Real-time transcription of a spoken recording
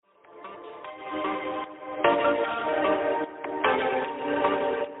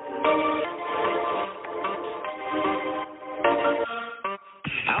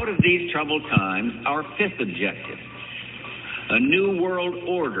troubled times our fifth objective. A new world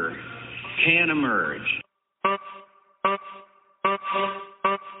order can emerge.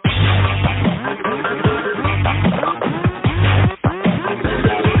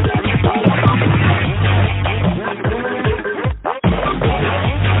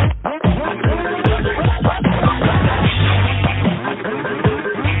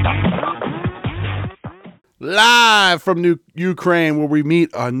 Live from Ukraine, where we meet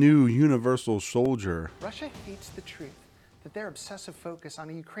a new universal soldier. Russia hates the truth that their obsessive focus on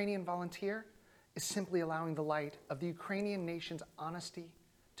a Ukrainian volunteer is simply allowing the light of the Ukrainian nation's honesty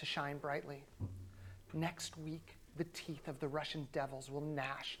to shine brightly. Next week, the teeth of the Russian devils will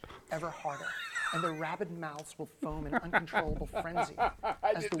gnash ever harder, and their rabid mouths will foam in uncontrollable frenzy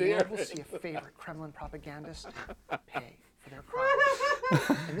as the world will see a favorite Kremlin propagandist pay for their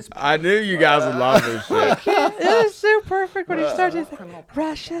crimes. I knew you guys would love this shit. It was so perfect when he started.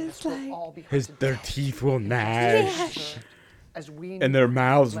 Russia's like Their teeth will gnash, and their their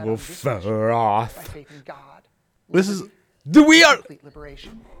mouths will fall off. This is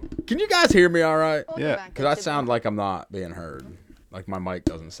Can you guys hear me all right? yeah. Because I sound like I'm not being heard. Like my mic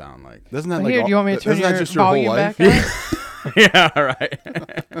doesn't sound like. Doesn't that Here, like? do you want me to turn doesn't that your just your whole volume life? back up? Yeah, all right.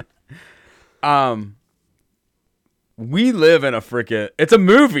 We live in a freaking. It's a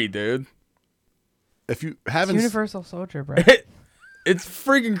movie, dude. If you It's haven't, Universal Soldier, bro. It's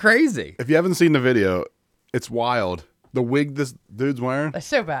freaking crazy. if you haven't seen the video, it's wild. The wig this dude's wearing. That's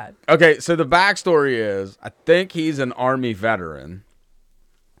so bad. Okay, so the backstory is, I think he's an Army veteran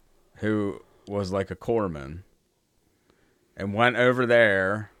who was like a corpsman and went over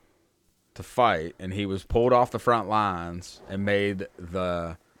there to fight, and he was pulled off the front lines and made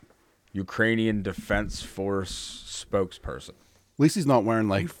the Ukrainian Defense Force spokesperson. At least he's not wearing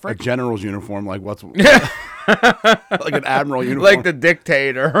like a general's uniform. Like what's like an admiral uniform. Like the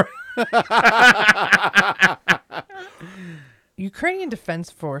dictator. Ukrainian Defense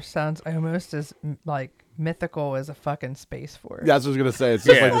Force sounds almost as like mythical as a fucking space force. Yeah, that's what I was gonna say. It's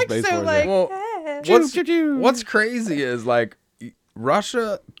just Yeah. like the space so force. like, Well, what's crazy is like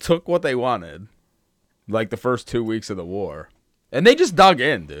Russia took what they wanted, like the first 2 weeks of the war, and they just dug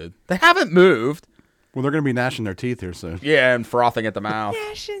in, dude. They haven't moved. Well, they're gonna be gnashing their teeth here soon. Yeah, and frothing at the mouth.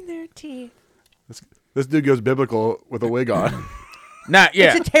 gnashing their teeth. This dude goes biblical with a wig on. Nah,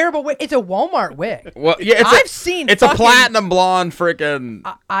 yeah. It's a terrible wig. It's a Walmart wig. Well, yeah. I've seen. It's a fucking- platinum blonde freaking.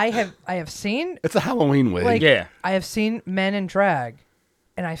 I have seen. It's a Halloween wig. Like, Yeah. I have seen men in drag,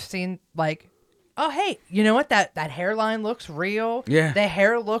 and I've seen like, oh hey, you know what? That hairline looks real. Yeah. The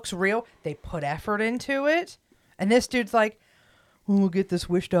hair looks real. They put effort into it, and this dude's like, oh, we'll get this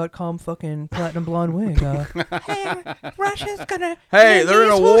Wish.com fucking platinum blonde wig. Hey, Russia's gonna. Hey, they're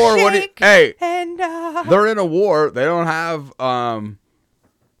in a war. What? Hey, and they're in a war. They don't have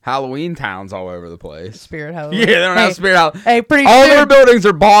Halloween towns all over the place. Spirit Halloween. Yeah, they don't have Spirit Halloween. Hey, pretty all soon. their buildings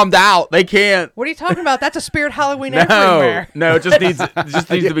are bombed out. They can't. What are you talking about? That's a Spirit Halloween No, everywhere. no, it just needs to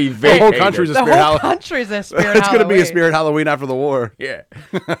be the vacated. whole country's a The spirit whole Halloween. country's a Spirit It's Halloween. gonna be a spirit Halloween after the war. Yeah.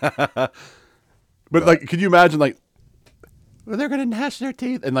 But like, could you imagine like, well, they're gonna gnash their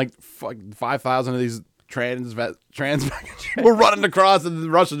teeth and like 5,000 of these trans we're running across, and the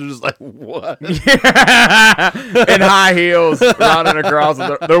Russians are just like, what? In high heels, running across,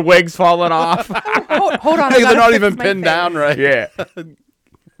 with their wigs falling off. Hold on. I Hey, they're gotta not fix even my pinned face. down right. Yeah.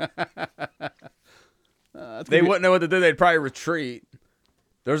 They wouldn't know what to do. They'd probably retreat.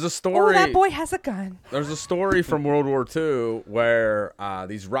 There's a Oh, story. that boy has a gun. There's a story from World War II where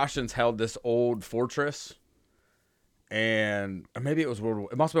these Russians held this old fortress, and or maybe it was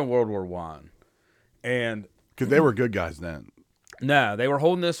it must have been World War One, and Because they were good guys then. no, they were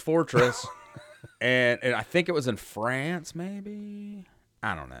holding this fortress, and I think it was in France, maybe,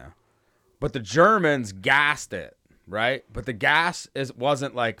 I don't know, but the Germans gassed it, right? But the gas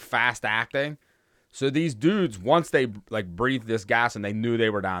wasn't like fast acting. So these dudes, once they like breathed this gas and they knew they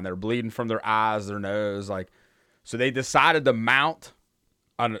were down, they were bleeding from their eyes, their nose, like, so they decided to mount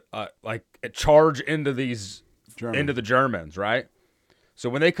on like a charge into these into the Germans, right? So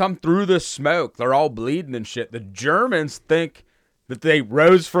when they come through the smoke, they're all bleeding and shit. The Germans think that they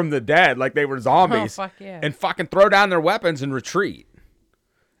rose from the dead, like they were zombies, Oh, fuck yeah. and fucking throw down their weapons and retreat.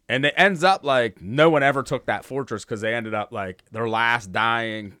 And it ends up like no one ever took that fortress because they ended up like their last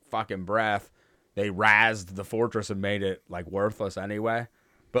dying fucking breath. They razzed the fortress and made it like worthless anyway.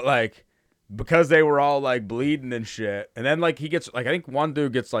 But like because they were all like bleeding and shit. And then like he gets like I think one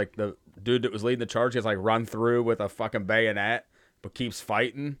dude gets like the dude that was leading the charge gets like run through with a fucking bayonet, but keeps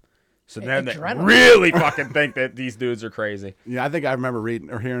fighting. So then they Adrenaline. really fucking think that these dudes are crazy. Yeah, I think I remember reading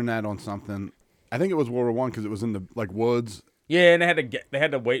or hearing that on something. I think it was World War I because it was in the like woods. Yeah, and they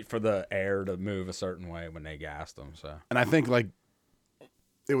had to wait for the air to move a certain way when they gassed them. So, And I think like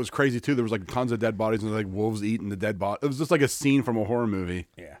it was crazy too. There was like tons of dead bodies and like wolves eating the dead body. It was just like a scene from a horror movie.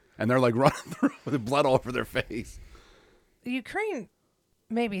 yeah. And they're like running through with blood all over their face. Ukraine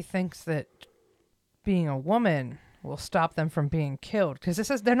maybe thinks that being a woman will stop them from being killed because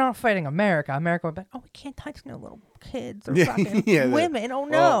they're not fighting America. America would be like, oh, we can't touch no little kids or fucking women. Oh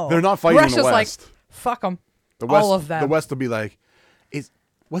no, well, they're not fighting in the Russia's West. like, fuck them. The West, all of them. The West will be like,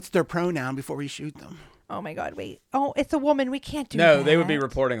 what's their pronoun before we shoot them? Oh my God, wait. Oh, it's a woman. We can't do that. No, they would be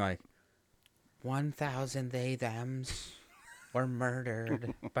reporting like 1,000 they thems were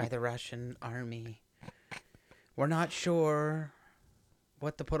murdered by the Russian army. We're not sure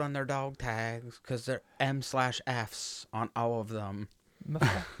what to put on their dog tags because they're M/Fs on all of them.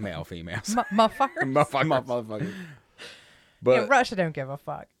 Male, females. Motherfucker. Motherfucker. But Yeah, Russia don't give a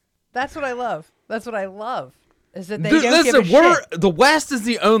fuck. That's what I love. That's what I love. Is that they dude, don't listen, give a shit. the West is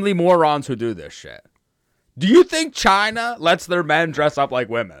the only morons who do this shit. Do you think China lets their men dress up like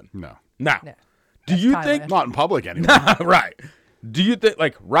women? No. No. No. Do you Thailand. think Not in public anyway. right. Do you think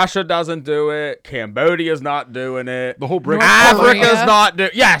like Russia doesn't do it? Cambodia's not doing it. The whole BRICS. North Africa's Korea. not doing.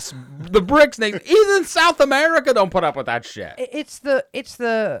 Yes, the BRICS nation. Even South America don't put up with that shit. It's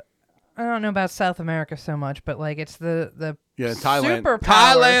the. I don't know about South America so much, but like it's the Yeah, Thailand. superpowers.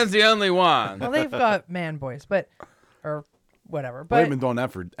 Thailand's the only one. Well, they've got man boys, but or whatever. They've But been doing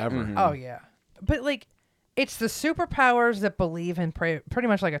that ever. oh yeah, but like it's the superpowers that believe in pretty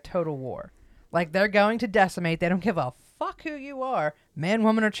much like a total war. Like they're going to decimate. They don't give a fuck who you are, man,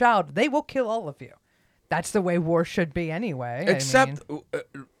 woman, or child. They will kill all of you. That's the way war should be anyway. Except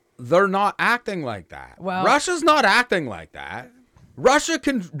they're not acting like that. Well- Russia's not acting like that. Russia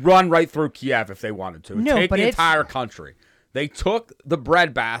can run right through Kiev if they wanted to. No, take but the it's- entire country. They took the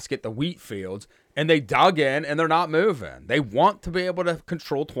breadbasket, the wheat fields, and they dug in, and they're not moving. They want to be able to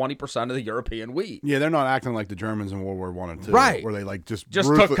control 20% of the European wheat. Yeah, they're not acting like the Germans in World War I and II. Right. Where they like just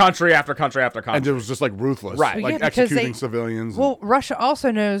Took country after country after country. and it was just like ruthless. Right. Well, Like yeah, because executing they- civilians. Well, Russia also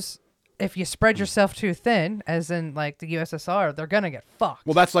knows if you spread yourself too thin, as in like the USSR, they're gonna get fucked.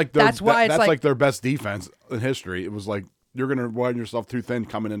 well, that's like their, That's why it's that's like- their best defense in history. It was like you're gonna widen yourself too thin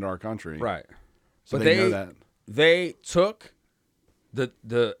coming into our country. right. So But they know that. They took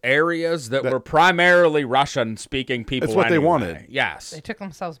the areas that were primarily Russian-speaking people. It's what they anyway. wanted. Yes. They took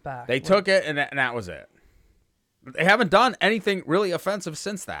themselves back. They took it, and that was it. They haven't done anything really offensive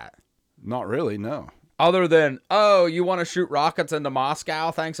since that. Not really. No. Other than, oh, you want to shoot rockets into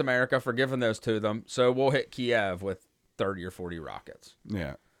Moscow? Thanks, America, for giving those to them. So we'll hit Kiev with 30 or 40 rockets.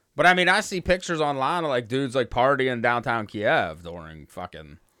 Yeah. But, I mean, I see pictures online of, like, dudes, like, partying downtown Kiev during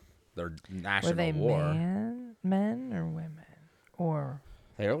fucking their national Were they war. men or women? Or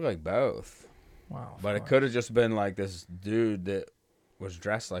They look like both. wow. But it could have just been, like, this dude that was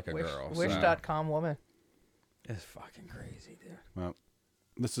dressed like a girl. Wish.com woman. It's fucking crazy, dude. Well,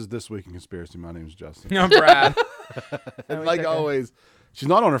 this is This Week in Conspiracy. My name is Justin. I'm Brad. And like always, she's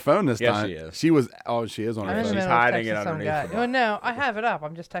not on her phone this Yes, time. she is. She was. Oh, she is on I'm her in the phone. She's middle of hiding it texting some underneath guy. the Oh no, I have it up.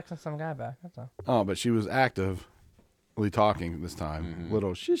 I'm just texting some guy back. That's all. Oh, but she was actively talking this time.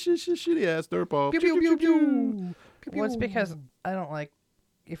 Little shitty ass dirtball. Pew, pew, pew, pew. Well, it's because I don't like.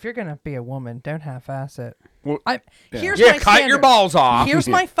 If you're gonna be a woman, don't half-ass it. Well, Here's Yeah, my cut your standard. balls off. Here's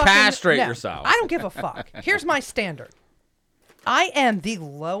my fucking Castrate no, yourself. I don't give a fuck. Here's my standard. I am the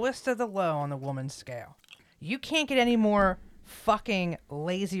lowest of the low on the woman's scale. You can't get any more fucking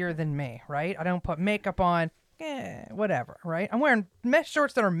lazier than me, right? I don't put makeup on, whatever, right? I'm wearing mesh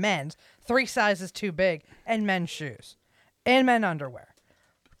shorts that are men's, 3 sizes too big, and men's shoes, and men underwear.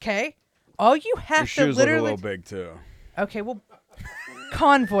 Okay, all you have Your to shoes look a literally. little big, too. Okay, well,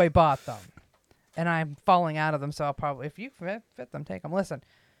 Convoy bought them, and I'm falling out of them, so I'll probably, if you fit them, take them. Listen,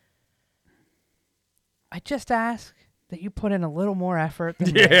 I just ask that you put in a little more effort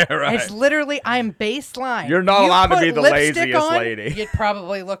than me. Yeah, right. It's literally, I'm baseline. You're not You allowed to put be the lipstick laziest on, lady. You'd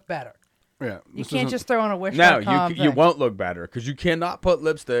probably look better. Yeah. You this can't isn't- just throw on a wish. No, you won't look better because you cannot put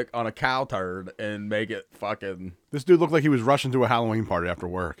lipstick on a cow turd and make it fucking. This dude looked like he was rushing to a Halloween party after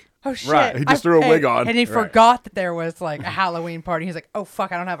work. Oh shit! Right. He just threw a wig on. and he Right. forgot that there was like a Halloween party. He's like, "Oh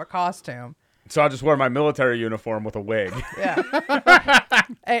fuck, I don't have a costume." So I just wear my military uniform with a wig. Yeah.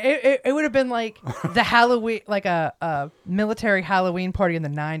 it would have been like the Halloween, like a military Halloween party in the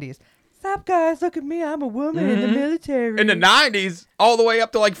 90s. Stop, guys! Look at me. I'm a woman in the military. In the 90s, all the way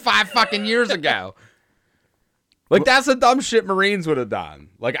up to like 5 fucking years ago. Like, that's the dumb shit Marines would have done.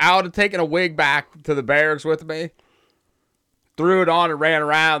 Like, I would have taken a wig back to the barracks with me, threw it on, and ran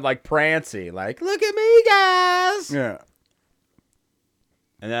around like Prancy. Like, look at me, guys. Yeah.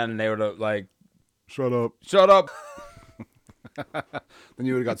 And then they would have, like, Shut up. shut up. Then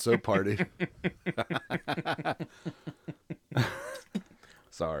you would have got so partied.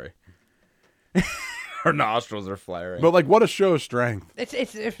 Sorry. Her nostrils are flaring. But like, what a show of strength.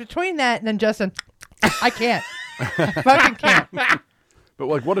 It's between that and then Justin. I can't. Fucking can't. But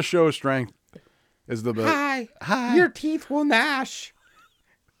like, what a show of strength is the Hi. Your teeth will gnash.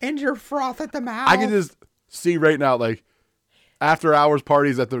 And your froth at the mouth. I can just see right now, like, after hours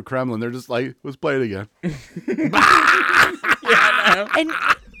parties at the Kremlin, they're just like, let's play it again. And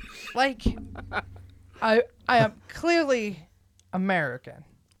like, I am clearly American,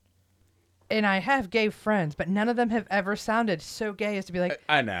 and I have gay friends, but none of them have ever sounded so gay as to be like,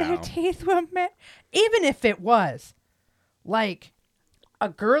 I know. Their teeth were even if it was like a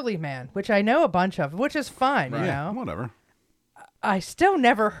girly man, which I know a bunch of, which is fine, you know. Whatever. I still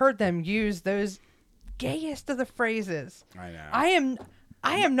never heard them use those gayest of the phrases. I know.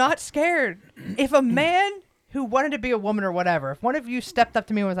 I am not scared. If a man who wanted to be a woman or whatever, if one of you stepped up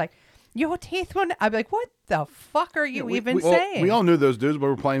to me and was like, your teeth were, I'd be like, what the fuck are you even saying? We all knew those dudes, but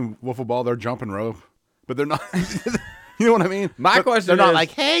we're playing wiffle ball. They're jumping rope, but they're not. You know what I mean? My question they're not is,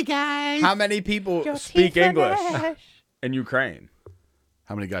 like, hey guys. how many people Your speak teeth are English gnash. in Ukraine?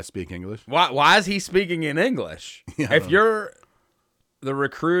 How many guys speak English? Why is he speaking in English? Yeah, I if don't you're the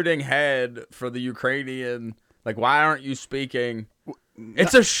recruiting head for the Ukrainian, like, why aren't you speaking?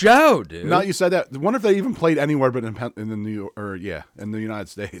 It's a show, dude. Now you said that. I wonder if they even played anywhere but in the in the United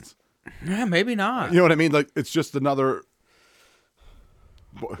States. Yeah, maybe not. You know what I mean? Like, it's just another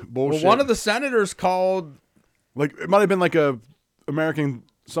bullshit. Well, one of the senators called. Like, it might have been like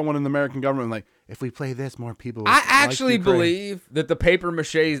someone in the American government, like, if we play this, more people. I like actually Ukraine. believe that the paper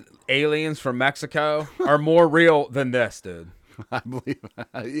mache aliens from Mexico are more real than this, dude. I believe.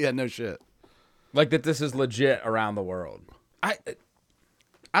 Yeah, no shit. Like that this is legit around the world. I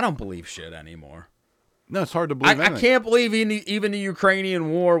don't believe shit anymore. No, it's hard to believe. I can't believe even the Ukrainian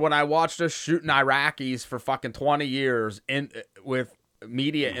war when I watched us shooting Iraqis for fucking 20 years with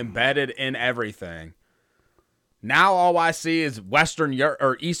media embedded in everything. Now all I see is Western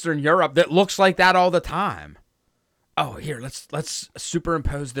or Eastern Europe that looks like that all the time. Oh, here, let's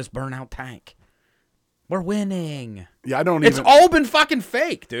superimpose this burnout tank. We're winning. Yeah, I don't. It's all been fucking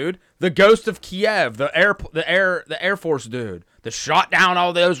fake, dude. The ghost of Kiev, the Air Force dude that shot down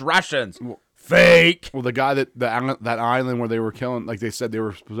all those Russians. Fake. Well, the guy that island where they were killing, like they said, they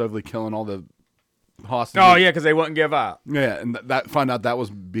were supposedly killing all the hostages. Oh yeah, because they wouldn't give up. Yeah, and find out that was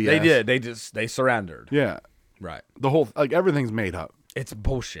BS. They did. They surrendered. Yeah, Right. the whole everything's made up, It's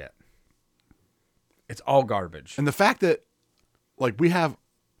bullshit. It's all garbage. and the fact that like we have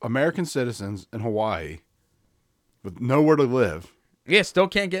American citizens in Hawaii with nowhere to live, Yeah, still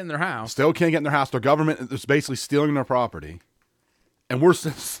can't get in their house. still can't get in their house. Their government is basically stealing their property, and we're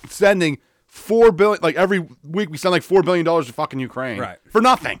sending $4 billion. Like every week, we send like $4 billion to fucking Ukraine, Right. for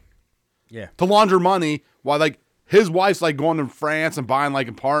nothing. Yeah. To launder money while like his wife's like going to France and buying like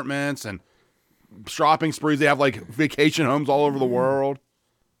apartments and shopping sprees. They have like vacation homes all over the world,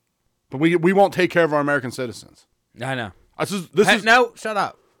 but we won't take care of our American citizens. I know. This is No, shut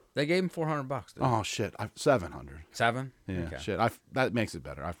up. They gave him $400. Dude. oh shit, 700. 7? Yeah, Okay. shit. That makes it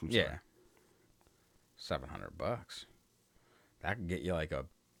better. I'm Yeah. $700. That could get you like a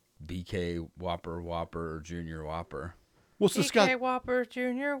BK Whopper, Junior Whopper. Well, it's this DK guy. Whopper,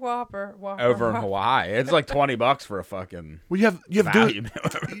 Junior Whopper. Over in Hawaii. It's like $20 for a fucking Well, you have value. dudes.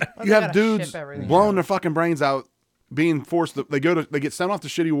 Well, You they have gotta dudes ship everything blowing out. their fucking brains out, being forced. They get sent off to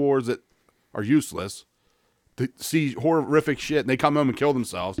shitty wars that are useless. To see horrific shit, and they come home and kill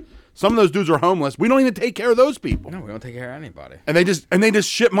themselves. Some of those dudes are homeless. We don't even take care of those people, No, we don't take care of anybody. and they just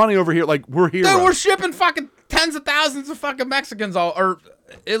ship money over here like we're here. Dude, we're shipping fucking tens of thousands of fucking Mexicans or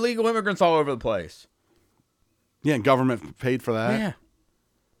illegal immigrants all over the place. Yeah, and government paid for that. Yeah.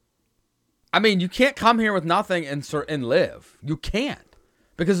 I mean, you can't come here with nothing and live. You can't.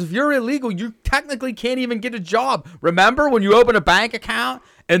 Because if you're illegal, you technically can't even get a job. Remember when you open a bank account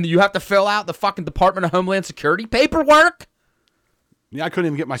and you have to fill out the fucking Department of Homeland Security paperwork? Yeah, I couldn't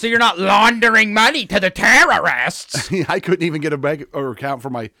even get my. So you're not laundering money to the terrorists. I couldn't even get a bank or account for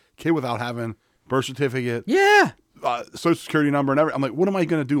my kid without having birth certificate, Yeah. social security number, and everything. I'm like, what am I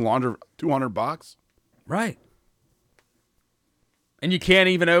going to do? Launder $200? Right. And you can't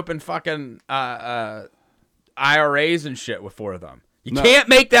even open fucking IRAs and shit with 4 of them. You No. can't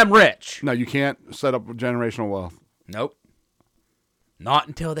make them rich. No, you can't set up generational wealth. Nope. Not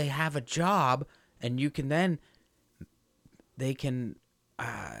until they have a job, and you can then they can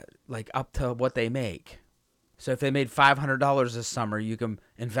like up to what they make. So if they made $500 this summer, you can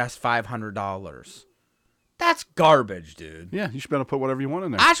invest $500. That's garbage, dude. Yeah, you should be able to put whatever you want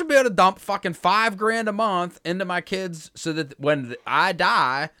in there. I should be able to dump fucking $5,000 a month into my kids so that when I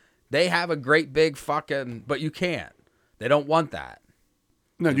die, they have a great big fucking. But you can't. They don't want that.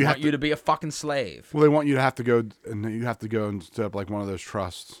 No, They you want have you to. to be a fucking slave. Well, they want you to have to go, and you have to go and set up like one of those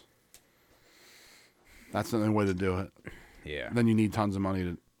trusts. That's the only way to do it. Yeah. Then you need tons of money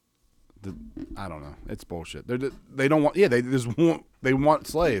to I don't know. It's bullshit. They don't want. Yeah, they just want. They want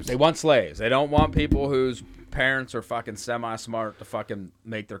slaves. They want slaves. They don't want people whose parents are fucking semi-smart to fucking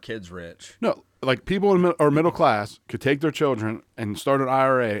make their kids rich. No, like people in or middle class could take their children and start an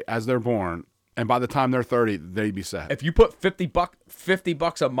IRA as they're born, and by the time they're 30, they'd be set. If you put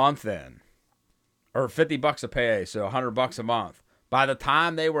 $50 a month in, or $50 a pay, so $100 a month, by the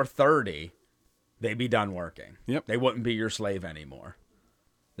time they were 30, they'd be done working. Yep. They wouldn't be your slave anymore.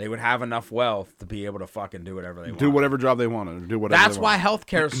 They would have enough wealth to be able to fucking do whatever they want. Do whatever job they wanted. Do whatever. That's they why want.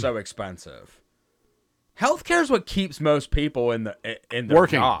 healthcare is so expensive. Healthcare is what keeps most people in their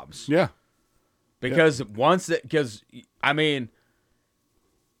Working jobs. Yeah. Because I mean,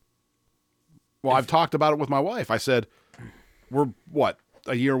 Well, I've talked about it with my wife. I said, we're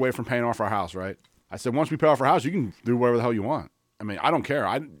a year away from paying off our house, right? I said, once we pay off our house, you can do whatever the hell you want. I mean, I don't care.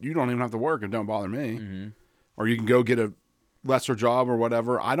 You don't even have to work. It don't bother me. Mm-hmm. Or you can go get a lesser job or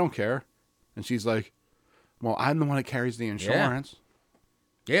whatever. I don't care. And she's like, well, I'm the one that carries the insurance.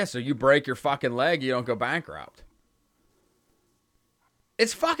 yeah, so you break your fucking leg, you don't go bankrupt.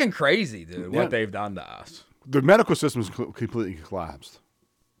 It's fucking crazy, dude, Yeah. what they've done to us. The medical system's completely collapsed.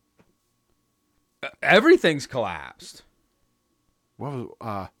 Everything's collapsed. What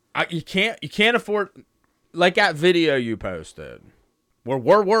was, You can't afford, like that video you posted. We're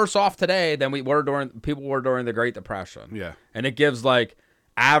worse off today than people were during the Great Depression. Yeah. And it gives like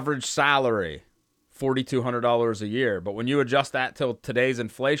average salary $4,200 a year, but when you adjust that till today's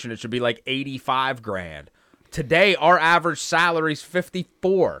inflation, it should be like $85,000. Today, our average salary's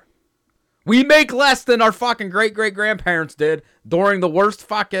 $54,000. We make less than our fucking great-great-grandparents did during the worst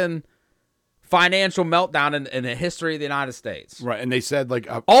fucking financial meltdown in the history of the United States. right. And they said, like,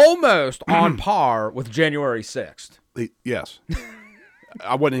 Almost on par with January 6th. yes.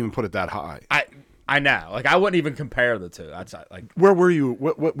 I wouldn't even put it that high. I know. Like, I wouldn't even compare the two. That's like, Where were you?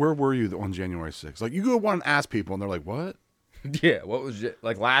 Where were you on January 6th? Like, you go and ask people, and they're like, what? yeah, what was it?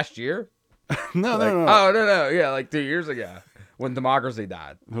 Like last year? No, Like, no. Oh, no. Yeah, like 2 years ago when democracy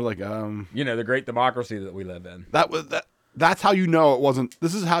died. They're like, You know, the great democracy that we live in. That's how you know it wasn't.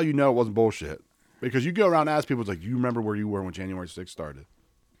 This is how you know it wasn't bullshit. Because you go around and ask people, it's like, you remember where you were when January 6th started?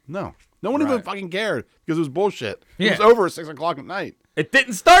 No. No one even Right. fucking cared because it was bullshit. It Yeah. was over at 6 o'clock at night. It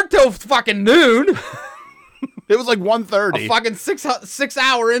didn't start till fucking noon. It was like A 1:30. fucking 6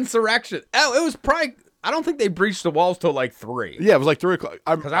 hour insurrection. Oh, it was probably, I don't think they breached the walls till like 3. Yeah, it was like 3 o'clock.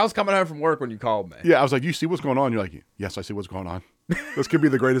 Because I was coming home from work when you called me. Yeah, I was like, you see what's going on? You're like, yes, I see what's going on. This could be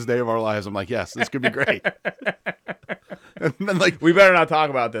the greatest day of our lives. I'm like, yes, this could be great. And then like, We better not talk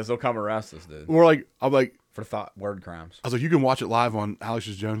about this. They'll come arrest us, dude. I'm like, For word crimes. I was like, you can watch it live on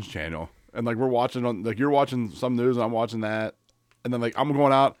Alex's Jones channel. And like, we're watching on, like, you're watching some news and I'm watching that. And then like, I'm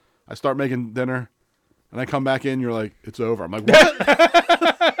going out, I start making dinner and I come back in, you're like, it's over. I'm like, what?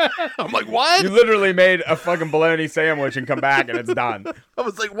 I'm like, what? You literally made a fucking bologna sandwich and come back and it's done. I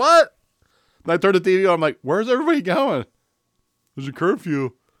was like, what? And I turned the TV on, I'm like, where's everybody going? There's a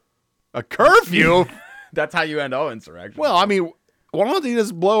curfew. A curfew? That's how you end all insurrection. Well, I mean, why don't they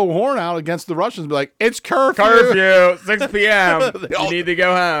just blow a horn out against the Russians and be like, it's curfew? Curfew, 6 p.m. They all- You need to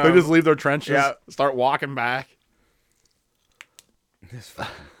go home. They just leave their trenches, Yeah. start walking back.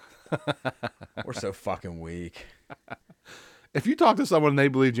 We're so fucking weak. If you talk to someone and they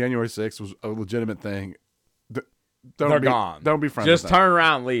believe January 6th was a legitimate thing, They're gone. Don't be friends Just with them. turn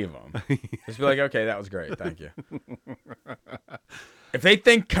around and leave them. Just be like, okay, that was great. Thank you. If they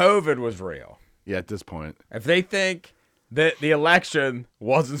think COVID was real, Yeah, at this point. if they think that the election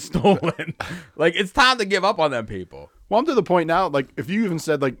wasn't stolen, like, it's time to give up on them people. Well, I'm to the point now, like, if you even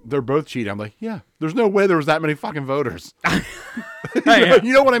said, like, they're both cheating, I'm like, yeah, there's no way there was that many fucking voters.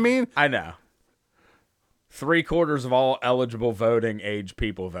 You know what I mean? I know. 3/4 of all eligible voting age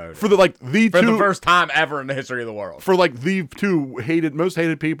people voted. For the, like, the first time ever in the history of the world. For, like, the two most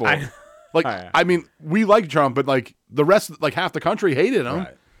hated people. Like, I- I mean, we like Trump, but, like, the rest, like, half the country hated him.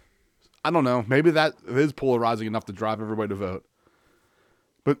 Right. I don't know. Maybe that is polarizing enough to drive everybody to vote.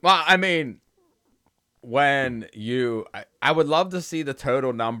 Well, I mean, when I would love to see the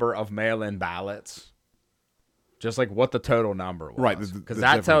total number of mail-in ballots. Just like what the total number was. Right, Because the that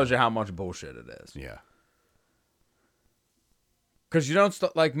difference. tells you how much bullshit it is. Yeah. Because you don't,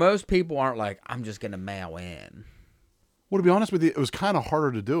 like, most people aren't like, I'm just going to mail in. Well, to be honest with you, it was kind of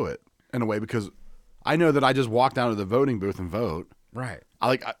harder to do it in a way because I know that I just walk down to the voting booth and vote. Right.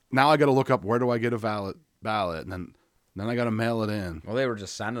 Now I got to look up where do I get a ballot, and then I got to mail it in. Well, they were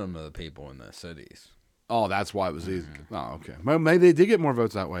just sending them to the people in the cities. Oh, that's why it was easy. Oh, okay. Well, maybe they did get more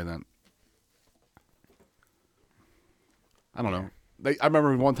votes that way then. I don't know. I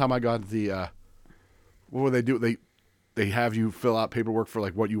remember one time I got the what would they do? They have you fill out paperwork for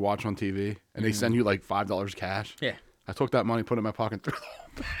like what you watch on TV, and they send you like $5 cash. Yeah. I took that money, put it in my pocket, and threw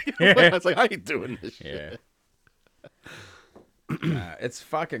the whole bag. I was like, I ain't doing this shit. Yeah. It's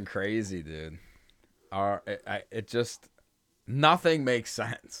fucking crazy, dude. It just nothing makes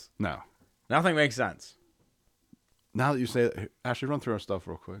sense. No. Nothing makes sense. Now that you say it, Ashley, run through our stuff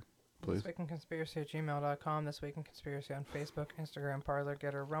real quick, please. thisweekinconspiracy@gmail.com. This Week in Conspiracy on Facebook, Instagram, Parler,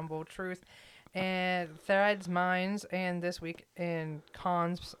 Getter, Rumble, Truth, and Threads, Minds, and This Week in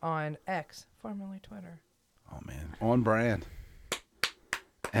Cons on X, formerly Twitter. Oh, man. On brand.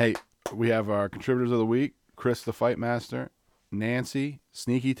 Hey, we have our contributors of the week, Chris the Fight Master, Nancy,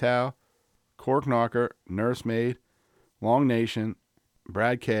 Sneaky Tao, Cork Knocker, Nursemaid, Long Nation,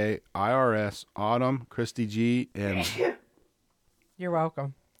 Brad K, IRS, Autumn, Christy G, and You're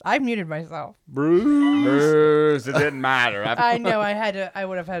welcome. I muted myself. Bruce. It didn't matter. I know I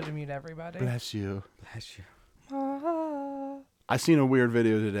would have had to mute everybody. Bless you. Bless you. I seen a weird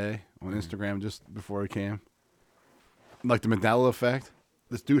video today on Instagram just before it came. Like the Mandela effect.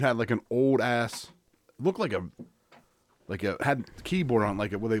 This dude had like an old ass, looked like a had keyboard on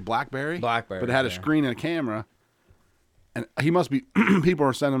like with a BlackBerry. BlackBerry, but it had a yeah. screen and a camera. And he must be. People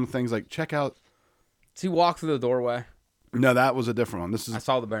are sending him things like, check out. Does he walk through the doorway? No, that was a different one. This is. I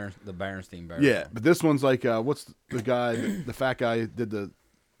saw the Berenstein Bear. Yeah, but this one's like, what's the guy, the fat guy who did the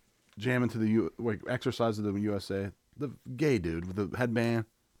jam into the exercise of the USA, the gay dude with the headband.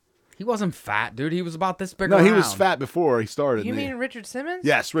 He wasn't fat, dude. He was about this big. No, around. he was fat before he started. You mean Richard Simmons?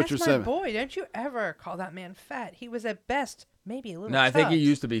 Yes, Richard That's Simmons. my boy. Don't you ever call that man fat. He was at best maybe a little No, I think he chubs.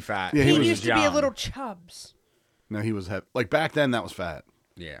 used to be fat. Yeah, He was used to be a young. little chubs. No, he was like back then. That was fat.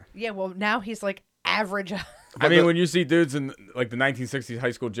 Yeah. Yeah, well, now he's like average. I mean, when you see dudes in like the 1960s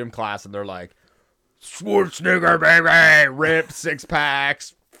high school gym class and they're like, Schwarzenegger, baby, ripped, six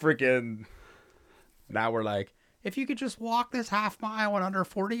packs, freaking. Now we're like, if you could just walk this half mile in under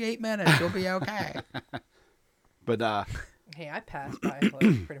 48 minutes, you'll be okay. But Hey, I passed by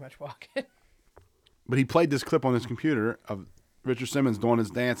like, pretty much walking. but he played this clip on his computer of Richard Simmons doing his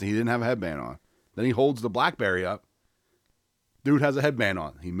dance, and he didn't have a headband on. Then he holds the BlackBerry up. Dude has a headband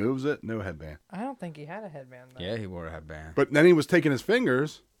on. He moves it, no headband. I don't think he had a headband, though. Yeah, he wore a headband. But then he was taking his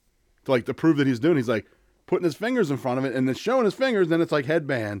fingers to prove that he's doing. He's like putting his fingers in front of it, and then showing his fingers. Then it's like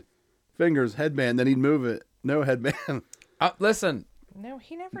headband, fingers, headband. Then he'd move it, no headband. Listen, No,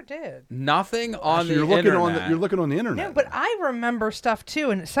 he never did. nothing on the you're looking internet. you're looking on the internet. No, but I remember stuff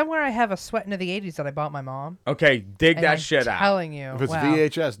too, and somewhere I have a sweat into the '80s that I bought my mom. Okay, dig And that I'm shit out. telling you, If it's wow.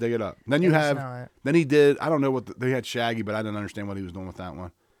 VHS, dig it up. Then you It was have. not. Then he did. I don't know what they had Shaggy, but I didn't understand what he was doing with that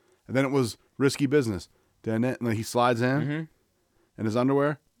one. And then it was Risky Business. Then and then he slides in in his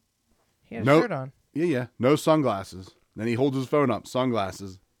underwear. He had a No- shirt on. Yeah. No sunglasses. Then he holds his phone up.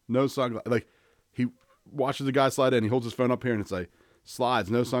 Sunglasses. No sunglasses. Like he watches the guy slide in. He holds his phone up here, and it's like slides.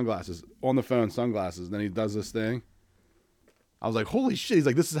 No sunglasses on the phone. Sunglasses. Then he does this thing. I was like, holy shit! He's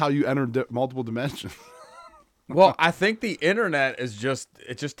like, this is how you enter multiple dimensions. Well, I think the internet is just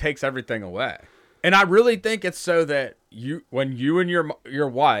takes everything away. And I really think it's so that when you and your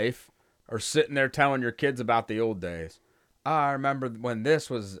wife are sitting there telling your kids about the old days. I remember when this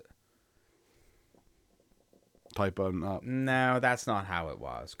was. Type on up. No, that's not how it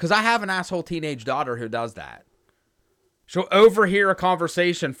was. Because I have an asshole teenage daughter who does that. She'll overhear a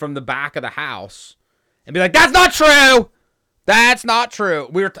conversation from the back of the house and be like, "That's not true. That's not true."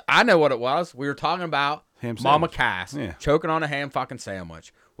 I know what it was. We were talking about Ham Mama sandwich. Cass Yeah. choking on a ham fucking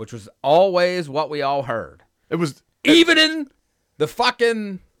sandwich, which was always what we all heard. It was Even in the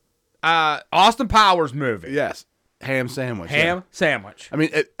fucking Austin Powers movie. yes, ham sandwich. Ham yeah. sandwich. I mean,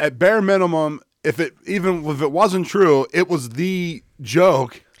 at bare minimum, even if it wasn't true, it was the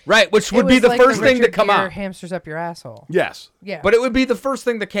joke. Right, which would It be was the like first thing to Richard come Gere up. Hamsters up your asshole. Yes. Yeah, But it would be the first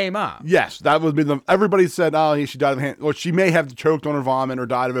thing that came up. Yes, that would be everybody said, oh, she died of ham. Or she may have choked on her vomit or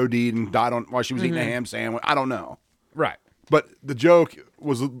died of OD and died while she was eating a ham sandwich. I don't know. Right. But the joke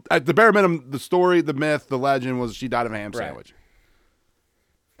was, at the bare minimum, the story, the myth, the legend was she died of a ham Right. sandwich.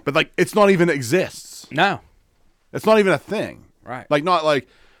 But like, it's not even exists. No. It's not even a thing. Right. Like, not like,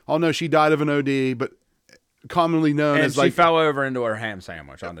 oh no, she died of an OD, but commonly known And as she like, fell over into her ham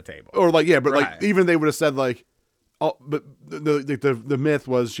sandwich on the table. or like, yeah, but Right. like, even they would have said like, oh, but the myth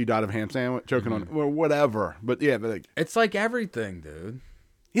was she died of ham sandwich, choking on, or whatever. But yeah, but like, It's like everything, dude.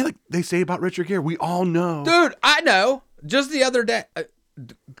 Yeah, like they say about Richard Gere. We all know. Dude, I know. Just the other day,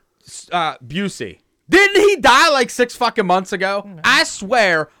 Busey. Didn't he die like 6 fucking months ago? I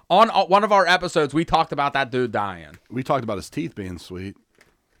swear, on one of our episodes, we talked about that dude dying. We talked about his teeth being sweet.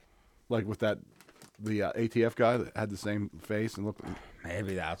 Like with the ATF guy that had the same face and looked.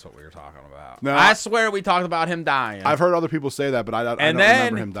 Maybe that's what we were talking about. No, I swear we talked about him dying. I've heard other people say that, but I don't and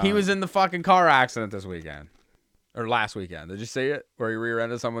remember him then dying. he was in the fucking car accident this weekend. Or last weekend. Did you see it? Where he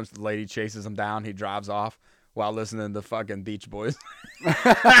rear-ended someone, the lady chases him down, he drives off while listening to fucking Beach Boys.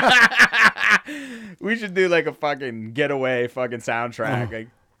 We should do like a fucking getaway fucking soundtrack. Like,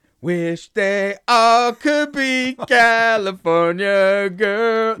 wish they all could be California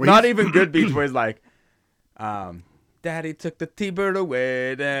girl. Not even good Beach Boys like, Daddy took the T-bird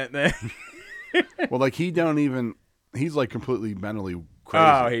away. Well, like he's like completely mentally crazy.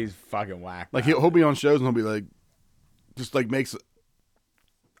 Oh, he's fucking whacked. Like he'll be on shows and he'll be like, just like makes,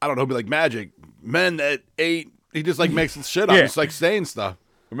 I don't know, he'll be like magic men that ate. He just like makes shit up. Yeah. Just like saying stuff.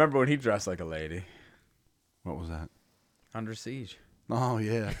 Remember when he dressed like a lady? What was that? Under Siege. Oh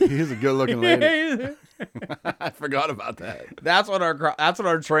yeah, he's a good looking lady. I forgot about that. That's what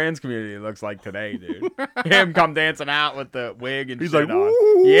our trans community looks like today, dude. Him come dancing out with the wig and He's shit like, on.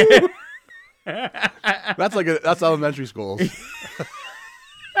 woo. Yeah. That's elementary schools.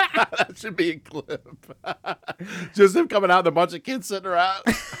 That should be a clip. Just him coming out and a bunch of kids sitting around.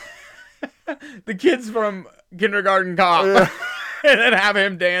 The kids from Kindergarten Cop. Yeah. And then have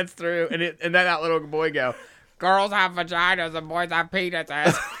him dance through, and then that little boy go, girls have vaginas and boys have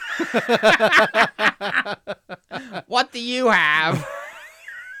penises. What do you have?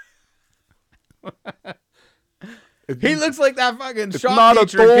 He looks like that fucking shop not a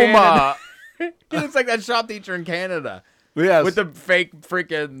teacher in toma. Canada. He looks like that shop teacher in Canada. Yes. With the fake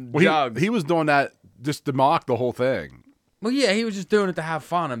freaking jugs. He was doing that just to mock the whole thing. Well, yeah, he was just doing it to have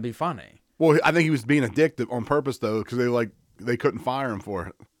fun and be funny. Well, I think he was being a dick on purpose though, because they couldn't fire him for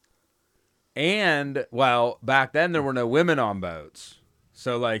it. And, well, back then there were no women on boats.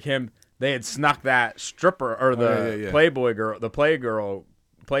 So, like they had snuck that stripper or the Playboy girl, the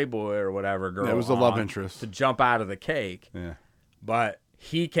Playboy or whatever girl. Yeah, it was the love interest. To jump out of the cake. Yeah. But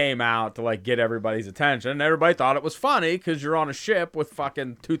he came out to, like, get everybody's attention. And everybody thought it was funny because you're on a ship with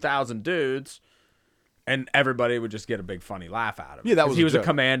fucking 2,000 dudes. And everybody would just get a big funny laugh out of it. Yeah, that was he a was joke. a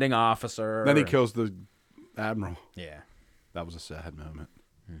commanding officer. Then he kills the admiral. Yeah. That was a sad moment.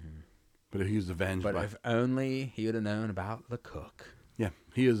 Mm-hmm. But he was avenged. But if only he would have known about the cook. Yeah,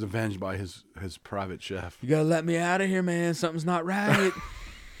 he is avenged by his private chef. You gotta let me out of here, man. Something's not right.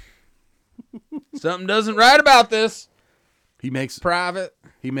 Something doesn't right about this. He makes Private.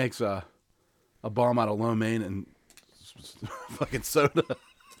 He makes a bomb out of lo mein and fucking soda.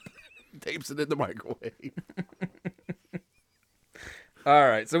 Tapes it in the microwave. All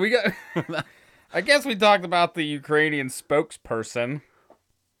right, so we got. I guess we talked about the Ukrainian spokesperson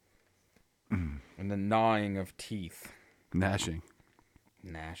and the gnawing of teeth, Gnashing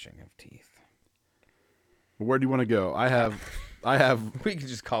of teeth. Where do you want to go? I have. We could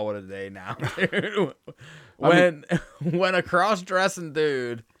just call it a day now, dude. When a cross-dressing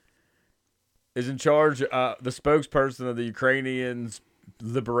dude is in charge, the spokesperson of the Ukrainian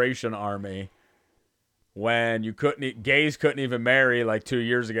Liberation Army, when gays couldn't even marry like 2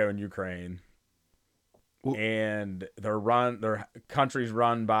 years ago in Ukraine, and their country's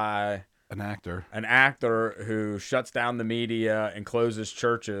run by An actor who shuts down the media and closes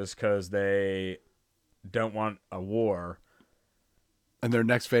churches because they don't want a war. And their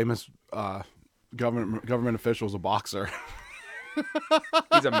next famous government official is a boxer.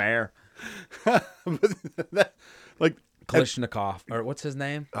 He's a mayor. Like Klishnikov, or what's his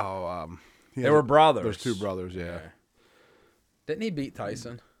name? They were brothers. There's two brothers, yeah. Didn't he beat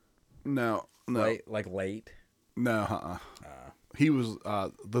Tyson? No. Late? No, he was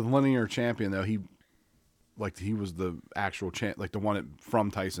the linear champion though. He was the actual champ, like the one from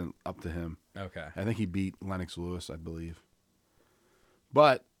Tyson up to him. Okay. I think he beat Lennox Lewis, I believe.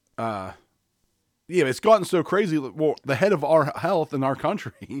 But yeah, it's gotten so crazy. Well, the head of our health in our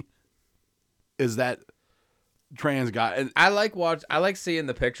country is that trans guy. And I like seeing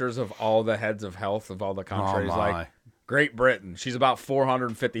the pictures of all the heads of health of all the countries. Like Great Britain, she's about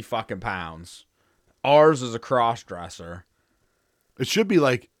 450 fucking pounds. Ours is a cross dresser. It should be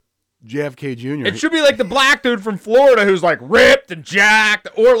like JFK Jr. It should be like the black dude from Florida who's like ripped and jacked,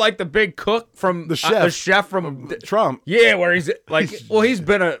 or like the big cook from the chef from Trump. Yeah, where he's like, he's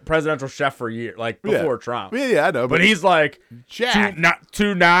been a presidential chef for years, like before Trump. Yeah, I know. But he's like jacked.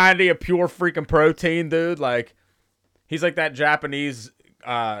 290, a pure freaking protein dude. Like he's like that Japanese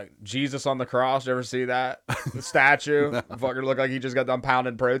Jesus on the cross. You ever see that? The statue? Fucker look like he just got done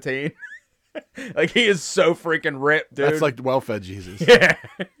pounding protein. Like, he is so freaking ripped, dude. That's like well-fed Jesus. Yeah.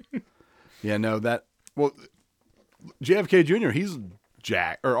 Yeah, no, well, JFK Jr., he's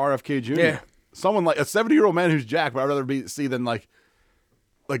Jack, or RFK Jr. Yeah. Someone like a 70-year-old man who's Jack, but I'd rather see than like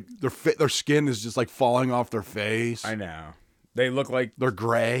their skin is just like falling off their face. I know. They look like They're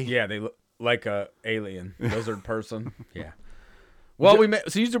gray. Yeah, they look like a alien lizard person. Yeah. Well,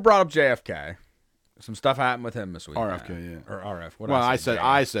 so you just brought up JFK. Some stuff happened with him this week. RFK, yeah. Or RF. What Well, I I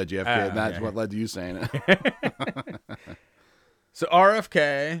said JFK, and that's yeah. what led to you saying it. So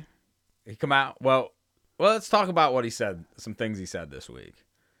RFK, he come out. Well, let's talk about what he said. Some things he said this week.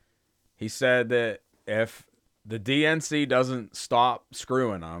 He said that if the DNC doesn't stop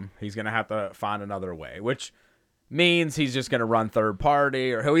screwing him, he's going to have to find another way, which means he's just going to run third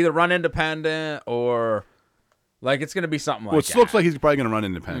party, or he'll either run independent, or like it's going to be something like that. Well, it looks like he's probably going to run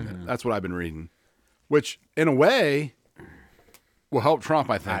independent. Mm-hmm. That's what I've been reading, which in a way will help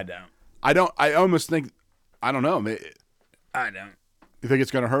Trump, I think. I almost think, I don't know. I don't. You think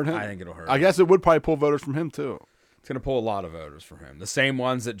it's going to hurt him? I think it'll hurt I him. guess it would probably pull voters from him, too. It's going to pull a lot of voters from him. The same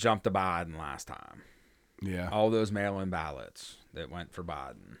ones that jumped to Biden last time. Yeah. All those mail-in ballots that went for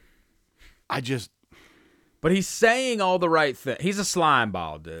Biden. But he's saying all the right thing. He's a slime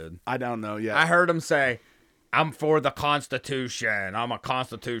ball, dude. I don't know yet. I heard him say, I'm for the Constitution. I'm a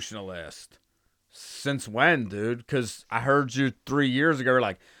constitutionalist. Since when, dude? Because I heard you 3 years ago,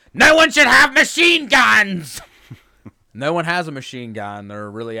 like, no one should have machine guns. No one has a machine gun. They're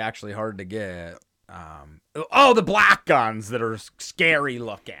really actually hard to get. The black guns that are scary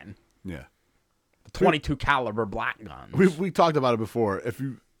looking. Yeah. 22 caliber black guns. We talked about it before.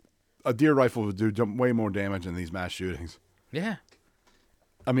 A deer rifle would do way more damage than these mass shootings. Yeah.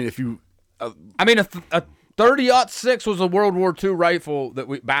 I mean, if you... a 30-06 was a World War II rifle,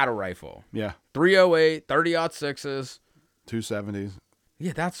 battle rifle. Yeah. 308, 30-06s. 270s.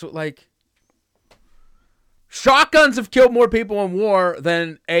 Yeah, that's what, like... Shotguns have killed more people in war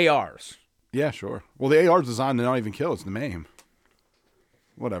than ARs. Yeah, sure. Well, the AR's designed to not even kill. It's to maim.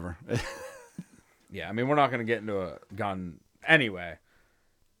 Whatever. Yeah, I mean, we're not going to get into a gun anyway.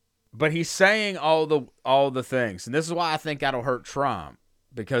 But he's saying all the things. And this is why I think that'll hurt Trump.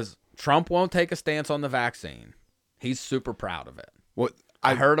 Because Trump won't take a stance on the vaccine. He's super proud of it. What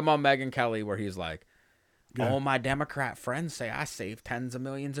I heard him on Megyn Kelly where he's like, all my Democrat friends say I saved tens of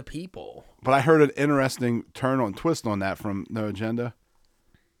millions of people. But I heard an interesting twist on that from No Agenda.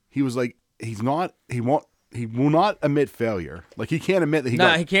 He was like, he will not admit failure. Like, he can't admit that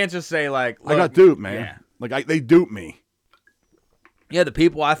he can't just say, like, I got duped, man. Yeah. Like, they duped me. Yeah, the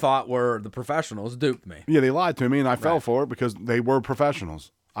people I thought were the professionals duped me. Yeah, they lied to me, and I fell for it because they were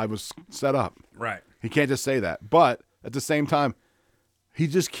professionals. I was set up. Right. He can't just say that. But at the same time, he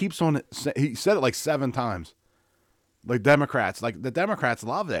just keeps on it. He said it like 7 times. Like, Democrats. Like, the Democrats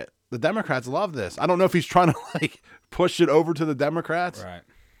love it. The Democrats love this. I don't know if he's trying to, like, push it over to the Democrats. Right.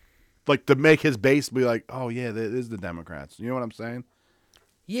 Like, to make his base be like, oh, yeah, that is the Democrats. You know what I'm saying?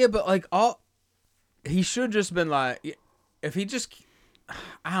 Yeah, but, like, he should just been like, if he just,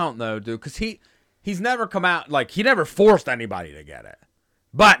 I don't know, dude, because he's never come out, like, he never forced anybody to get it.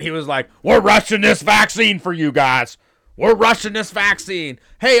 But he was like, we're rushing this vaccine for you guys. We're rushing this vaccine.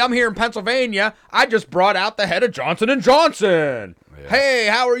 Hey, I'm here in Pennsylvania. I just brought out the head of Johnson & Johnson. Yeah. Hey,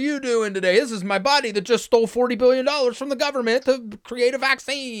 how are you doing today? This is my buddy that just stole $40 billion from the government to create a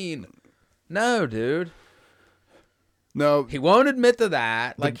vaccine. No, dude. No. He won't admit to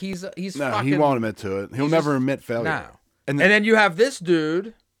that. Like, he's no, fucking... he won't admit to it. He'll never admit failure. No. And then you have this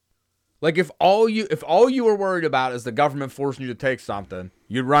dude... Like, if all you were worried about is the government forcing you to take something,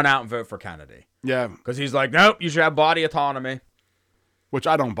 you'd run out and vote for Kennedy. Yeah. Because he's like, nope, you should have body autonomy. Which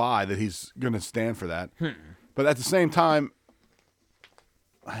I don't buy that he's going to stand for that. But at the same time,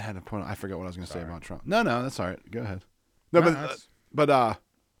 I forgot what I was going to say about Trump. No, that's all right. Go ahead.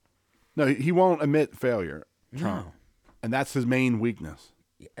 No, he won't admit failure, Trump. No. And that's his main weakness.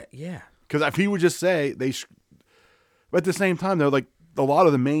 Yeah. Because if he would just say, but at the same time, though, like, a lot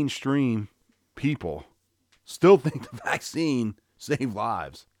of the mainstream people still think the vaccine saved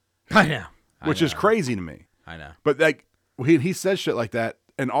lives. I know. Which is crazy to me. I know. But like he says shit like that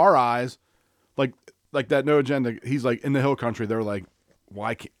in our eyes, like that No Agenda. He's like, in the Hill Country, they're like,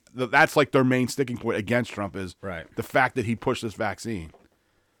 why can't, that's like their main sticking point against Trump is the fact that he pushed this vaccine.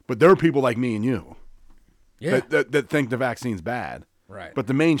 But there are people like me and you that think the vaccine's bad. Right. But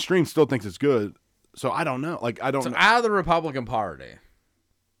the mainstream still thinks it's good. So I don't know. Like, I don't know. Out of the Republican Party,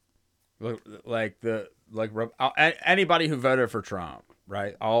 anybody who voted for Trump,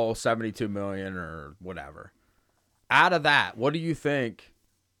 right? All 72 million or whatever. out of that, what do you think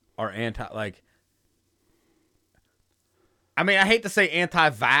are I mean, I hate to say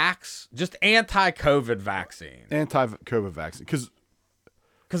anti-vax, just anti-COVID vaccine. Anti-COVID vaccine. Because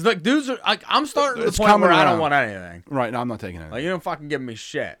like dudes are like, I'm starting to the It's point coming where I around. don't want anything. Right, no, I'm not taking anything. Like, you don't fucking give me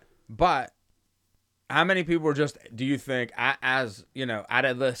shit. But how many people are just, do you think, as, you know, out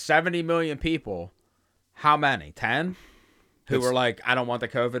of the 70 million people, how many? 10? Who were like, I don't want the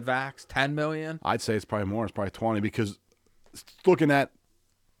COVID vax? 10 million? I'd say it's probably more. It's probably 20 because looking at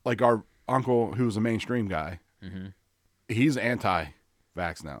like our uncle who was a mainstream guy, he's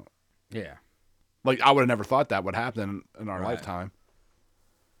anti-vax now. Yeah. Like, I would have never thought that would happen in our Right. lifetime.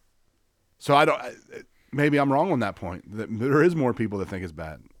 So I don't. Maybe I'm wrong on that point. That there is more people that think it's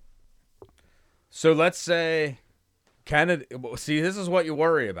bad. So let's say Kennedy. See, this is what you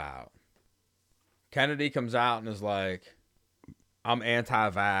worry about. Kennedy comes out and is like, I'm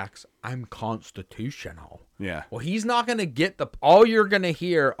anti-vax. I'm constitutional. Yeah. Well, he's not going to get all you're going to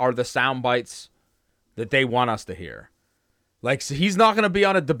hear are the sound bites that they want us to hear. Like, so he's not going to be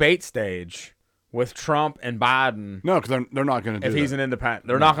on a debate stage with Trump and Biden. No, because they're not going to do If that. he's an independent.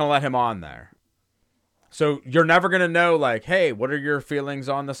 They're not going to let him on there. So you're never going to know, like, hey, what are your feelings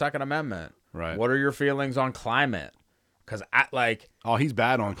on the Second Amendment? Right. What are your feelings on climate? Because, Oh, he's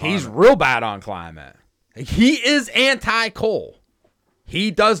bad on climate. he's real bad on climate. He is anti-coal.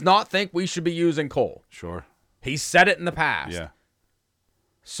 He does not think we should be using coal. Sure. He's said it in the past. Yeah.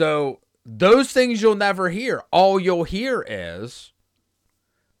 So those things you'll never hear. All you'll hear is,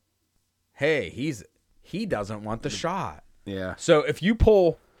 hey, he doesn't want the shot. Yeah. So if you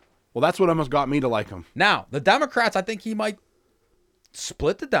pull Well, that's what almost got me to like him. now the Democrats, I think he might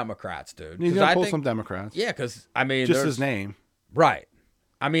split the Democrats, dude. He's 'Cause going to I pull think- some Democrats. Yeah, because I mean, Just there's- his name. right?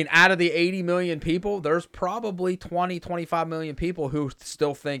 I mean, out of the 80 million people, there's probably 20, 25 million people who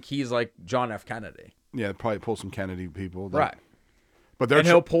still think he's like John F. Kennedy. Yeah, probably pull some Kennedy people. Right. But they're And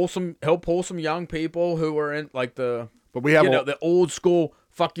he'll pull some young people who are in like the But we have the old school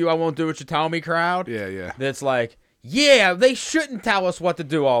fuck you, I won't do what you tell me crowd. Yeah, yeah. That's like, yeah, they shouldn't tell us what to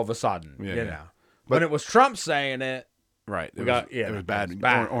do all of a sudden. Yeah, you yeah. know. When it was Trump saying it, Right. it was bad.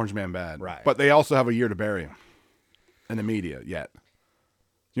 bad. Orange Man bad. Right. But they also have a year to bury him in the media yet.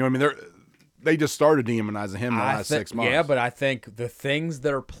 You know what I mean? They just started demonizing him in the last 6 months. Yeah, but I think the things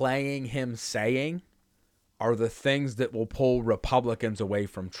they're playing him saying are the things that will pull Republicans away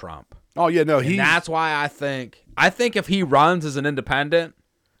from Trump. Oh, yeah, no. And that's why I think if he runs as an independent,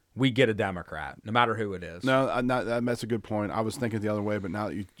 we get a Democrat, no matter who it is. No, that's a good point. I was thinking the other way, but now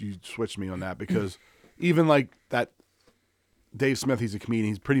you switched me on that because even like that Dave Smith, he's a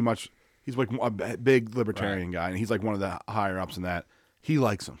comedian. He's like a big libertarian guy, and he's like one of the higher ups in that. He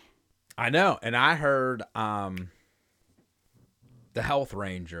likes him. I know, and I heard the health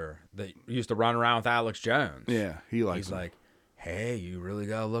ranger that used to run around with Alex Jones. Yeah, he likes He's him. like, hey, you really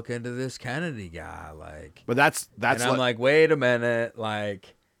gotta look into this Kennedy guy, like. But that's And I'm like, wait a minute,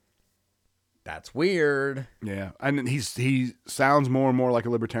 like, that's weird. yeah, and he sounds more and more like a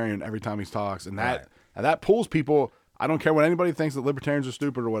libertarian every time he talks, and Right. that pulls people. I don't care what anybody thinks that libertarians are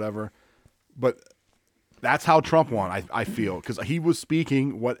stupid or whatever, but that's how Trump won. I feel because he was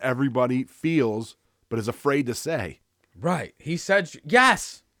speaking what everybody feels, but is afraid to say. Right. He said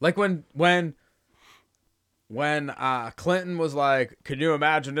yes. Like when Clinton was like, "Can you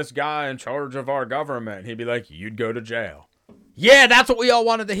imagine this guy in charge of our government?" He'd be like, "You'd go to jail." Yeah, that's what we all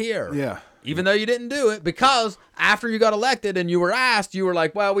wanted to hear. Yeah. Even though you didn't do it, because after you got elected and you were asked, you were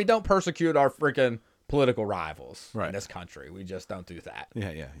like, "Well, we don't persecute our freaking political rivals in this country. We just don't do that."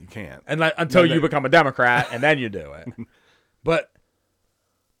 Yeah, you can't. And like, until you become a Democrat, and then you do it. But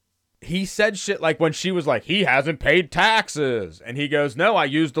he said shit like when she was like, "He hasn't paid taxes," and he goes, "No, I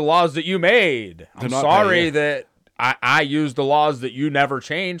used the laws that you made. I'm not sorry paying. that I used the laws that you never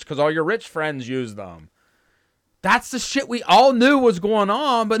changed because all your rich friends use them." That's the shit we all knew was going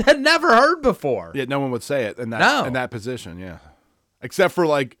on, but had never heard before. Yeah, no one would say it in that position. Yeah, except for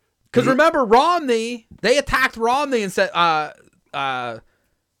like Because remember Romney, they attacked Romney and said, the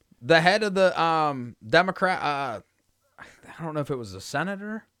head of the Democrat, I don't know if it was a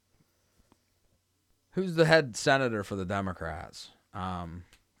senator. Who's the head senator for the Democrats? I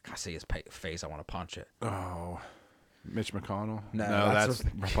see his face. I want to punch it. Oh, Mitch McConnell. No, that's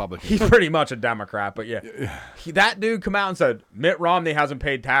Republican. He's pretty much a Democrat, but yeah. That dude come out and said, Mitt Romney hasn't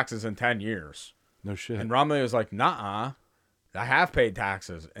paid taxes in 10 years. No shit. And Romney was like, "Nuh-uh, I have paid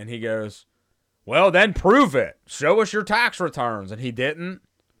taxes." And he goes, "Well, then prove it. Show us your tax returns." And he didn't.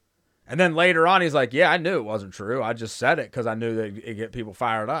 And then later on, he's like, "Yeah, I knew it wasn't true. I just said it because I knew that it'd get people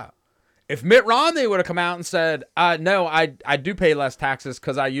fired up." If Mitt Romney would have come out and said, "No, I do pay less taxes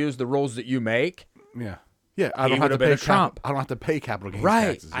because I use the rules that you make," Yeah. Yeah, I He don't have would've to been pay a Trump. I don't have to pay capital gains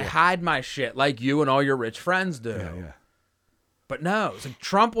Right. taxes. I Yeah. hide my shit like you and all your rich friends do. Yeah. But no, it's like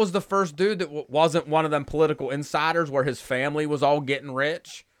Trump was the first dude that wasn't one of them political insiders where his family was all getting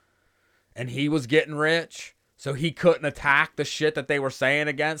rich and he was getting rich, so he couldn't attack the shit that they were saying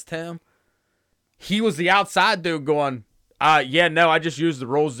against him. He was the outside dude going, yeah, no, I just use the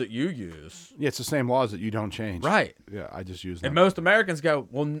rules that you use. Yeah, it's the same laws that you don't change. Right. Yeah, I just use them. And most Americans go,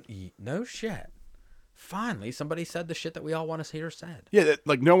 well, no shit. Finally, somebody said the shit that we all want to hear said. Yeah,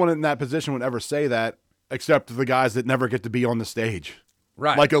 like no one in that position would ever say that except the guys that never get to be on the stage.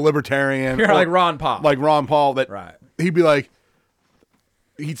 Right. Like a libertarian. You're or like Ron Paul. Like Ron Paul. That Right. He'd be like,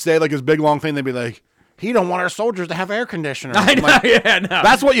 he'd say like his big long thing. They'd be like, he don't want our soldiers to have air conditioners. I know, Like, yeah, no.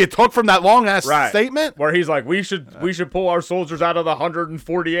 that's what you took from that long ass Right. statement? Where he's like, we should pull our soldiers out of the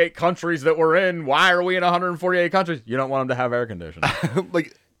 148 countries that we're in. Why are we in 148 countries? You don't want them to have air conditioning.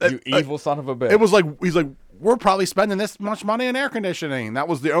 Like, You evil son of a bitch. it was like, he's like, we're probably spending this much money on air conditioning. That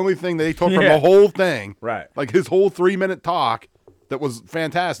was the only thing that he took from Yeah. the whole thing. Right. Like his whole 3-minute talk that was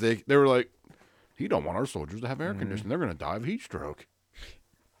fantastic. They were like, he don't want our soldiers to have air conditioning. They're going to die of heat stroke.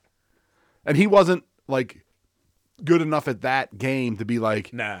 And he wasn't like good enough at that game to be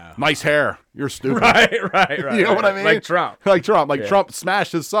like, No. nice hair. You're stupid. right. You know what I mean? Like Trump. Like Trump. Like Yeah. Trump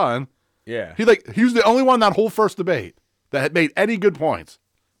smashed his son. Yeah. He was the only one in that whole first debate that had made any good points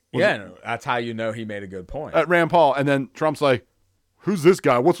Yeah, no, that's how you know he made a good point. at Rand Paul. And then Trump's like, who's this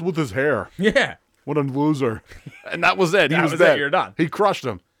guy? What's with his hair? Yeah. What a loser. And that was it. He That was was it. dead. You're done. He crushed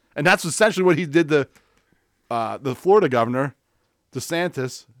him. And that's essentially what he did to the Florida governor,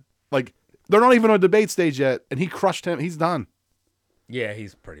 DeSantis. Like, they're not even on a debate stage yet, and he crushed him. He's done. Yeah,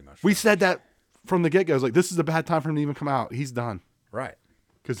 he's pretty much We said that from the get-go. It was like, this is a bad time for him to even come out. He's done. right.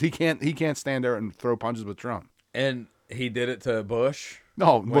 Because he can't stand there and throw punches with Trump. And he did it to Bush.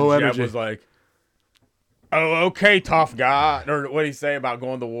 No, When low Jeb energy. was like, oh, okay, tough guy. Or what did he say about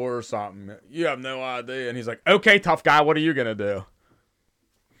going to war or something? You have no idea. And he's like, okay, tough guy, what are you going to do?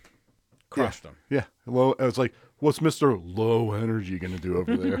 Crushed him. Yeah. Low. It's like, what's Mr. Low Energy going to do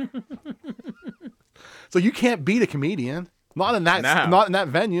over there? So you can't beat a comedian. Not in that No. not in that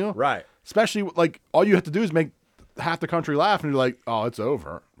venue. Right. Especially like all you have to do is make half the country laugh and you're like, oh, it's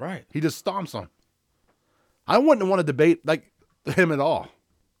over. Right. He just stomps them. I wouldn't want to debate like him at all.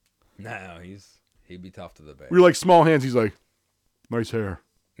 No, he'd be tough to debate. We're like small hands. He's like, nice hair.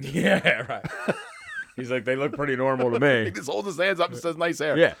 Yeah, right. He's like, they look pretty normal to He me. just holds his hands up and says, nice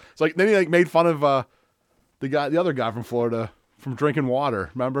hair. Yeah. It's like then he like made fun of the other guy from Florida from drinking water.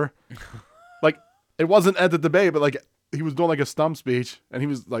 Remember? Like it wasn't at the debate, but like he was doing like a stump speech, and he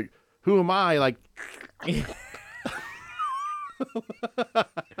was like, "Who am I?" Like.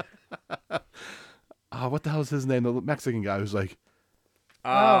 What the hell is his name? The Mexican guy who's like,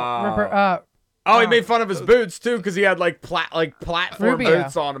 Rupert, He made fun of his boots too because he had like platform Rubio.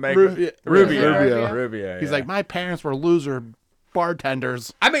 boots on to make Rubio. Rubio. He's Yeah. like, my parents were loser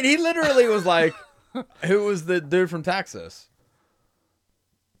bartenders. I mean, he literally was like, who was the dude from Texas?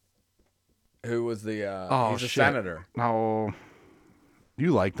 Who was the? He's a shit. senator. Oh, you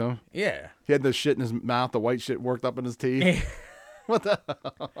liked him. Yeah. He had the shit in his mouth, the white shit worked up in his teeth. What the?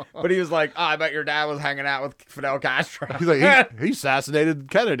 But he was like, I bet your dad was hanging out with Fidel Castro. He's like, he assassinated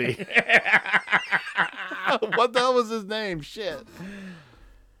Kennedy. What the hell was his name? Shit.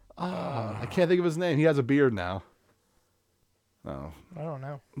 I can't think of his name. He has a beard now. Oh, I don't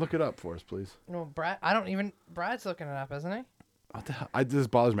know. look it up for us, please. No, Brad's looking it up, isn't he? What the hell? This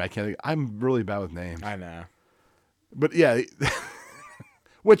bothers me. I can't think. I'm really bad with names. I know. But yeah,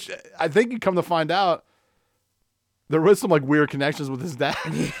 which I think you come to find out, there was some like weird connections with his dad.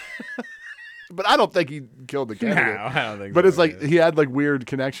 But I don't think he killed the No, candidate. I don't think But so it's like either. he had like weird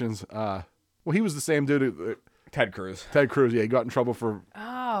connections. Well, he was the same dude. Ted Cruz. Ted Cruz. Yeah, he got in trouble for.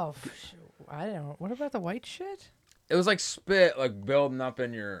 Oh, I don't. What about the white shit? It was like spit, like building up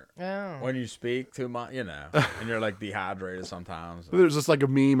in your Oh. when you speak too much, and you're like dehydrated sometimes. There's just like a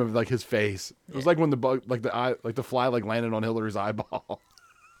meme of like his face. It was like when the bug, like the eye, like the fly, like landed on Hillary's eyeball.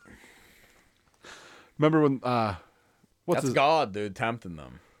 Remember when? What's That's his? God, dude, tempting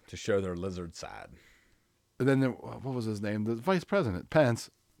them to show their lizard side. And then what was his name? The vice president, Pence.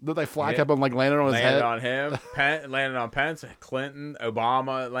 Did they fly Yeah. kept on like landing on his Landed head? on him. Landed on Pence. Clinton,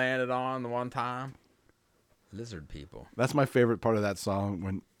 Obama landed on the one time. Lizard people. That's my favorite part of that song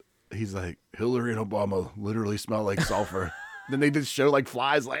when he's like, Hillary and Obama literally smell like sulfur. Then they just show like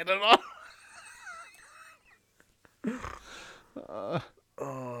flies landing on.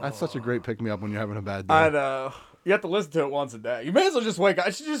 That's such a great pick me up when you're having a bad day. I know. You have to listen to it once a day. You may as well just wake up.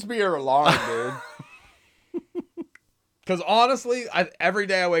 It should just be your alarm, dude. Because honestly, every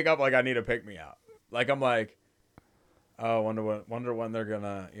day I wake up like I need to pick me up. Like I'm like, oh, wonder when they're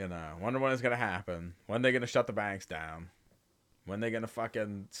gonna, wonder when it's gonna happen. When they gonna shut the banks down? When they gonna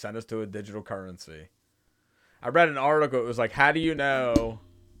fucking send us to a digital currency? I read an article. It was like, how do you know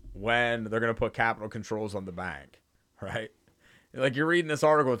when they're gonna put capital controls on the bank? Right? Like you're reading this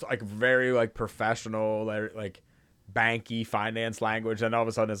article, it's like very like professional, like banky finance language, and all of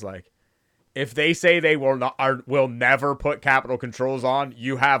a sudden it's like, if they say they will never put capital controls on,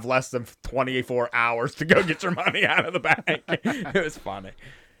 you have less than 24 hours to go get your money out of the bank. It was funny.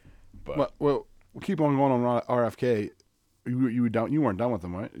 But Well, we'll keep on going on RFK. You weren't done with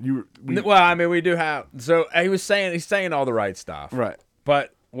them, right? well, I mean, we do have. So he's saying all the right stuff, right.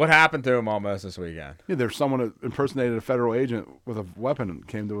 But what happened to him almost this weekend? Yeah, there's someone who impersonated a federal agent with a weapon and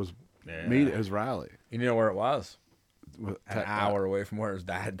came to his his rally. You know where it was? An Hour away from where his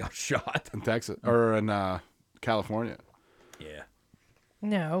dad got shot. in Texas or in California. Yeah.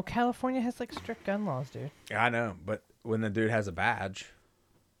 No, California has like strict gun laws, dude. Yeah, I know. But when the dude has a badge,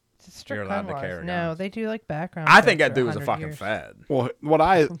 It's strict You're allowed gun to laws. carry No, guns. they do like background. I think checks that for dude was a 100 fucking years. fed. Well, what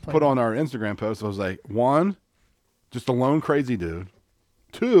I Completely. put on our Instagram post was like, 1, just a lone crazy dude.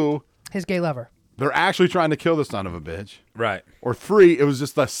 2, His gay lover. they're actually trying to kill the son of a bitch. Right. Or 3, it was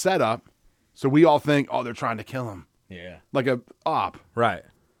just a setup, so we all think, oh, they're trying to kill him, Yeah. like a op, Right.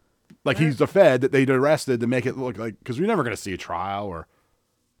 like he's the Fed that they'd arrested to make it look like, because we're never going to see a trial or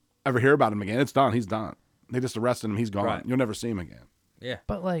ever hear about him again. It's done. He's done. They just arrested him. He's gone. Right. You'll never see him again. Yeah.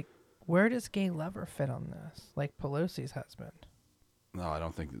 But like, where does gay lover fit on this? Like Pelosi's husband. No, I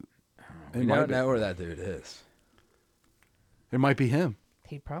don't think. We don't know where that dude is. It might be him.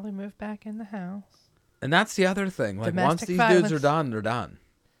 He'd probably move back in the house. And that's the other thing. Like once Domestic these dudes are violence. done, they're done.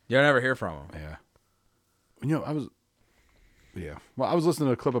 You'll never hear from them. Yeah. You know, Well, I was listening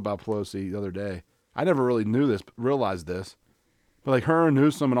to a clip about Pelosi the other day. I never really realized this, but like her and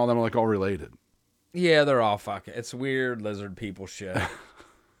Newsom and all them are like all related. Yeah, they're all fucking. It's weird lizard people shit.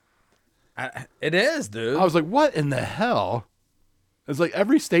 It is, dude. I was like, what in the hell? It's like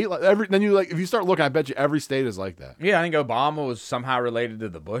every state, then you like, if you start looking, I bet you every state is like that. Yeah, I think Obama was somehow related to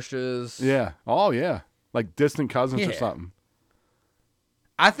the Bushes. Yeah. Oh, yeah. Like distant cousins or Yeah. something.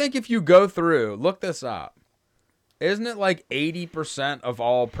 I think if you go through, look this up. Isn't it like 80% of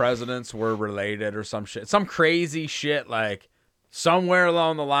all presidents were related or some shit? Some crazy shit like somewhere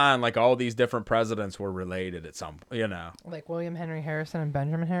along the line, like all these different presidents were related at some, Like William Henry Harrison and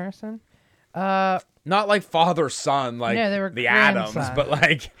Benjamin Harrison. Not like father son, like No, they were the Adams, grandson. but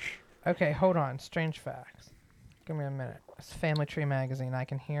like Okay, hold on. Strange facts. Give me a minute. It's Family Tree magazine. I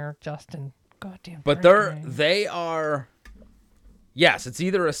can hear Justin. Goddamn. But drinking. they are. Yes, it's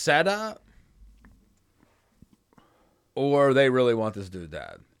either a setup or they really want this dude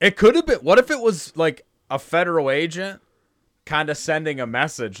dead. It could have been. What if it was like a federal agent kind of sending a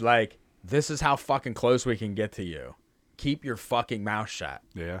message like, this is how fucking close we can get to you. Keep your fucking mouth shut.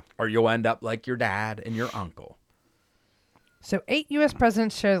 Yeah. Or you'll end up like your dad and your uncle. So 8 U.S.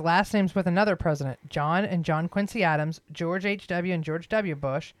 presidents share last names with another president. John and John Quincy Adams, George H.W. and George W.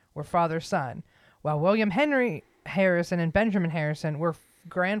 Bush were father-son, while William Henry Harrison and Benjamin Harrison were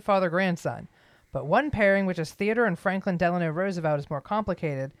grandfather-grandson. But one pairing, which is Theodore and Franklin Delano Roosevelt, is more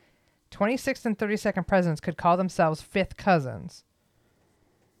complicated. 26th and 32nd presidents could call themselves fifth cousins.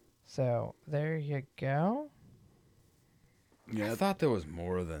 So there you go. I thought there was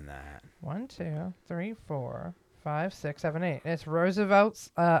more than that. 1, 2, 3, 4, 5, 6, 7, 8. It's Roosevelt's,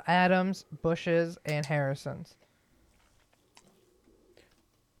 Adams, Bush's, and Harrison's.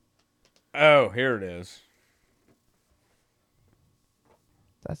 Oh, here it is.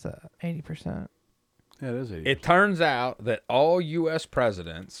 That's 80%. Yeah, it is 80. It turns out that all U.S.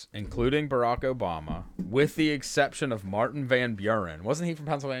 presidents, including Barack Obama, with the exception of Martin Van Buren, wasn't he from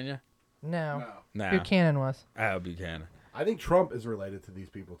Pennsylvania? No. No. Buchanan was. Oh, Buchanan. I think Trump is related to these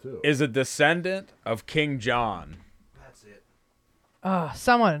people too. Is a descendant of King John. That's it. Oh,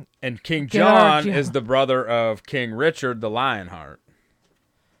 someone. And King Get our John is the brother of King Richard the Lionheart.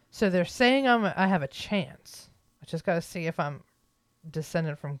 So they're saying I have a chance. I just got to see if I'm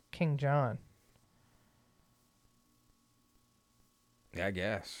descendant from King John. Yeah, I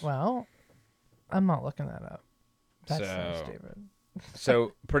guess. Well, I'm not looking that up. That's so So- stupid.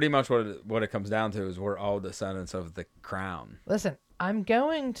 So pretty much what it comes down to is we're all descendants of the crown. Listen, I'm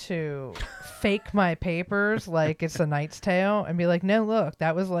going to fake my papers like it's a Knight's Tale and be like, no, look,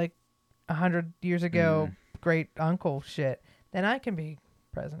 that was like 100 years ago, great uncle shit. Then I can be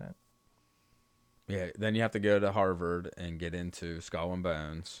president. Yeah, then you have to go to Harvard and get into Skull and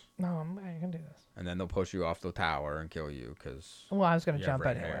Bones, No, I can do this. and then they'll push you off the tower and kill you because Well, I was going to you jump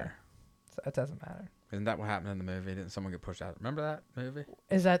have red anywhere. hair. So it doesn't matter. Isn't that what happened in the movie? Didn't someone get pushed out? Remember that movie?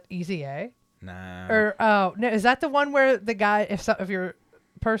 Is that Easy A? Nah. Or oh no, is that the one where the guy, if your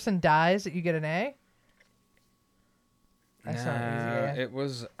person dies, that you get an A? That's not easy. Yeah. It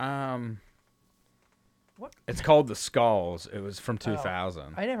was What? It's called The Skulls. It was from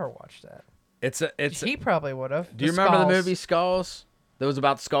 2000. I never watched that. It's He probably would have. Do you remember the movie Skulls? That was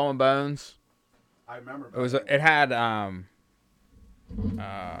about Skull and Bones. I remember. It had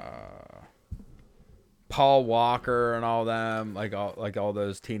Paul Walker and all them, like all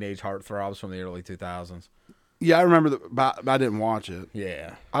those teenage heartthrobs from the early 2000s. Yeah, I remember but I didn't watch it.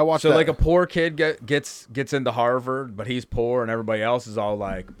 Yeah, I watched. So that. like a poor kid gets into Harvard, but he's poor, and everybody else is all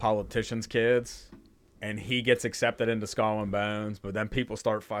like politicians' kids, and he gets accepted into Skull and Bones, but then people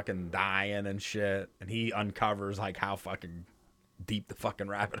start fucking dying and shit, and he uncovers like how fucking deep the fucking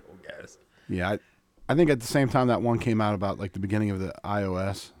rabbit hole goes. Yeah, I think at the same time that one came out about like the beginning of the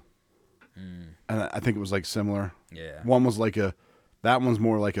iOS, and I think it was like similar. Yeah, one was like that one's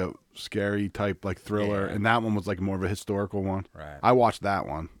more like a scary type like thriller, Yeah. and that one was like more of a historical one. Right. I watched that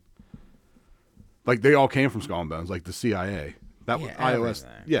one. Like they all came from Skull and Bones, like the CIA. That was iOS. everything.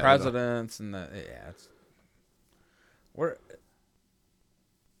 Yeah, Presidents and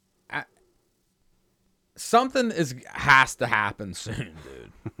something has to happen soon,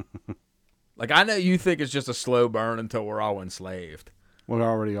 dude. Like I know you think it's just a slow burn until we're all enslaved. we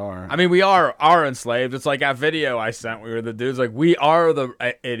already are. I mean, we are enslaved. It's like that video I sent. We were the dudes like, we are the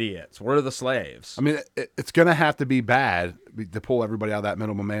idiots. We're the slaves. I mean, it's gonna have to be bad to pull everybody out of that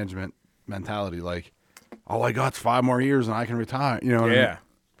minimum management mentality. Like, all I got's 5 more years and I can retire. You know? What I mean?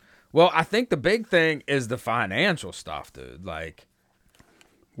 Well, I think the big thing is the financial stuff, dude. Like,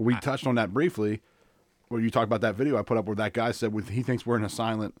 We touched on that briefly. Where you talked about that video I put up where that guy said he thinks we're in a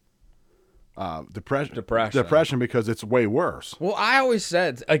silent depression because it's way worse. well, I always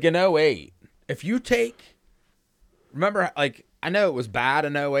said, like in 08, if you remember, like, I know it was bad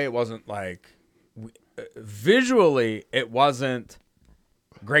in 08. It wasn't like, visually, it wasn't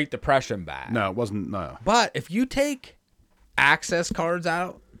Great Depression bad. No, it wasn't. No. But if you take access cards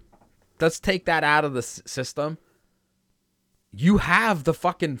out, let's take that out of the system, you have the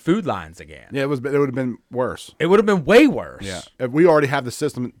fucking food lines again. Yeah, it would have been worse. It would have been way worse. Yeah, if we already have the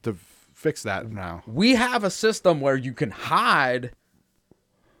system to fix that now. We have a system where you can hide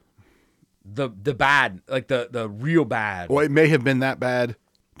the bad, like the real bad. Well, it may have been that bad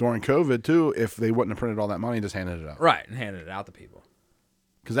during COVID too if they wouldn't have printed all that money and just handed it out. Right, and handed it out to people.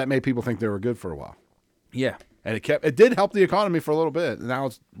 Because that made people think they were good for a while, Yeah. and it did help the economy for a little bit. And now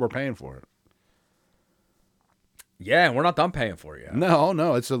we're paying for it. Yeah, and we're not done paying for it yet. No,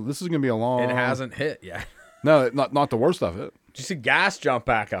 this is gonna be a long. It hasn't hit yet. No, not the worst of it. Did you see gas jump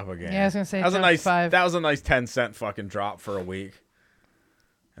back up again? Yeah, I was gonna say that was a jump nice 5. That was a nice 10-cent fucking drop for a week,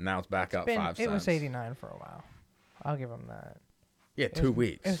 and now it's back up 5 cents. It was 89 for a while. I'll give them that. Yeah, 2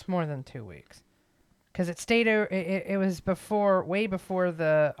 weeks. It was more than 2 weeks. Because it stayed. It was way before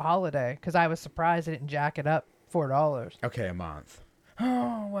the holiday. Because I was surprised they didn't jack it up $4. Okay, a month.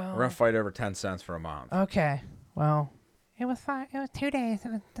 Oh well. We're gonna fight over 10 cents for a month. Okay. Well, it was fine. It was 2 days.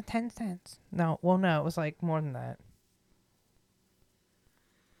 It was the 10 cents. No, it was like more than that.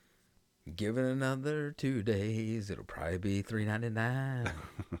 Give it another 2 days. It'll probably be $3.99.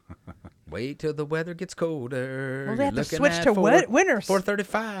 Wait till the weather gets colder. Well, they have You're to looking switch at to winter.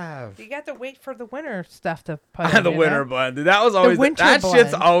 $4.35. You got to wait for the winter stuff to put in, The you winter know? blend, dude. That was always winter that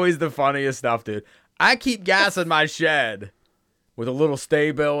shit's blend. always the funniest stuff, dude. I keep gas in my shed with a little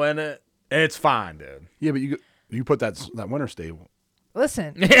stay bill in it. It's fine, dude. Yeah, but you put that winter stable.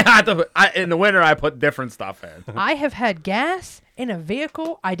 Listen, Yeah, in the winter I put different stuff in. I have had gas in a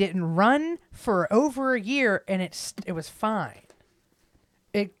vehicle I didn't run for over a year, and it was fine.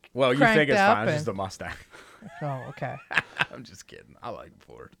 It Well, you cranked think it's up fine? It's and- just a Mustang. Oh, okay. I'm just kidding. I like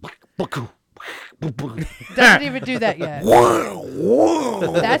Ford. Doesn't even do that yet.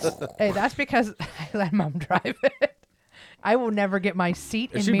 That's because I let Mom drive it. I will never get my seat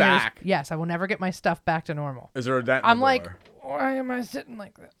Is and she mirrors. back? Yes, I will never get my stuff back to normal. Is there a dent in I'm the like, door? why am I sitting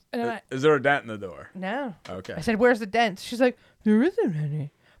like this? And then Is there a dent in the door? no. Okay. I said, where's the dent? She's like, there isn't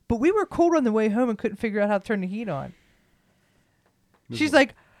any. But we were cold on the way home and couldn't figure out how to turn the heat on. She's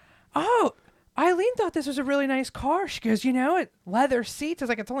like, oh, Eileen thought this was a really nice car. She goes, leather seats. I was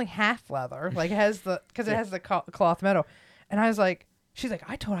like, it's only half leather. Like, it has the cloth metal. And I was like, she's like,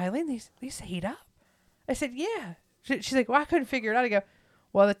 I told Eileen these heat up. I said, yeah. She's like, well, I couldn't figure it out. I go,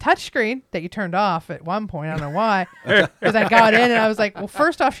 well, the touchscreen that you turned off at one point, I don't know why, because I got in and I was like, well,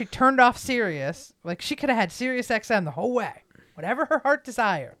 first off, she turned off Sirius. Like, she could have had Sirius XM the whole way, whatever her heart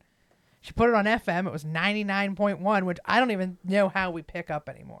desired. She put it on FM. It was 99.1, which I don't even know how we pick up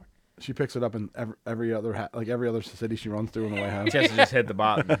anymore. She picks it up in every other every other city she runs through on the way home. She has to just hit the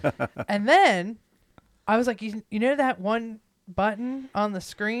button. And then I was like, you know that one button on the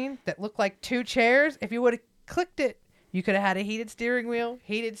screen that looked like 2 chairs? If you would have clicked it, you could have had a heated steering wheel,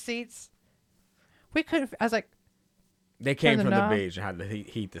 heated seats. We could have. I was like, They came Turn from the the knob. beach and had to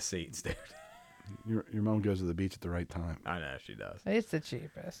heat the seats, dude. Your mom goes to the beach at the right time. I know she does. it's the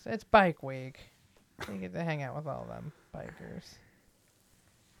cheapest. It's bike week. You get to hang out with all them bikers.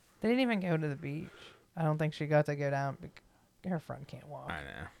 They didn't even go to the beach. I don't think she got to go down. Her friend can't walk. I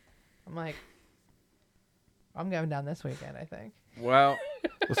know. I'm like, I'm going down this weekend, I think. Well,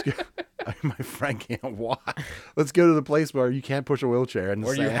 Let's go. My friend can't walk. Let's go to the place where you can't push a wheelchair in the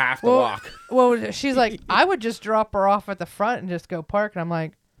or you sand. have to walk. Well, she's like, I would just drop her off at the front and just go park. And I'm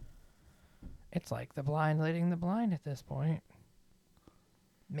like, it's like the blind leading the blind at this point.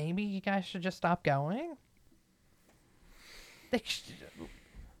 Maybe you guys should just stop going.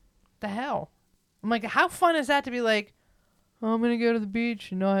 The hell? I'm like, how fun is that to be like, oh, I'm going to go to the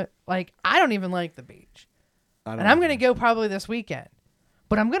beach. You know what? Like, I don't even like the beach. And I'm going to go probably this weekend.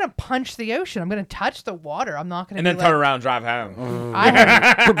 But I'm going to punch the ocean. I'm going to touch the water. I'm not going to And then like, turn around and drive home. I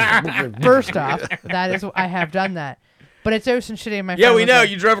have, first off, that is I have done that, but it's ocean shitty. And my Yeah, friend we was know. like,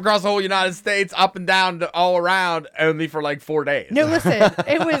 You drove across the whole United States, up and down, all around, only for like 4 days. No, listen,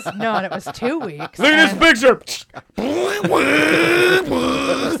 it was 2 weeks. Look at and this picture. it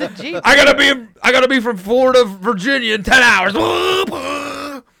was a Jeep. I gotta be from Florida, Virginia in 10 hours.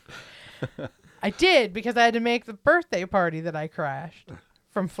 I did because I had to make the birthday party that I crashed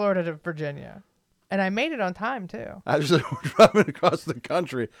from Florida to Virginia, and I made it on time too. Actually, we're driving across the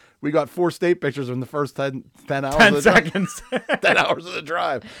country. We got 4 state pictures in the first 10 hours. 10 of the drive. seconds. 10 hours of the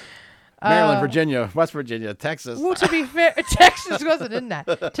drive. Maryland, Virginia, West Virginia, Texas. Well, to be fair, Texas wasn't in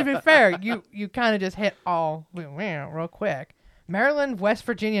that. To be fair, you kind of just hit all real quick. Maryland, West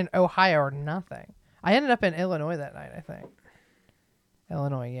Virginia, and Ohio are nothing. I ended up in Illinois that night, I think.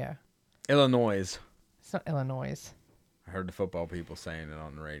 Illinois, yeah. Illinois. It's not Illinois. I heard the football people saying it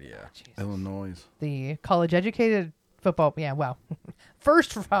on the radio. Illinois. The college-educated football, yeah, well,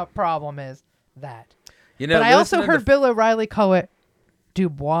 first problem is that. You know, But I also listening heard to- Bill O'Reilly call it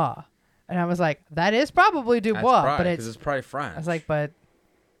Dubois. And I was like, that is probably That's Dubois, probably, but 'cause it's, it's probably French. I was like, but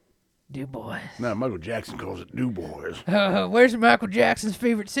Dubois. No, Michael Jackson calls it Du Bois. Where's Michael Jackson's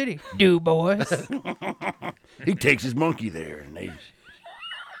favorite city? Dubois. He takes his monkey there, and they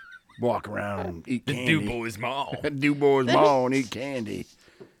walk around and eat the candy. DuBois Mall. Du Bois Mall and eat candy.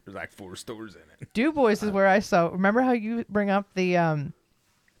 There's like 4 stores in it. Dubois is where I saw. Remember how you bring up the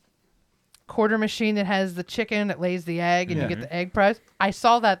quarter machine that has the chicken that lays the egg and Yeah. you get the egg prize? I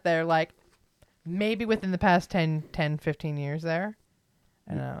saw that there like maybe within the past 10, 15 years there.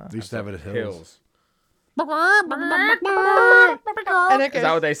 And, They used to have it at Hills. Hills. and it Is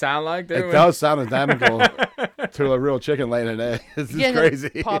that what they sound like? It Dude? does sound identical to a real chicken laying an egg. This is yeah, and then crazy.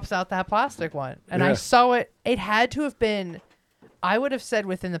 it pops out that plastic one. And I Yeah. saw it. It had to have been, I would have said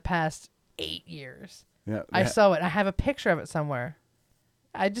within the past 8 years. Yeah, I saw it. I have a picture of it somewhere.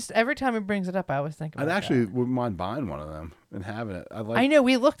 I just, every time he brings it up, I always think about I'd actually that. wouldn't mind buying one of them and having it. I'd like. I know.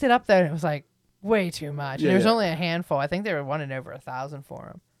 We looked it up there, and it was like way too much. Yeah, and there's yeah. only a handful. I think they were wanting over 1,000 for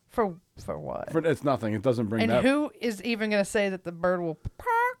them. For what? It's nothing. It doesn't bring and that. who is even going to say that the bird will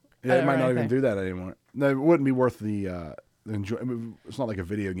park? Yeah, it or might not even anything? do that anymore. No, it wouldn't be worth the enjoy. I mean, it's not like a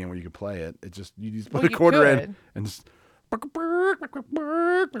video game where you could play it. It just you just put Well, a you quarter in could. and just.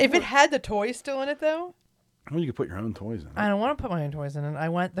 If it had the toys still in it, though, Well, you could put your own toys in it. I don't want to put my own toys in it. I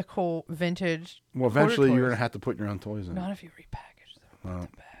want the cool vintage. Well, quarter eventually you're toys. gonna have to put your own toys in. Not if you repackage them. Well,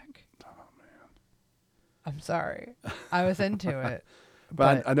 Put them back. Oh man. I'm sorry. I was into it.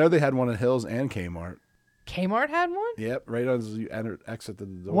 but I know they had one at Hills and Kmart. Kmart had one. Yep, right as you exit the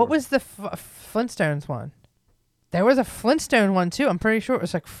door. What was the Flintstones one? There was a Flintstone one too. I'm pretty sure it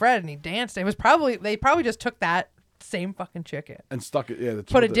was like Fred and he danced. It was probably they probably just took that same fucking chicken, and stuck it? Yeah,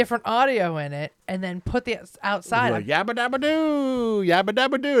 put a different audio in it, and then put the outside. Like yabba dabba doo, yabba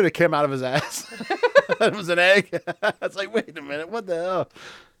dabba doo, and it came out of his ass. It was an egg. It's like, wait a minute, what the hell?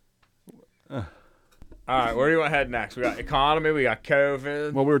 All right, where do you want to head next? We got economy. We got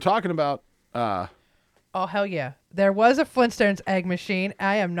COVID. Well, we were talking about. Oh hell yeah! There was a Flintstones egg machine.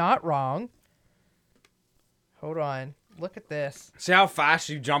 I am not wrong. Hold on. Look at this. See how fast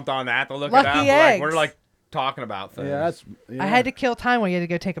you jumped on that to look Lucky it up? eggs. We're like talking about things. Yeah, that's. Yeah. I had to kill time when you had to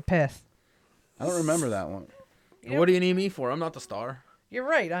go take a piss. I don't remember that one. What do you need me for? I'm not the star. You're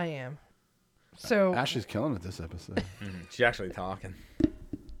right. I am. So Ashley's killing it this episode. She's actually talking.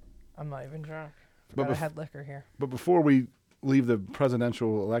 I'm not even drunk. But But I bef- had liquor here. But before we leave the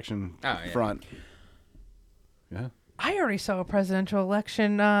presidential election Oh, yeah. front, yeah, I already saw a presidential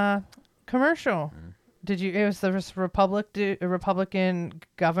election commercial. Did you? It was the Republican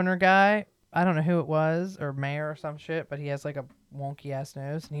governor guy. I don't know who it was, or mayor or some shit, but he has like a wonky ass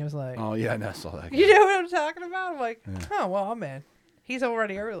nose, and he was like, Oh yeah, I saw that. Guy. "You know what I'm talking about?" I'm like, "Oh well, I'm in." He's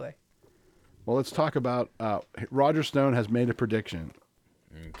already early. Well, let's talk about Roger Stone has made a prediction.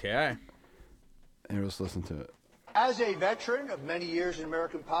 Okay. And let's listen to it. As a veteran of many years in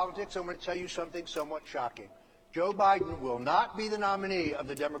American politics, I'm going to tell you something somewhat shocking. Joe Biden will not be the nominee of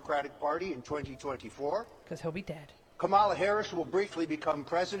the Democratic Party in 2024. Because he'll be dead. Kamala Harris will briefly become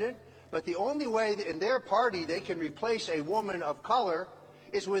president, but the only way that in their party they can replace a woman of color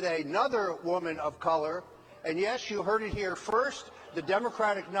is with another woman of color. And yes, you heard it here first. The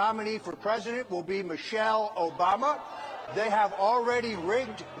Democratic nominee for president will be Michelle Obama. They have already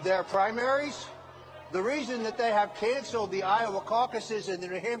rigged their primaries. The reason that they have canceled the Iowa caucuses and the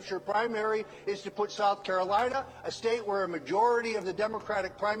New Hampshire primary is to put South Carolina, a state where a majority of the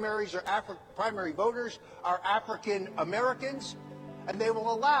Democratic primaries or primary voters are African Americans, and they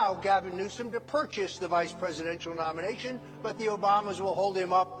will allow Gavin Newsom to purchase the vice presidential nomination, but the Obamas will hold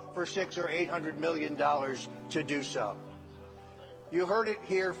him up for $600 or $800 million to do so. You heard it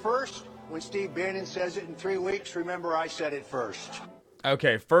here first. When Steve Bannon says it in 3 weeks, remember I said it first.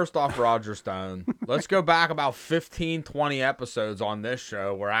 Okay, first off, Roger Stone. Let's go back about 15, 20 episodes on this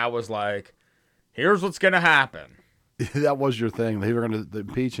show where I was like, here's what's going to happen. That was your thing. They were going to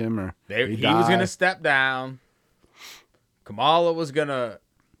impeach him or He was going to step down. Kamala was going to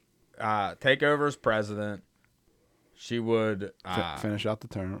take over as president. She would finish out the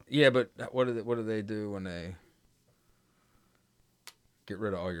term. Yeah, but what do they do when they get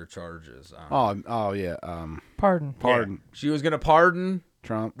rid of all your charges? Yeah. Pardon. Yeah. She was going to pardon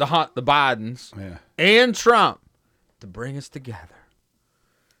Trump, the Bidens, yeah, and Trump to bring us together.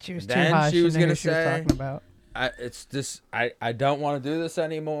 She was Then too high. she was going gonna to say, talking about. I don't want to do this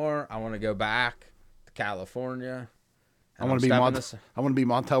anymore. I want to go back to California. I want to be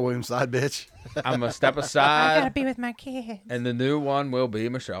Montel Williams' side bitch. I'm gonna step I aside, gotta be with my kids. and the new one will be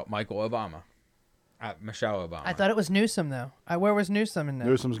Michelle Obama. I thought it was Newsom though. Where was Newsom in that?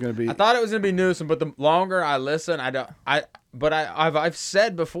 Newsom's going to be. I thought it was gonna be Newsom, but the longer I listen, I've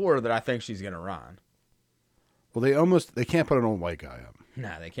said before that I think she's gonna run. Well, they can't put an old white guy up.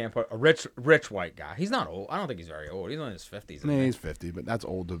 Nah, they can't put a rich white guy. He's not old. I don't think he's very old. He's only in his 50s. I mean, he's 50, but that's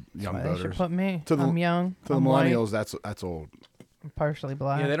old to young Why they should voters. put me. To the- I'm young. To the I'm white, millennials, that's old. I'm partially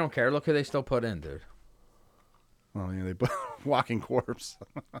black. Yeah, they don't care. Look who they still put in, dude. Oh, yeah, they put walking corpse.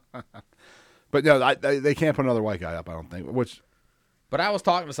 But no, they can't put another white guy up. I don't think. But I was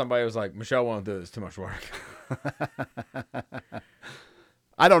talking to somebody who was like, Michelle won't do it. It's too much work.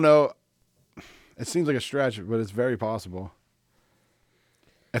 I don't know. It seems like a stretch, but it's very possible.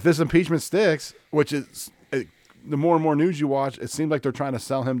 If this impeachment sticks, the more and more news you watch, it seems like they're trying to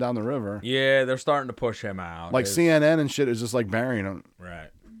sell him down the river. Yeah, they're starting to push him out. Like CNN and shit is just like burying him. Right.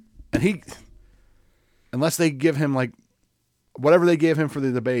 And unless they give him like whatever they gave him for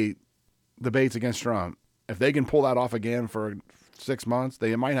the debates against Trump, if they can pull that off again for 6 months,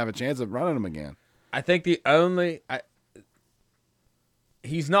 they might have a chance of running him again. I think he's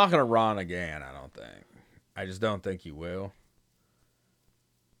not going to run again, I don't think. I just don't think he will.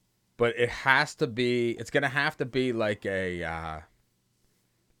 But it's going to have to be like a,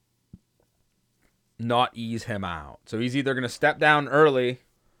 not ease him out. So he's either going to step down early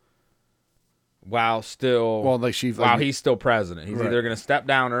while he's still president. He's either going to step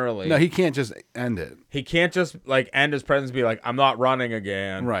down early. No, he can't just end it. He can't just like end his presidency and be like, I'm not running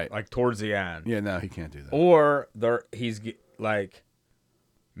again. Right. Like towards the end. Yeah, no, he can't do that. Or he's like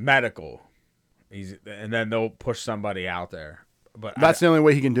medical. And then they'll push somebody out there. But that's the only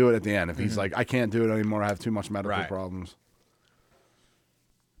way he can do it at the end. If he's like, I can't do it anymore, I have too much medical problems.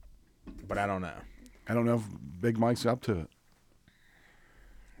 But I don't know. I don't know if Big Mike's up to it.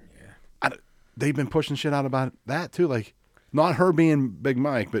 Yeah. They've been pushing shit out about that too. Like, not her being Big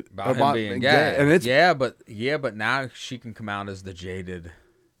Mike, but about him being gay. And it's but now she can come out as the jaded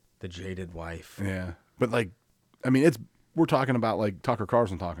wife. Yeah, but like, I mean, we're talking about like Tucker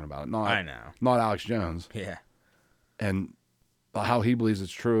Carlson talking about it. I know. Not Alex Jones. Yeah. And how he believes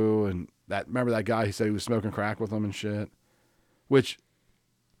it's true, and remember that guy, he said he was smoking crack with him and shit, which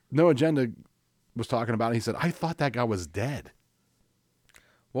No Agenda was talking about it. He said, I thought that guy was dead.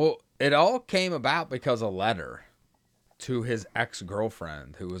 Well, it all came about because a letter to his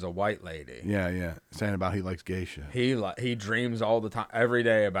ex-girlfriend, who was a white lady. Yeah, saying about he likes gay shit. He dreams all the time, every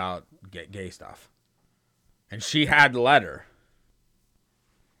day about gay stuff, and she had the letter.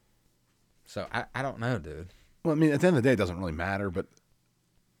 So I don't know, dude. Well, I mean, at the end of the day, it doesn't really matter, but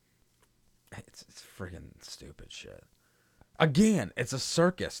It's freaking stupid shit. Again, it's a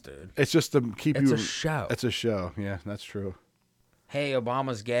circus, dude. It's just to keep It's you. a show. It's a show. Yeah, that's true. Hey,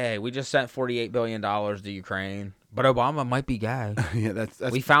 Obama's gay. We just sent $48 billion to Ukraine. But Obama might be gay. Yeah, that's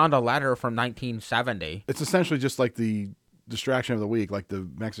We found a letter from 1970. it's essentially just like the distraction of the week. Like the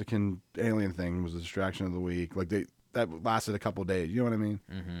Mexican alien thing was a distraction of the week. Like that lasted a couple of days. You know what I mean?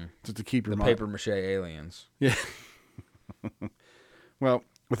 Mm-hmm. Just to keep your mind. Paper mache aliens. Yeah. Well,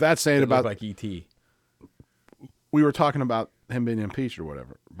 with that saying They about look like E.T. we were talking about him being impeached or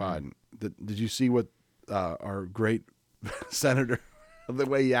whatever, Biden. Did you see what our great senator, the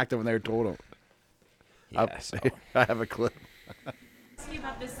way he acted when they told him? Yes. I have a clip. Ask you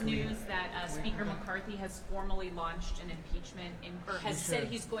about this news that Speaker McCarthy has formally launched an impeachment or has said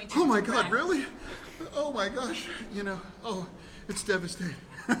he's going to. Oh my direct- God, really? Oh my gosh, it's devastating.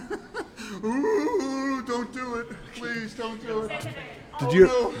 Ooh, don't do it. Please don't do it. Did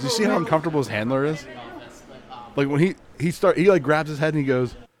you see how uncomfortable his handler is? Like when he like grabs his head and he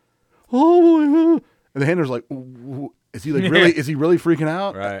goes, oh my God. And the handler's like, ooh. Is he like really? Is he really freaking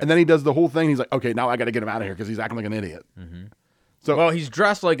out? Right. And then he does the whole thing. He's like, okay, now I got to get him out of here because he's acting like an idiot. Mm-hmm. So Well, he's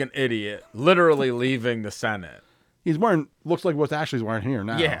dressed like an idiot, literally leaving the Senate. he's wearing looks like what Ashley's wearing here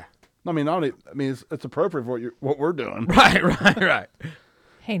now. Yeah. I mean, it's appropriate for what we're doing. Right.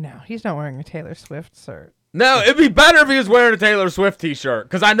 Hey, now he's not wearing a Taylor Swift shirt. No, it'd be better if he was wearing a Taylor Swift t-shirt,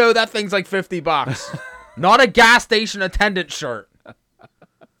 because I know that thing's like $50. Not a gas station attendant shirt.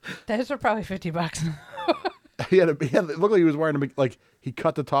 Those are probably $50. It looked like he was wearing like he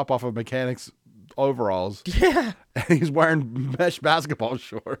cut the top off of mechanic's overalls. Yeah. And he's wearing mesh basketball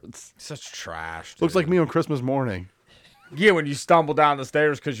shorts. Such trash. Looks like me on Christmas morning. Yeah, when you stumble down the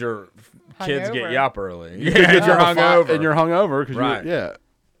stairs because your kids get Hungover. you up early. Because Yeah, you're hungover. and you're hungover because Right. yeah.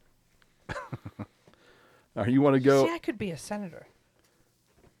 You want to go? See, I could be a senator.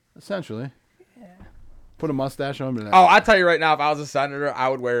 Essentially. Yeah. Put a mustache on. Oh, I tell you right now, if I was a senator, I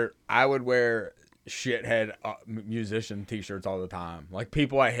would wear shithead musician t-shirts all the time. Like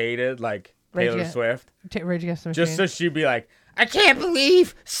people I hated, like Taylor Rage Swift. Rage Against the Machine. Just so she'd be like, I can't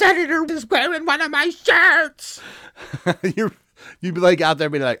believe Senator was wearing one of my shirts. You'd be like out there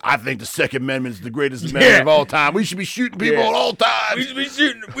being like, I think the Second Amendment is the greatest amendment of all time. We should be shooting people at all times. We should be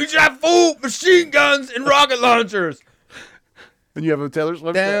shooting. We should have full machine guns and rocket launchers. And you have a Taylor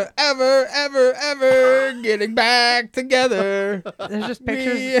Swift. They're ever getting back together. There's just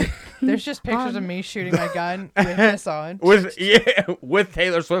pictures. There's just pictures of me shooting my gun with this on. with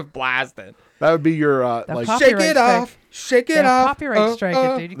Taylor Swift blasting. That would be your The like. copyright Shake it strike. off, shake it They'll off. copyright strike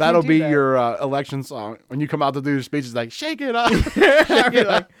it, dude. You That'll can't do be that. your election song when you come out to do your speeches. Like, shake it up. I'd be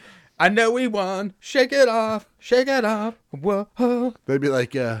like, I know we won. Shake it off, whoa. They'd be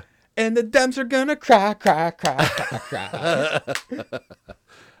like, And the Dems are gonna cry.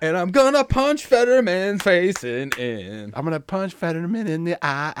 And I'm gonna punch Fetterman's face in. I'm gonna punch Fetterman in the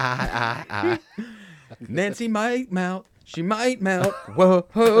eye. Nancy might melt. She might melt.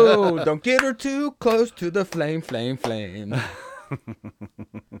 Whoa. Don't get her too close to the flame.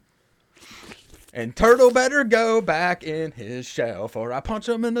 And Turtle better go back in his shell, for I punch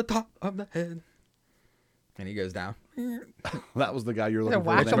him in the top of the head. And he goes down. That was the guy you're looking for.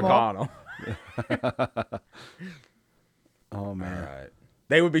 whack Mitch 'em all. McConnell. Oh man, All right.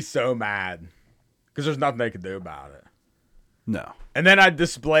 They would be so mad because there's nothing they could do about it. no. And then I'd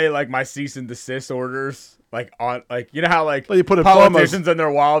display like my cease and desist orders, like on like you know how like Well, you put politicians in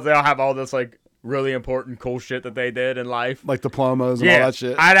their walls, they all have all this like really important cool shit that they did in life. Like diplomas and all that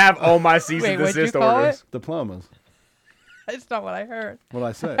shit. I'd have all my cease Wait, and what'd you desist call orders. Diplomas. That's not what I heard. What'd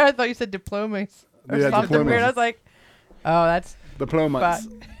I say? I thought you said diplomas or Yeah, something diplomas. weird. I was like, oh, that's Diplomas.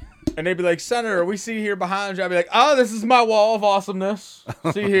 but And they'd be like, Senator, we see here behind you. I'd be like, oh, this is my wall of awesomeness.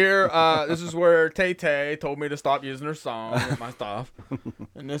 See here, this is where Tay-Tay told me to stop using her song and my stuff.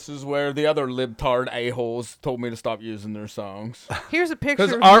 And this is where the other libtard a-holes told me to stop using their songs. here's a picture.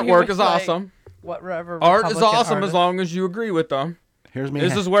 Because of me artwork with, is like, awesome. Whatever. Art is Republican awesome as artist. long as you agree with them. Here's me.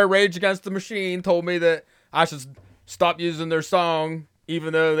 This is where Rage Against the Machine told me that I should stop using their song,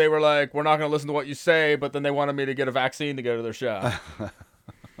 even though they were like, we're not going to listen to what you say, but then they wanted me to get a vaccine to go to their show.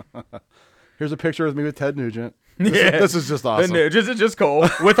 Here's a picture of me with Ted Nugent. This is just awesome. The Nugents is just cool.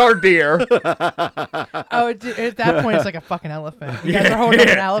 With our deer. Oh, at that point, it's like a fucking elephant. You guys are holding up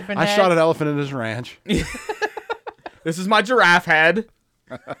an elephant I head. shot an elephant in his ranch. This is my giraffe head.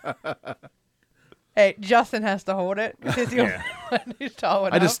 Hey, Justin has to hold it because he's, he's tall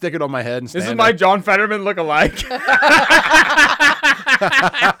enough. I just stick it on my head and stand This is my there. John Fetterman look-alike.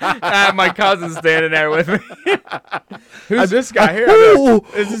 I have my cousin standing there with me. Who's this guy here? Ooh,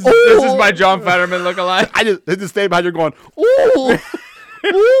 This is my John Fetterman look-alike. I just stay behind you going, ooh,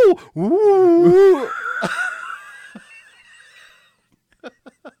 ooh, ooh.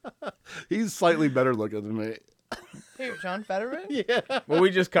 He's slightly better looking than me. Who, John Fetterman? Yeah. Well, we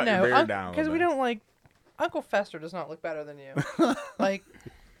just cut your No, beard down. because we don't like. Uncle Fester does not look better than you. Like.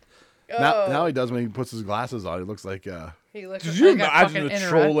 Now he does when he puts his glasses on. He looks like He looks Did you like a imagine fucking the interact-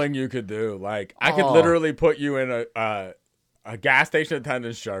 trolling you could do? Like, I could literally put you in a gas station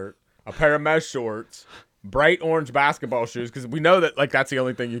attendant's shirt, a pair of mesh shorts, bright orange basketball shoes, because we know that like that's the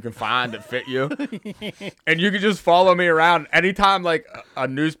only thing you can find that fit you, and you could just follow me around anytime like a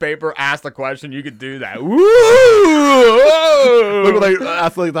newspaper asked a question. You could do that. Woo! look like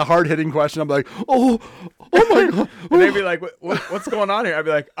that's like the hard hitting question. I'm like, oh my god. And they'd be like, what's going on here? I'd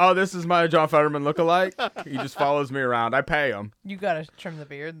be like, oh, this is my John Fetterman lookalike. He just follows me around. I pay him. You gotta trim the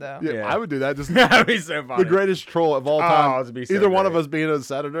beard though. Yeah, I would do that. Just That'd be so funny. the greatest troll of all time. it'd be so Either one of great. us being a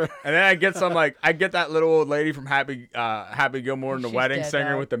senator. And then I get some like I get that little old lady from Happy Gilmore and the She's Wedding dead,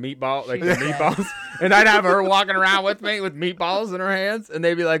 Singer dog. with the meatball, like She's the dead. meatballs, and I'd have her walking around with me with meatballs in her hands, and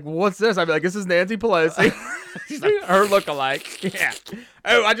they'd be like, "What's this?" I'd be like, "This is Nancy Pelosi." She's like, her lookalike. Yeah.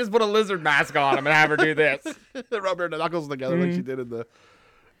 Oh, I just put a lizard mask on him and have her do this. Rub her knuckles together like she did in the.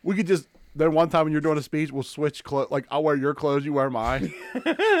 We could just then one time when you're doing a speech, we'll switch clothes. Like I'll wear your clothes, you wear mine.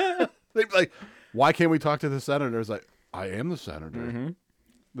 They'd be like, "Why can't we talk to the senator?" It's like, I am the senator.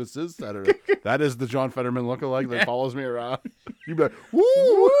 This is senator. That is the John Fetterman lookalike that follows me around. You'd be like, woo,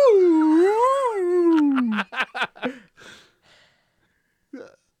 woo.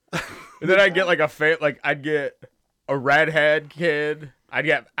 And then I'd get like I'd get a redhead kid. I've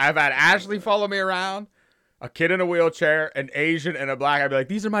had Ashley follow me around, a kid in a wheelchair, an Asian, and a black. I'd be like,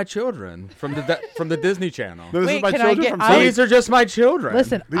 these are my children from the Disney Channel. No, this Wait, is my can I children get- from I- Sunny. These are just my children.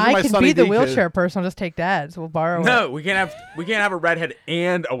 Listen, These are my I can Sunny be the D wheelchair kid. person. I'll just take Dad's. We'll borrow it. No, we can't have a redhead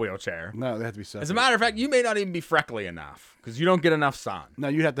and a wheelchair. No, they have to be separate. As a matter of fact, you may not even be freckly enough because you don't get enough sun. No,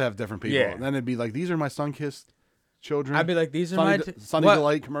 you have to have different people. Yeah. And then it'd be like, these are my sun-kissed children. I'd be like, these are Sunny my Sunny what?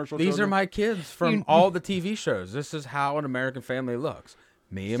 Delight commercial. These children. are my kids from all the TV shows. This is how an American family looks.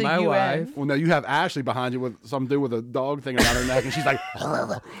 Me and So my you wife. Well, no, you have Ashley behind you with some dude with a dog thing around her neck, and she's like,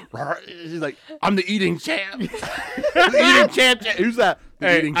 I'm the eating champ. The eating champ. Who's that? The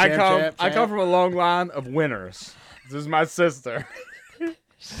Hey, eating I champ. come from a long line of winners. This is my sister.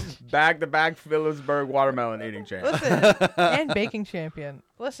 Back to back Phillipsburg watermelon eating champ. Listen, and baking champion.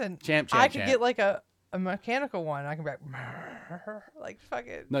 Listen, Champ, I champ, could champ. get like a mechanical one. I can be like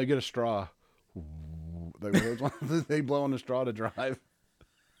fucking. No, you get a straw. They blow on the straw to drive.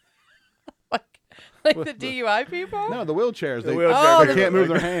 Like the DUI people? No, the wheelchairs. They, wheelchair they people. can't move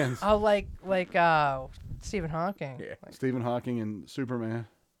their hands. Oh, like Stephen Hawking. Yeah. Like, Stephen Hawking and Superman.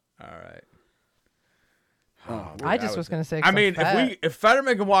 All right. I just was gonna say. 'cause I I'm mean, fat. if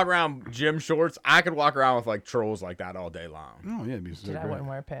Fetterman can walk around gym shorts, I could walk around with like trolls like that all day long. Oh yeah, it'd be so Dude, I great. wouldn't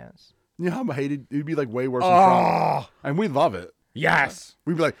wear pants. You know how hated it'd be like way worse than Trump. And we love it. Yes.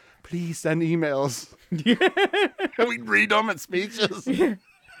 We'd be like, please send emails. And we'd read them at speeches.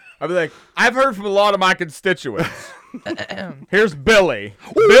 I'd be like, I've heard from a lot of my constituents. Here's Billy.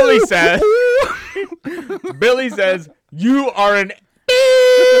 Billy says, you are an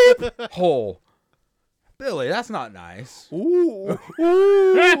hole. Billy, that's not nice. Ooh,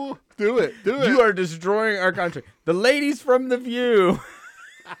 ooh. Do it. You are destroying our country. The ladies from The View.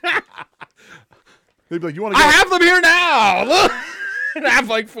 They'd be like, you want to I go? have them here now. Look. And I have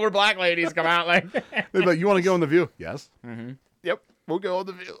like 4 black ladies come out like. They'd be like, you want to go on The View? Yes. Mm-hmm. Yep, we'll go on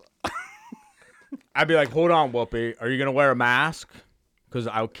The View. I'd be like, hold on, Whoopi. Are you gonna wear a mask? Because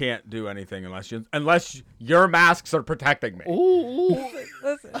I can't do anything unless your masks are protecting me. Ooh.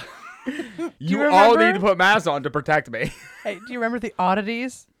 Listen, You you all remember? need to put masks on to protect me. hey, do you remember the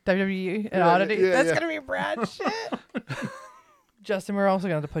Oddities? WWE and Yeah, Oddities? yeah, That's yeah. gonna be Brad shit. Justin, we're also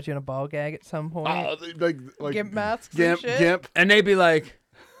gonna have to put you in a ball gag at some point. like Gimp masks and Gimp, shit? Gimp. And they'd be like,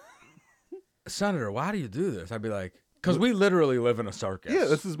 Senator, why do you do this? I'd be like, because we literally live in a circus. Yeah,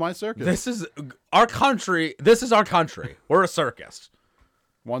 this is my circus. This is our country. This is our country. We're a circus.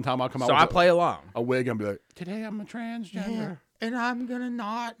 One time I'll come out So with I play along. a wig and be like, today I'm a transgender. And I'm going to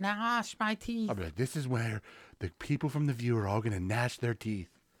not gnash my teeth. I'll be like, this is where the people from The View are all going to gnash their teeth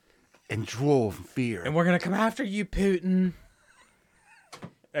and drool from fear. And we're going to come after you, Putin.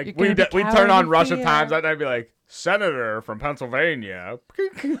 Like, You're gonna be we'd turn cowered on in Russian fear. Times. I'd be like, Senator from Pennsylvania.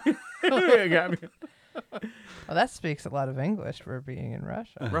 Well, that speaks a lot of English for being in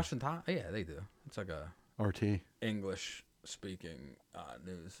Russia. Russian Times? Yeah, they do. It's like a RT. English speaking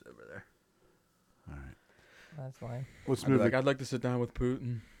news over there. That's lame. Let's I'd be move like, it. I'd like to sit down with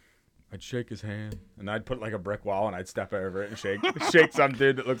Putin. I'd shake his hand, and I'd put like a brick wall, and I'd step over it and shake some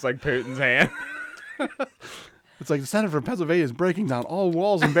dude that looks like Putin's hand. It's like the senator from Pennsylvania is breaking down all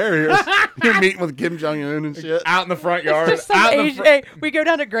walls and barriers. You're meeting with Kim Jong Un and shit. Out in the front yard. Just some out in the Asian, hey, we go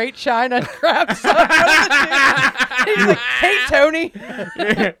down to Great China and grab some. He's like, hey, Tony.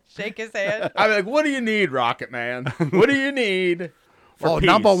 Shake his hand. I'm like, what do you need, Rocket Man? What do you need? For peace?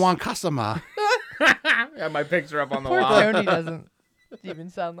 number one customer. Got my picture up on the Poor wall. Tony doesn't even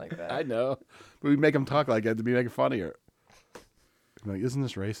sound like that. I know. But we make him talk like that to be making funnier. I'm like, isn't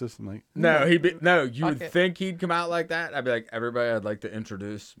this racist? I'm like, No, you would it. think he'd come out like that. I'd be like, everybody, I'd like to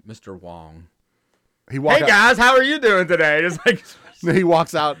introduce Mr. Wong. he walks Hey out, guys, how are you doing today? Just like he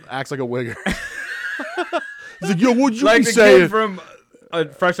walks out, acts like a wigger. He's like, yo, what'd you like be the saying? kid from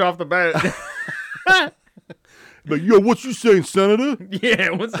Fresh Off the Boat. Like, yo, what you saying, Senator? Yeah,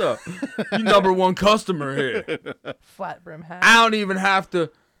 what's up? You number one customer here. Flat brim hat. I don't even have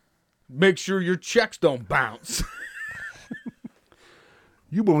to make sure your checks don't bounce.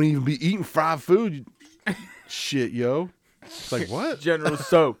 You won't even be eating fried food. Shit, yo. It's like, what? General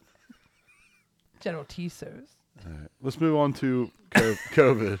Soap. General Tissos. Let's move on to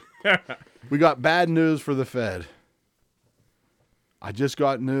COVID. We got bad news for the Fed. I just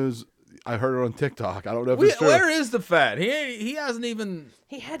got news. I heard it on TikTok. I don't know if it's true. Where is the Fed? He hasn't even.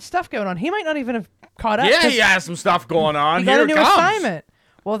 He had stuff going on. He might not even have caught up. Yeah, 'cause he has some stuff going on. He got Here a new it comes. assignment.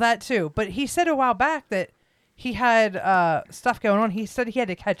 Well, that too. But he said a while back that he had stuff going on. He said he had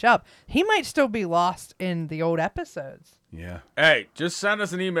to catch up. He might still be lost in the old episodes Yeah. Hey, just send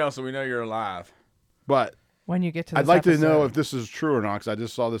us an email so we know you're alive. But when you get to this I'd like to know episode. if this is true or not, because I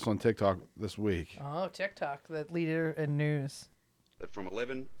just saw this on TikTok this week. Oh, TikTok, the leader in news. That from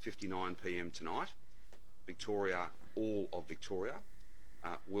 11:59 p.m. tonight, Victoria, all of Victoria,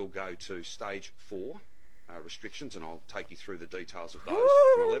 will go to stage 4 restrictions, and I'll take you through the details of those.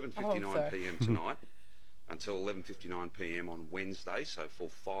 From 11:59 p.m. tonight until 11:59 p.m. on Wednesday, so for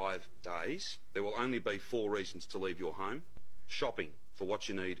 5 days, there will only be 4 reasons to leave your home: shopping for what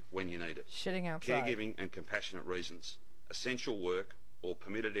you need when you need it, Shitting outside. caregiving and compassionate reasons, essential work or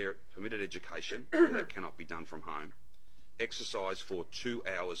permitted education that cannot be done from home, exercise for 2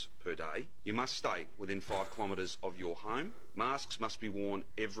 hours per day. You must stay within 5 kilometres of your home. Masks must be worn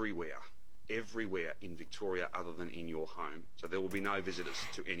everywhere in Victoria other than in your home. So there will be no visitors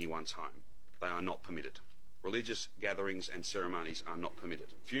to anyone's home. They are not permitted. Religious gatherings and ceremonies are not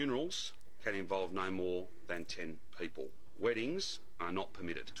permitted. Funerals can involve no more than 10 people. Weddings are not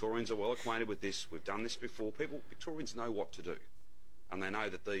permitted. Victorians are well acquainted with this. We've done this before. Victorians know what to do. And they know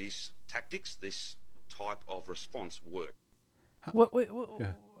that these tactics, this type of response work. What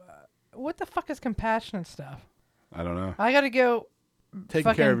the fuck is compassionate stuff? I don't know. I got to go.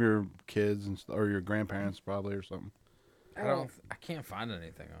 Taking care of your kids or your grandparents probably or something. I can't find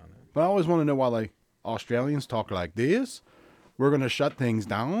anything on it. But I always want to know why like Australians talk like this. We're going to shut things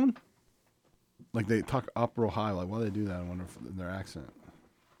down. Like they talk up real high. Like why do they do that? I wonder if in their accent.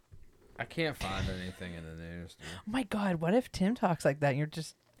 I can't find anything in the news. Dude. Oh my God, what if Tim talks like that and you're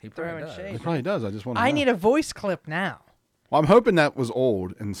just He probably throwing does. shade? It probably does. I just want to I know. need a voice clip now. Well, I'm hoping that was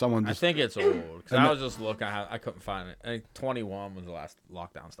old and someone I just. think it's old because And I was just looking. I couldn't find it. I think 21 was the last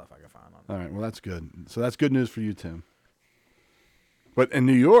lockdown stuff I could find on. All right. Well, that's good. So that's good news for you, Tim. But in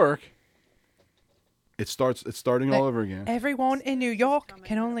New York, it's starting all over again. Everyone in New York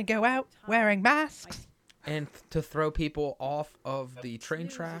can only go out wearing masks. And to throw people off of the train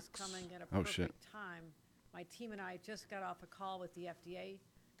tracks. Oh, shit. Time. My team and I just got off a call with the FDA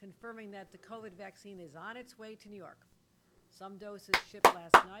confirming that the COVID vaccine is on its way to New York. Some doses shipped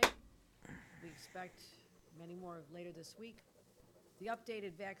last night. We expect many more later this week. The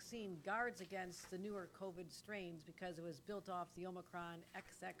updated vaccine guards against the newer COVID strains because it was built off the Omicron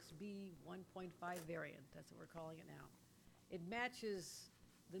XXB 1.5 variant. That's what we're calling it now. It matches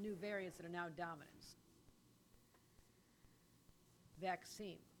the new variants that are now dominant.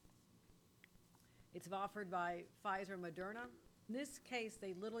 Vaccine. It's offered by Pfizer and Moderna. In this case,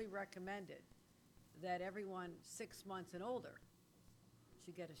 they literally recommended that everyone 6 months and older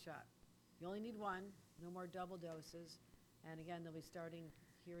should get a shot. You only need one, no more double doses. And again, they'll be starting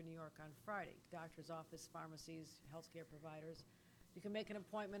here in New York on Friday. Doctor's office, pharmacies, healthcare providers. You can make an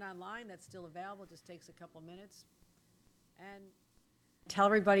appointment online. That's still available. It just takes a couple minutes. And tell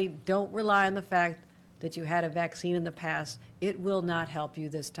everybody, don't rely on the fact that you had a vaccine in the past. It will not help you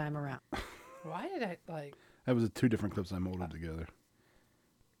this time around. Why did I like? That was 2 different clips I molded together.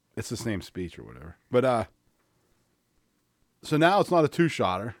 It's the same speech or whatever. But so now it's not a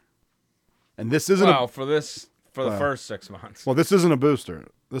 2-shotter, and this isn't for the first 6 months. Well, this isn't a booster.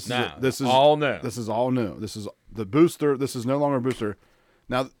 This is all new. This is all new. This is the booster. This is no longer a booster.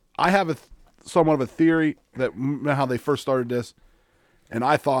 Now, I have somewhat of a theory that how they first started this, and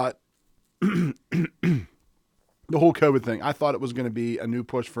I thought the whole COVID thing. I thought it was going to be a new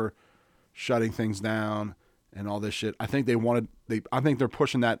push for shutting things down and all this shit. I think I think they're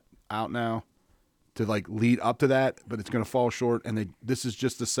pushing that out now to like lead up to that, but it's going to fall short. And this is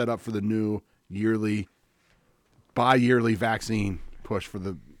just to set up for the new bi-yearly vaccine push for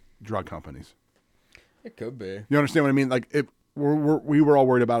the drug companies. It could be. You understand what I mean? Like we were all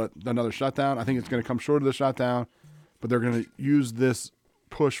worried about another shutdown. I think it's going to come short of the shutdown, but they're going to use this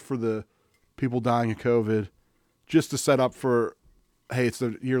push for the people dying of COVID just to set up for, hey, it's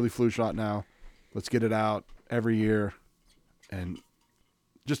the yearly flu shot now. Let's get it out every year. And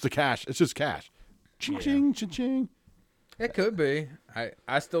just the cash. It's just cash. Ching, ching, ching, ching. It could be.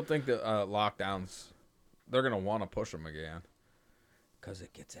 I still think that lockdowns, they're going to want to push them again because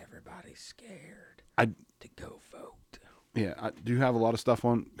it gets everybody scared to go vote. Yeah. Do you have a lot of stuff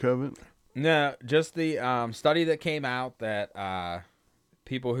on COVID? No, just the study that came out that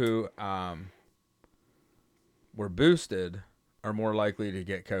people who were boosted are more likely to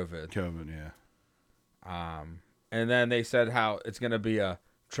get COVID. COVID, yeah. And then they said how it's going to be a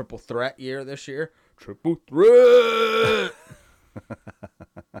triple threat year this year. Triple threat!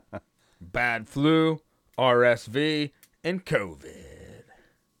 Bad flu, RSV, and COVID.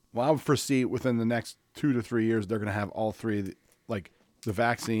 Well, I would foresee within the next 2 to 3 years, they're going to have all three, like the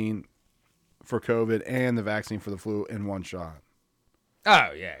vaccine for COVID and the vaccine for the flu in one shot.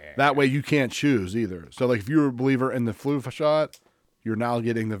 Oh, yeah. That way you can't choose either. So, like, if you're a believer in the flu shot, you're now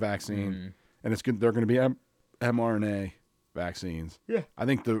getting the vaccine, and they're going to be mRNA vaccines. Yeah. I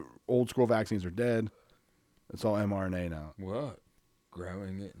think the old school vaccines are dead. It's all mRNA now. What?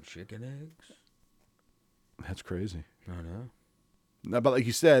 Growing it in chicken eggs? That's crazy. I know. No, but like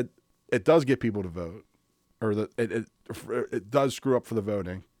you said, it does get people to vote, or it does screw up for the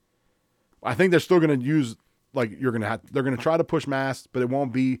voting. I think they're still going to use, like, they're going to try to push masks, but it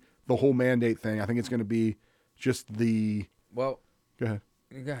won't be the whole mandate thing. I think it's going to be just the. Well, go ahead.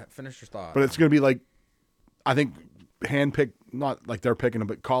 Go ahead. Finish your thought. But it's going to be like, I think handpicked, not like they're picking them,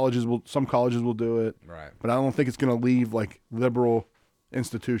 but some colleges will do it. Right. But I don't think it's going to leave like liberal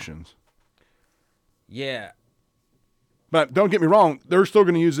institutions. Yeah. But don't get me wrong, they're still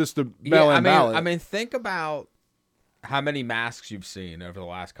going to use this to mail-in ballot. I mean, think about how many masks you've seen over the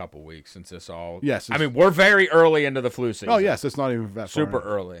last couple weeks since this all. Yes. I mean, we're very early into the flu season. Oh, yes. It's not even that far super in.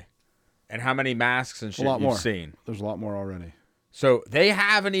 early. And how many masks and shit you've seen? There's a lot more already. So they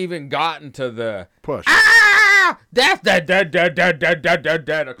haven't even gotten to the push. Death, dead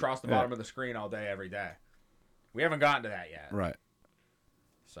across the bottom of the screen all day, every day. We haven't gotten to that yet. Right.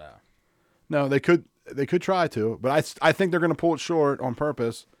 So. No, they could try to, but I think they're going to pull it short on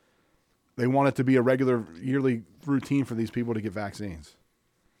purpose. They want it to be a regular yearly routine for these people to get vaccines.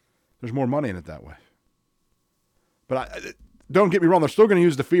 There's more money in it that way. But don't get me wrong, they're still going to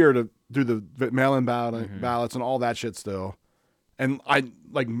use the fear to do the mail-in ballots and all that shit still. And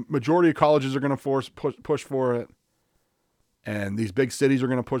majority of colleges are going to push for it, and these big cities are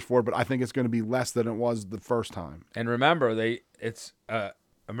going to push for it. But I think it's going to be less than it was the first time. And remember, it's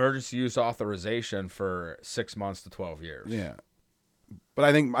emergency use authorization for 6 months to 12 years. Yeah, but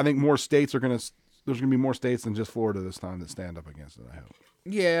I think more states there's going to be more states than just Florida this time that stand up against it. I hope.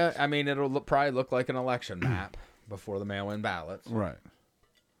 Yeah, I mean it'll probably look like an election map before the mail-in ballots. Right.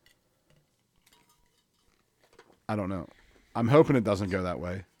 I don't know. I'm hoping it doesn't go that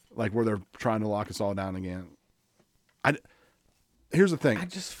way, like where they're trying to lock us all down again. Here's the thing. I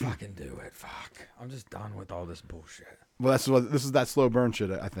just fucking do it. Fuck. I'm just done with all this bullshit. Well, this is that slow burn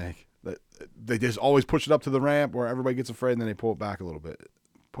shit. I think that they just always push it up to the ramp where everybody gets afraid, and then they pull it back a little bit.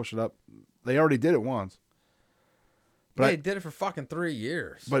 Push it up. They already did it once. But they did it for fucking 3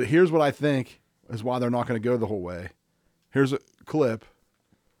 years. But here's what I think is why they're not going to go the whole way. Here's a clip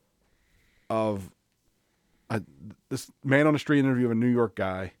of this man on the street interview of a New York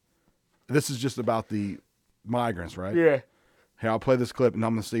guy. This is just about the migrants, right? Yeah. Hey, I'll play this clip, and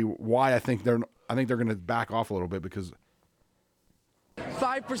I'm going to see why I think they're going to back off a little bit, because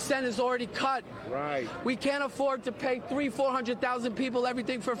 5% is already cut. Right. We can't afford to pay 400,000 people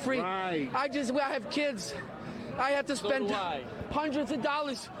everything for free. Right. I have kids. I have to spend hundreds of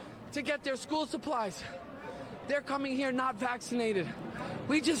dollars to get their school supplies. They're coming here not vaccinated.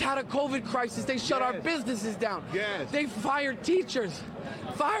 We just had a COVID crisis. They shut our businesses down. Yes. They fired teachers,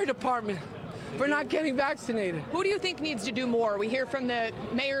 fire department, for not getting vaccinated. Who do you think needs to do more? We hear from the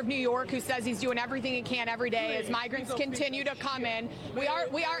mayor of New York, who says he's doing everything he can every day as migrants continue to come in. We are.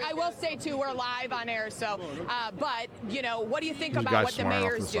 I will say too, we're live on air, so. But what do you think about what the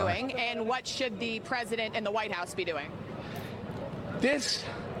mayor is doing, and what should the president and the White House be doing? This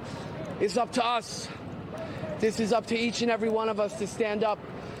is up to us. This is up to each and every one of us to stand up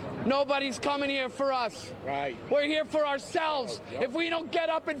Nobody's coming here for us. Right. We're here for ourselves. If we don't get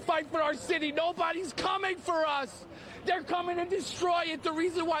up and fight for our city, nobody's coming for us. They're coming to destroy it. The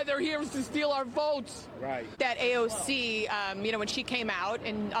reason why they're here is to steal our votes. Right. That AOC, when she came out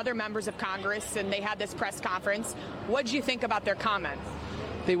and other members of Congress and they had this press conference, what did you think about their comments?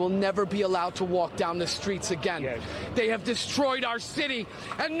 They will never be allowed to walk down the streets again. Yes. They have destroyed our city,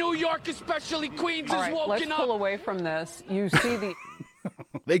 and New York, especially Queens, All is right, woken let's up. pull away from this. You see the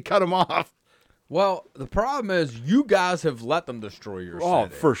They cut him off. Well, the problem is you guys have let them destroy your Oh,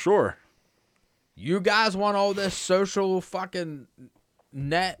 city. for sure. You guys want all this social fucking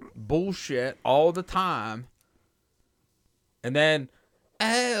net bullshit all the time. And then,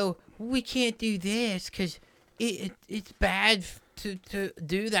 oh, we can't do this because it's bad to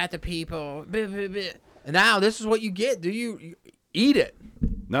do that to people. And now this is what you get. You eat it.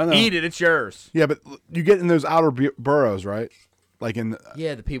 No. Eat it. It's yours. Yeah, but you get in those outer boroughs, right? Like in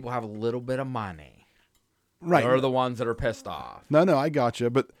Yeah, the people have a little bit of money. right. They're the ones that are pissed off. No, I got you.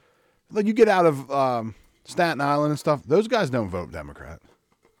 But like you get out of Staten Island and stuff, those guys don't vote Democrat.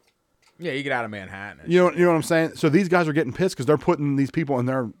 Yeah, you get out of Manhattan. You know what I'm saying? So these guys are getting pissed because they're putting these people in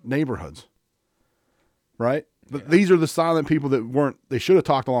their neighborhoods, right? But these are the silent people that weren't. They should have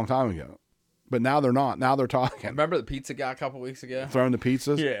talked a long time ago, but now they're not. Now they're talking. Remember the pizza guy a couple weeks ago? Throwing the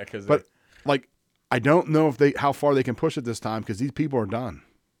pizzas. Yeah, because but like I don't know if how far they can push it this time because these people are done.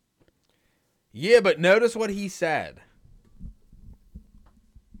 Yeah, but notice what he said.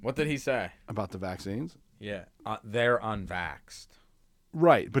 What did he say? About the vaccines? Yeah, they're unvaxxed.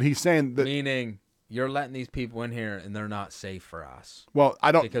 Right, but he's saying that... Meaning, you're letting these people in here and they're not safe for us. Well,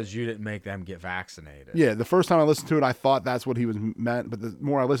 I don't... Because you didn't make them get vaccinated. Yeah, the first time I listened to it, I thought that's what he was meant, but the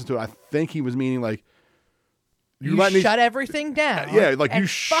more I listened to it, I think he was meaning like... You shut everything down. Yeah, like and you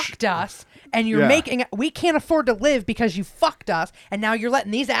fucked us, and you're making... We can't afford to live because you fucked us, and now you're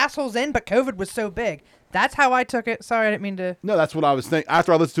letting these assholes in, but COVID was so big. That's how I took it. Sorry, I didn't mean to... No, that's what I was thinking.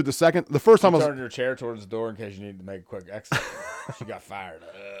 After I listened to it the first time I was... Turned your chair towards the door in case you needed to make a quick exit. She got fired.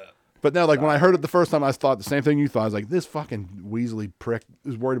 But no, like when I heard it the first time, I thought the same thing you thought. I was like, this fucking Weasley prick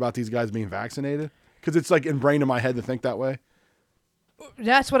is worried about these guys being vaccinated? Because it's like ingrained in my head to think that way.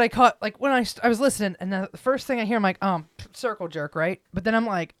 That's what I caught. Like when I was listening, and the first thing I hear, I'm like, circle jerk, right? But then I'm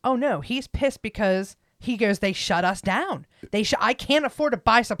like, oh no, he's pissed because he goes, they shut us down. I can't afford to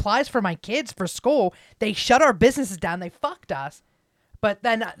buy supplies for my kids for school. They shut our businesses down. They fucked us. But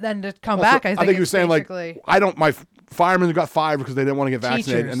then to come back, I think he was saying like, my firemen got fired because they didn't want to get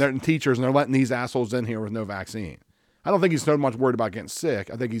vaccinated, Teachers. and they're teachers, and they're letting these assholes in here with no vaccine. I don't think he's so much worried about getting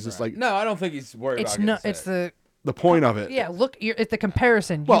sick. I think he's just like, No, I don't think he's worried it's about not. getting It's sick. the point of it. Yeah. Look, it's the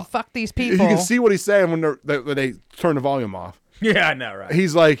comparison. Well, you fuck these You people. can see what he's saying when they turn the volume off. Yeah, I know, right?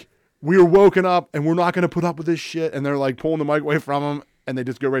 He's like, we were woken up, and we're not going to put up with this shit, and they're like pulling the mic away from him, and they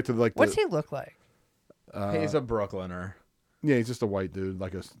just go right to like. What's he look like? He's a Brooklyner. Yeah, he's just a white dude,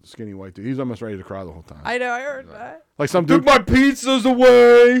 like a skinny white dude. He's almost ready to cry the whole time. I know. I heard that. Like some dude, my pizzas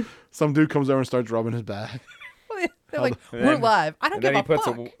away. Some dude comes over and starts rubbing his back. They're like, we're live. I don't and give then a he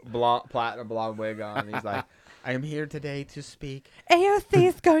fuck. puts a platinum blonde wig on, and he's like, I am here today to speak. AOC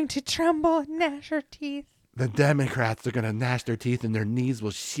is going to tremble and gnash her teeth. The Democrats are going to gnash their teeth and their knees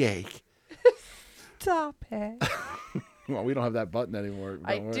will shake. Stop it. Well, we don't have that button anymore.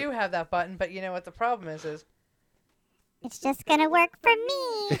 I do have that button, but you know what the problem is It's just gonna work for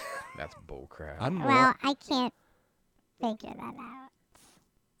me. That's bullcrap. Well, I can't figure that out.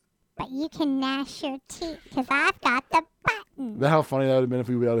 But you can gnash your teeth because I've got the button. Know how funny that would have been if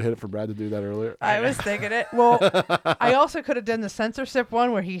we were able to hit it for Brad to do that earlier? I was thinking it. Well, I also could have done the censorship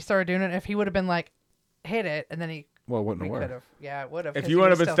one where he started doing it. If he would have been like, hit it, and then he. Well, it wouldn't we have worked. could have. Yeah, it would have. If you would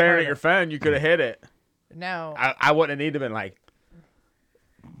have been staring at your phone, you could have hit it. No. I wouldn't have needed to been like,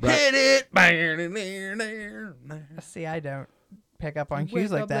 hit it. See, I don't pick up on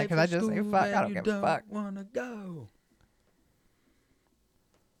cues like that because I just say, fuck, I don't give a fuck. Wanna go.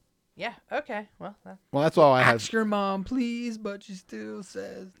 Yeah, okay. Well, Well, that's all I had. Ask your mom, please, but she still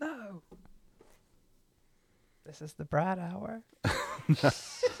says no. this is the Brad hour.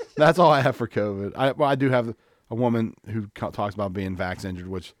 That's all I have for COVID. I do have a woman who talks about being vax injured,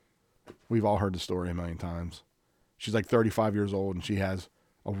 which we've all heard the story a million times. She's like 35 years old, and she has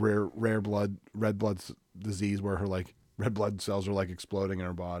a rare red blood disease where her like red blood cells are like exploding in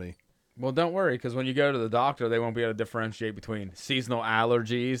her body. Well, don't worry, because when you go to the doctor, they won't be able to differentiate between seasonal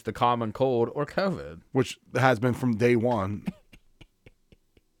allergies, the common cold, or COVID. Which has been from day one.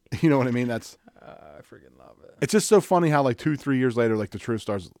 You know what I mean? That's I freaking love it. It's just so funny how like 2-3 years later, like the truth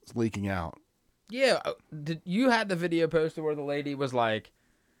starts leaking out. Yeah, you had the video posted where the lady was like,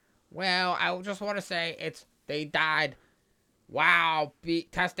 well, I just want to say they died while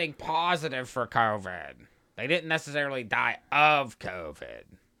testing positive for COVID. They didn't necessarily die of COVID.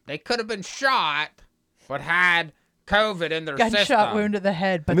 They could have been shot, but had COVID in their system. Gunshot wound to the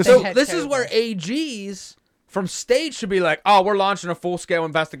head, but so they had this COVID. is where AGs from state should be like, oh, we're launching a full-scale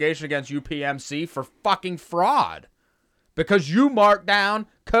investigation against UPMC for fucking fraud. Because you marked down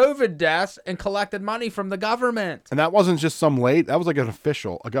COVID deaths and collected money from the government. And that wasn't just some late. That was like a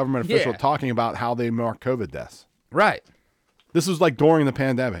government official Yeah. talking about how they mark COVID deaths. Right. This was like during the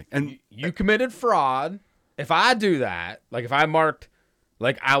pandemic. And you committed fraud. If I do that, like if I marked,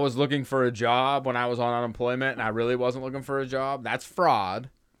 like I was looking for a job when I was on unemployment and I really wasn't looking for a job, that's fraud.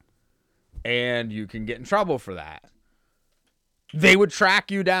 And you can get in trouble for that. They would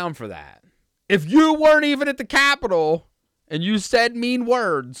track you down for that. If you weren't even at the Capitol and you said mean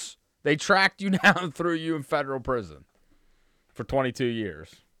words, they tracked you down and threw you in federal prison for 22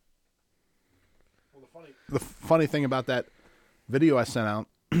 years. the funny thing about that video I sent out,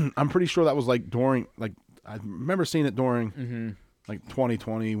 I'm pretty sure that was like during, like, I remember seeing it during like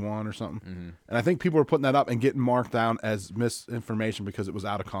 2021 or something. And I think people were putting that up and getting marked down as misinformation because it was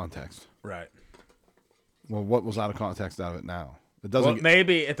out of context. Right. Well, what was out of context out of it now? It doesn't. Well,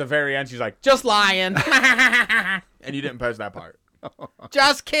 maybe at the very end she's like, just lying. And you didn't post that part.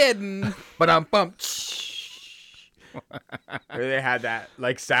 Just kidding. But I'm bumped. They had that,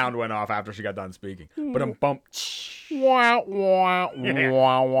 like, sound went off after she got done speaking. But I'm bumped. Wah, wah,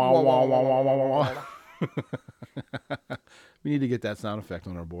 wah, wah, wah, wah, wah, wah. We need to get that sound effect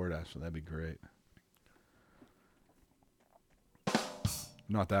on our board, actually. That'd be great.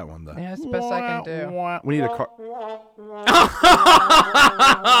 Not that one, though. Yeah, that's the best I can do. We need a car. It's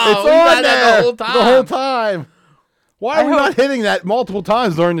on there the the whole time. Why are we not hitting that multiple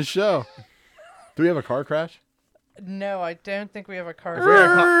times during the show? Do we have a car crash? No, I don't think we have a car.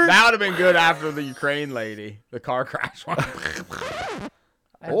 That would have been good after the Ukraine lady, the car crash one.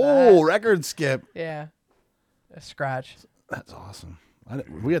 Oh, record skip. Yeah. A scratch. That's awesome.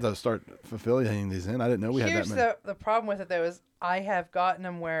 We had to start affiliating these in. I didn't know we had that many. Here's the problem with it, though, is I have gotten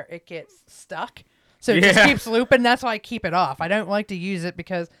them where it gets stuck. So it just keeps looping. That's why I keep it off. I don't like to use it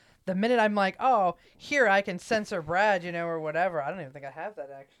because the minute I'm like, oh, here I can censor Brad, you know, or whatever. I don't even think I have that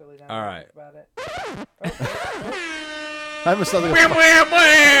actually. Now All right. About it. I have something.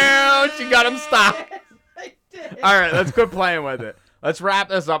 She got him stopped. All right, let's quit playing with it. Let's wrap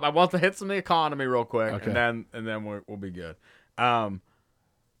this up. I want to hit some of the economy real quick, Okay. and then we'll be good.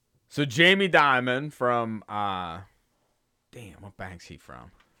 So Jamie Dimon from what bank's he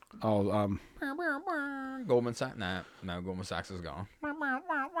from? Oh, Goldman Sachs. No, Goldman Sachs is gone.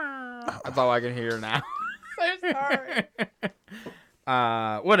 That's all I can hear now. So sorry.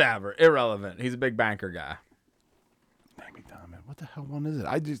 Whatever, irrelevant. He's a big banker guy. Jamie Dimon. What the hell one is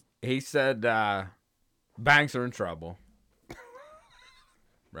it? He said banks are in trouble.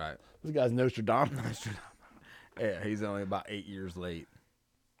 Right. This guy's Nostradamus. Yeah, he's only about 8 years late.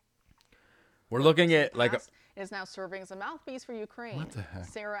 We're looking at like is now serving as a mouthpiece for Ukraine. What the heck?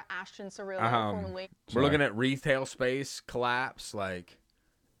 Sarah Ashton Cirillo, formerly. We're looking at retail space collapse. Like,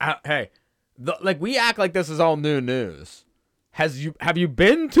 we act like this is all new news. Have you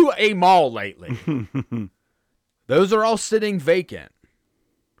been to a mall lately? Those are all sitting vacant.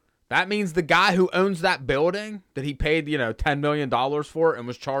 That means the guy who owns that building that he paid, $10 million for and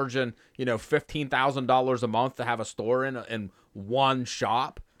was charging, $15,000 a month to have a store in one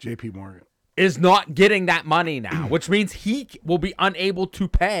shop. JP Morgan. Is not getting that money now, which means he will be unable to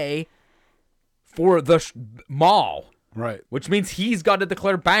pay for the mall. Right. Which means he's got to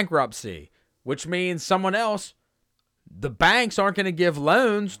declare bankruptcy, which means someone else, the banks aren't going to give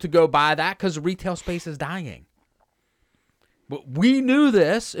loans to go buy that because retail space is dying. But we knew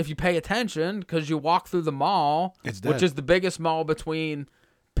this, if you pay attention, because you walk through the mall, which is the biggest mall between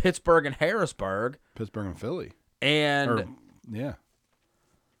Pittsburgh and Harrisburg. Pittsburgh and Philly. Yeah.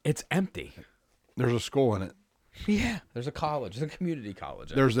 It's empty. There's a school in it. Yeah. There's a college. There's a community college.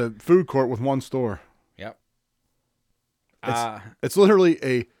 There's a food court with one store. Yep. It's literally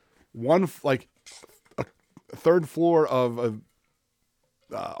a third floor of a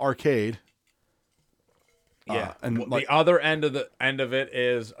arcade. Yeah, and the other end of it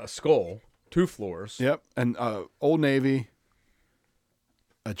is a school, 2 floors. Yep, and Old Navy,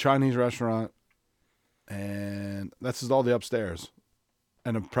 a Chinese restaurant, and that's just all the upstairs,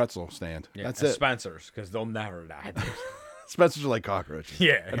 and a pretzel stand. Yeah, that's and it. Spencer's, because they'll never die. Spencer's are like cockroaches.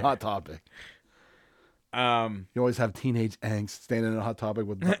 Yeah, and Hot Topic. You always have teenage angst standing in a Hot Topic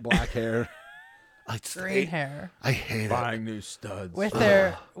with black hair. Green hair. I hate buying new studs with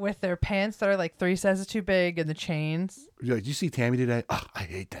their pants that are like 3 sizes too big and the chains. You're like, did you see Tammy today? Oh, I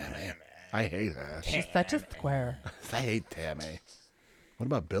hate Tammy. I hate her. She's such a square. I hate Tammy. What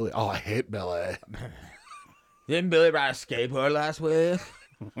about Billy? Oh, I hate Billy. Didn't Billy ride a skateboard last week?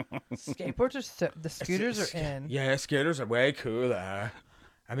 Skateboards are the scooters are in. Yeah, scooters are way cooler.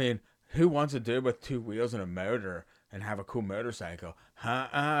 I mean, who wants a dude with 2 wheels and a motor and have a cool motorcycle?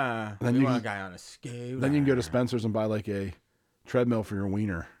 Then We you want a can- guy on a scooter. Then you can go to Spencer's and buy like a treadmill for your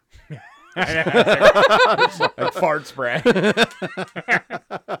wiener. like fart spray.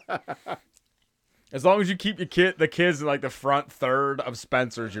 As long as you keep the kids in like the front third of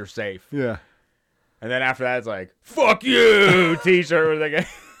Spencer's, you're safe. Yeah. And then after that, it's like "fuck you" T-shirt with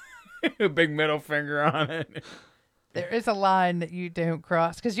like a big middle finger on it. There is a line that you don't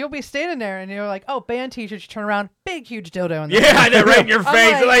cross because you'll be standing there and you're like, "Oh, band T-shirts." You turn around, big huge dildo in there. Yeah, I know, right in your I'm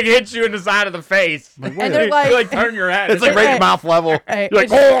face. like- It like hits you in the side of the face. Like, And they're like, you like turn your head. It's like right at mouth level. Hey, You're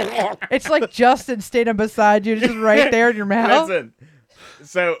like, it's like Justin standing beside you, just right there in your mouth. Listen,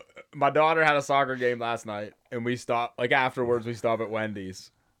 so my daughter had a soccer game last night, and we stopped. Like afterwards, we stopped at Wendy's,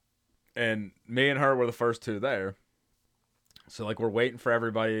 and me and her were the first two there. So like we're waiting for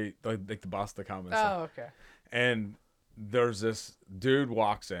everybody, like the bus to come and stuff. Oh, okay. And there's this dude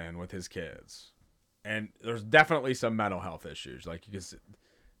walks in with his kids, and there's definitely some mental health issues. Like you can see,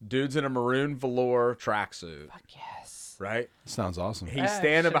 dude's in a maroon velour tracksuit. Fuck yes. Right? Sounds awesome. He's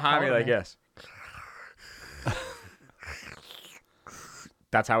standing behind me like this.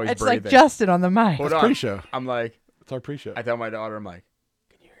 That's how he's It's breathing. like Justin on the mic. Hold It's on. pre-show. I'm like, It's our pre-show. I tell my daughter, I'm like,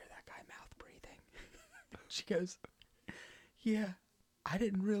 can you hear that guy mouth breathing? She goes, yeah, I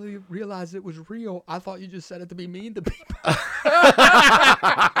didn't really realize it was real. I thought you just said it to be mean to people.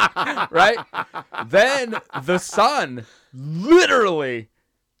 Right? Then the sun literally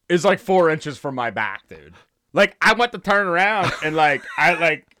is like 4 inches from my back, dude. Like I went to turn around and like I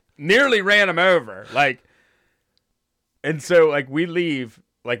like nearly ran him over. Like, and so like we leave,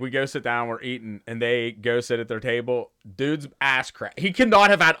 like we go sit down, we're eating, and they go sit at their table. Dude's ass crack. He cannot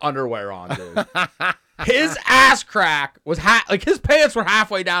have had underwear on, dude. His ass crack was like his pants were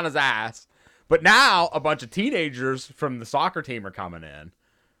halfway down his ass. But now a bunch of teenagers from the soccer team are coming in,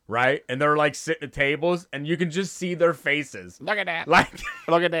 right? And they're like sitting at tables, and you can just see their faces. Look at that. Like,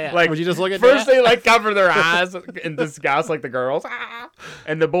 Look at that. like Would you just look at first that? they like cover their eyes in disgust, like the girls,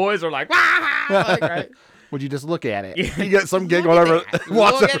 and the boys are like, like, right? Would you just look at it? Yeah. You got some gig whatever.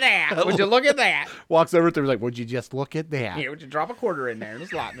 Look at that. Would you look at that? Walks over to him, like, would you just look at that? Here, would you drop a quarter in there in the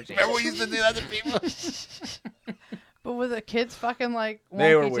slot machine? Remember we used to do that to people? But with the kids fucking like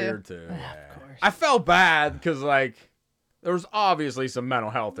They were wonky, weird too. too. Yeah, Yeah. of course. I felt bad because like there was obviously some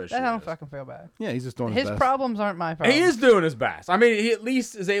mental health issues. I don't fucking feel bad. Yeah, he's just doing His his best. problems aren't my problems. He is doing his best. I mean, he at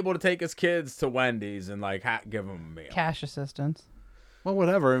least is able to take his kids to Wendy's and like give them a meal. Cash assistance. Well,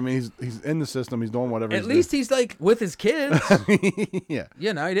 whatever. I mean, he's in the system. He's doing whatever. At least he's like with his kids. yeah.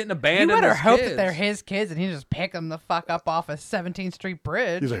 You know, he didn't You abandon better his hope kids. that they're his kids and he just pick them the fuck up off of 17th Street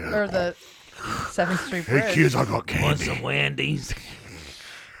Bridge He's like, or the 7th Street Bridge. Hey, kids, I got candy. Want some Wendy's?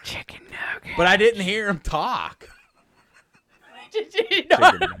 Chicken nugget. But I didn't hear him talk.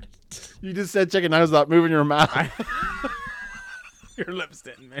 You just said chicken nuggets without moving your mouth. Your lips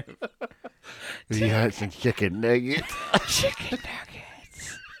didn't move. You had some chicken nuggets. Chicken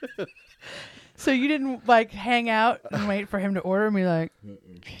nuggets. So you didn't like hang out and wait for him to order and be like,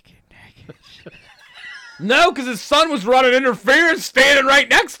 chicken nuggets. No, because his son was running interference standing right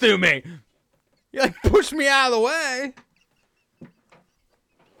next to me. He like pushed me out of the way.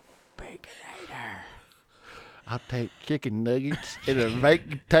 Baconator. I'll take chicken nuggets and a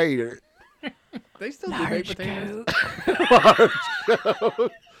baked tater. They still do baked potatoes.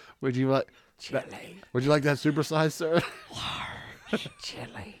 Would you like Chili. Would you like that supersized, sir? Large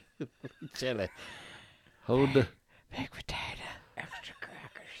chili. Chili. Hold the Baked potato. Extra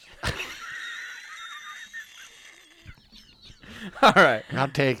crackers. All right. I'll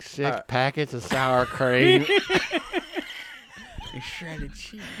take 6 packets of sour cream. And shredded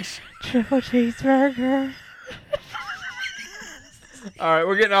cheese. Triple cheeseburger. All right,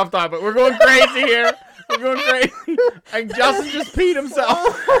 we're getting off topic. We're going crazy here. We're going crazy. And Justin just peed himself.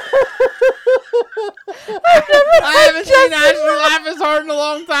 I haven't seen Ashley laugh as hard in a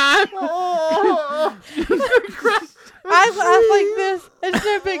long time. I laugh like this. It's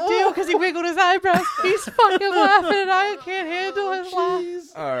no big deal because he wiggled his eyebrows. He's fucking laughing and I can't handle his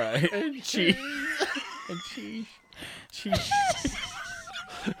laugh. All right. And cheese. And cheese. Cheese.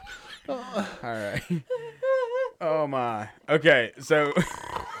 All right. Oh, my. Okay, so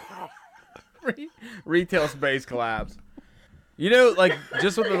retail space collapse. You know, like,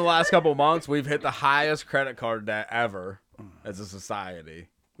 just within the last couple months, we've hit the highest credit card debt ever as a society.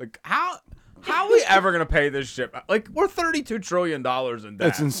 Like, how How are we ever gonna pay this shit back? Like, we're $32 trillion in debt.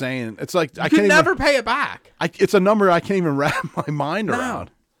 That's insane. It's like I can never pay it back. It's a number I can't even wrap my mind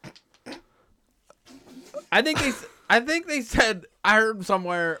around. I think they said, I heard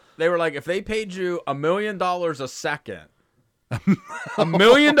somewhere, they were like, if they paid you $1 million a second, $1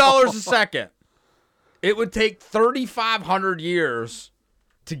 million a second, it would take 3,500 years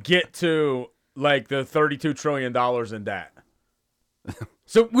to get to like the $32 trillion in debt.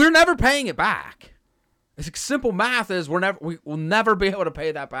 So we're never paying it back. It's like simple math is we will never be able to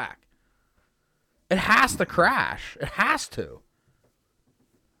pay that back. It has to crash. It has to.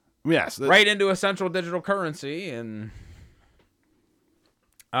 Yes. Right into a central digital currency, and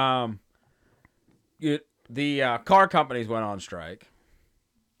the car companies went on strike.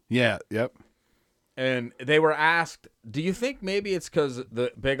 Yeah. Yep. And they were asked, do you think maybe it's because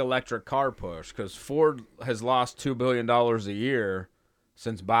the big electric car push? Because Ford has lost $2 billion a year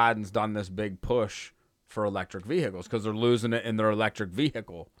since Biden's done this big push for electric vehicles because they're losing it in their electric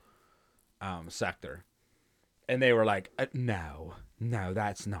vehicle sector. And they were like, no,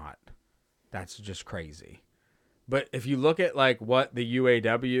 that's not. That's just crazy. But if you look at like what the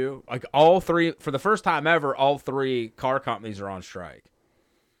UAW, like all three, for the first time ever, all three car companies are on strike.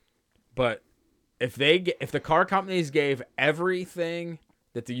 But if the car companies gave everything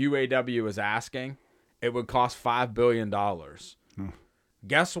that the UAW is asking, it would cost $5 billion.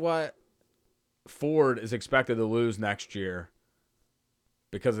 Guess what? Ford is expected to lose next year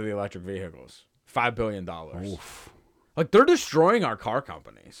because of the electric vehicles. $5 billion. Oof. Like, they're destroying our car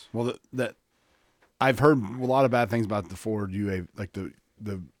companies. Well, that I've heard a lot of bad things about the Ford UA, like the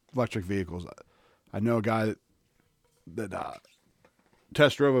electric vehicles. I know a guy that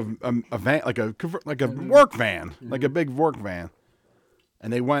test drove a van, like a work van, like a big work van,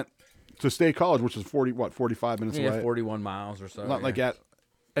 and they went to State College, which is 45 minutes away. 41 miles or so. Not like that.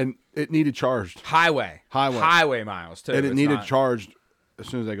 And it needed charged. Highway miles, too. And it needed charged as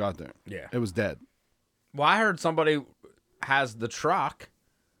soon as they got there. Yeah. It was dead. Well, I heard somebody has the truck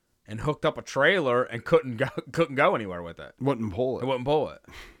and hooked up a trailer and couldn't go anywhere with it. Wouldn't pull it. It wouldn't pull it.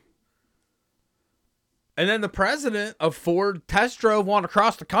 And then the president of Ford test drove one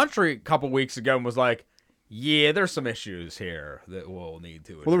across the country a couple weeks ago and was like, yeah, there's some issues here that we'll need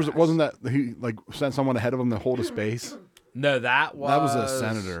to address. Well, wasn't that he like sent someone ahead of him to hold a space? No, that was a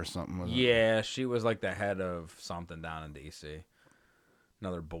senator or something. Wasn't it? Yeah, she was like the head of something down in D.C.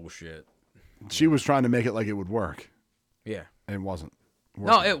 Another bullshit. She was trying to make it like it would work. Yeah. And it wasn't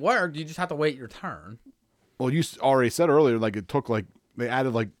working. No, it worked. You just have to wait your turn. Well, you already said earlier, like it took like they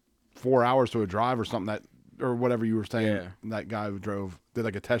added like 4 hours to a drive or something or whatever you were saying. Yeah. That guy who did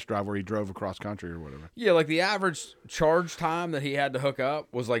like a test drive where he drove across country or whatever. Yeah, like the average charge time that he had to hook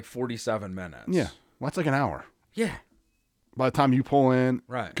up was like 47 minutes. Yeah. Well, that's like an hour. Yeah. By the time you pull in.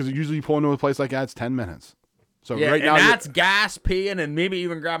 Right. Because usually you pull into a place like that, it's 10 minutes. So yeah, right and now that's gas, peeing, and maybe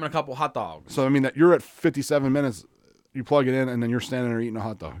even grabbing a couple hot dogs. So, I mean, that you're at 57 minutes, you plug it in, and then you're standing there eating a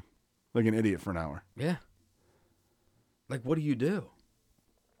hot dog like an idiot for an hour. Yeah. Like, what do you do?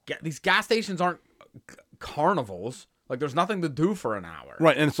 These gas stations aren't carnivals. Like, there's nothing to do for an hour.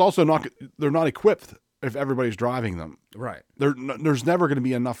 Right, and it's also they're not equipped if everybody's driving them. Right. There's never going to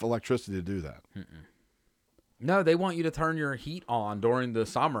be enough electricity to do that. Mm-mm. No, they want you to turn your heat on during the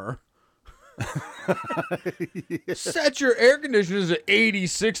summer. Set your air conditioners at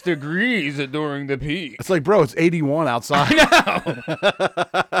 86 degrees during the peak. It's like, bro, it's 81 outside.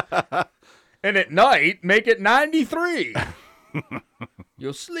 I know. And at night, make it 93.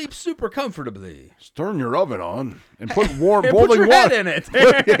 You'll sleep super comfortably. Just turn your oven on and put boiling put your water head in it.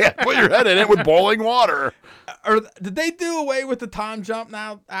 Put your head in it with boiling water. Did they do away with the time jump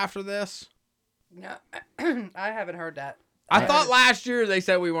now after this? No, I haven't heard that. I thought last year they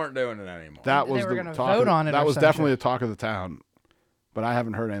said we weren't doing it anymore. That was They were the gonna talk. vote on it That or was some definitely shit. the talk of the town, but I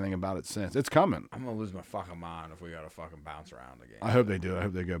haven't heard anything about it since. It's coming. I'm gonna lose my fucking mind if we gotta fucking bounce around again. I hope they do. I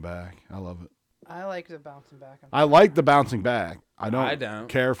hope they go back. I love it. I like the bouncing back. I like the bouncing back. I I don't don't.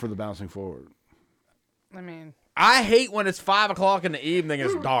 care for the bouncing forward. I mean, I hate when it's 5 o'clock in the evening.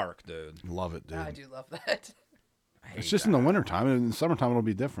 It's dark, dude. Love it, dude. I do love that. It's just in the wintertime. And in the summertime, it'll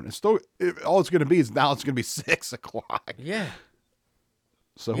be different. It's still all it's going to be is now it's going to be 6 o'clock. Yeah.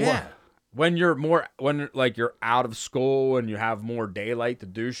 So Yeah. what? When you're out of school and you have more daylight to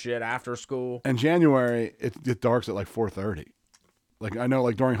do shit after school. In January, it darks at like 4:30. Like I know,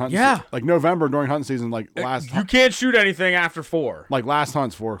 like during hunting, Yeah. like November during hunting season, like last You can't shoot anything after 4. like last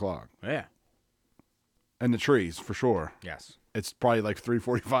hunt's 4 o'clock. Yeah. And the trees for sure. Yes. It's probably like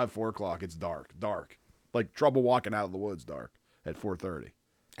 3:45, 4 o'clock. It's dark. Like trouble walking out of the woods dark at 4:30.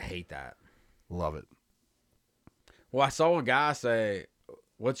 I hate that. Love it. Well, I saw a guy say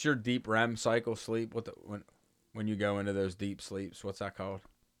What's your deep REM cycle sleep? When you go into those deep sleeps, what's that called?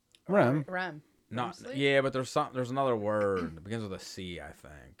 REM. REM. Not yeah, but there's another word. It begins with a C, I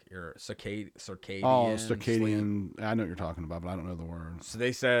think. Your circadian. Oh, sleep. circadian. I know what you're talking about, but I don't know the word. So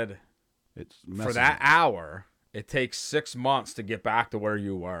they said it's for that hour, it takes 6 months to get back to where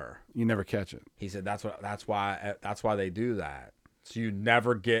you were. You never catch it. He said that's why they do that. So you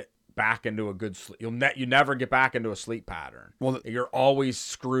never get back into a good sleep. You never get back into a sleep pattern. Well, you're always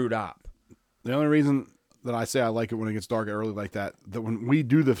screwed up. The only reason that I say I like it when it gets dark early like that when we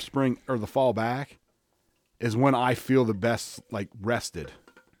do the spring or the fall back, is when I feel the best, like, rested.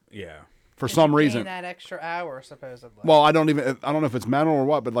 Yeah. For some reason. That extra hour, supposedly. Well, I don't know if it's mental or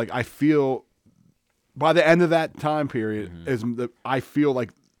what, but like I feel by the end of that time period I feel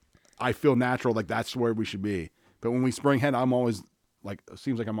natural, like that's where we should be. But when we spring ahead, I'm always like, it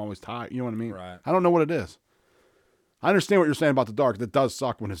seems like I'm always tired. You know what I mean? Right. I don't know what it is. I understand what you're saying about the dark. That does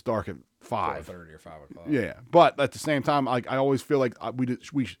suck when it's dark at 5:30 or 5 o'clock. Yeah, but at the same time, like I always feel like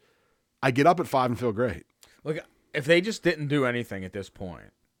I get up at 5 and feel great. Look, if they just didn't do anything at this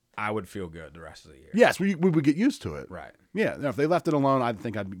point, I would feel good the rest of the year. Yes, we would get used to it. Right. Yeah, if they left it alone, I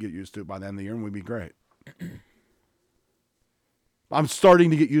think I'd get used to it by the end of the year, and we'd be great. I'm starting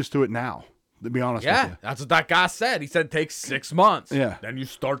to get used to it now, to be honest with you. Yeah, that's what that guy said. He said it takes 6 months. Yeah. Then you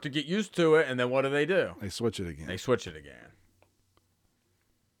start to get used to it, and then what do? They switch it again.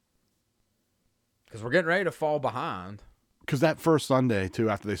 Because we're getting ready to fall behind. Because that first Sunday, too,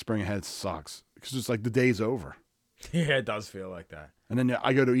 after they spring ahead, sucks. Because it's like the day's over. Yeah, it does feel like that. And then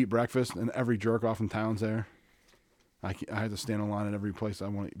I go to eat breakfast, and every jerk off in town's there. I have to stand in line at every place I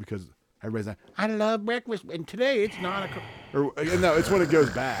want to eat because everybody's like, I love breakfast, and today it's 9 o'clock. Or, no, it's when it goes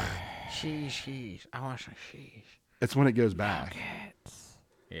back. Sheesh. I want some sheesh. It's when it goes back.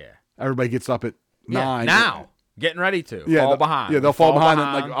 Yeah. Everybody gets up at 9. Now. Getting ready to. Yeah, fall behind. Yeah, they'll fall behind.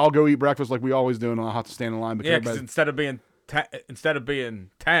 And, like, I'll go eat breakfast like we always do, and I'll have to stand in line. Because instead of being 10,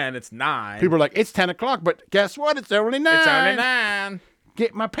 it's 9. People are like, it's 10 o'clock, but guess what? It's only 9. It's only 9.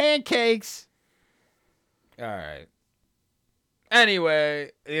 Get my pancakes. All right.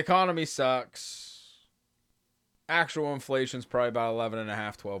 Anyway, the economy sucks. Actual inflation's probably about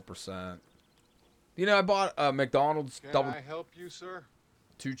 11.5%, 12%. You know, I bought a McDonald's Can I help you, sir?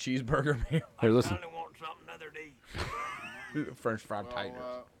 2 cheeseburger meal. Here, listen. I want something other to eat. French fried tigers.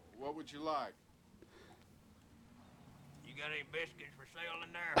 What would you like? You got any biscuits for sale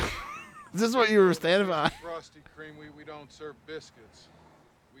in there? Is this what you were standing by? Frosty cream, we don't serve biscuits.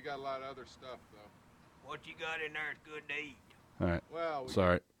 We got a lot of other stuff, though. What you got in there is good to eat. All right. Well,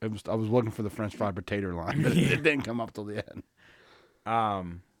 sorry. I was looking for the French fried potato line, but it didn't come up till the end.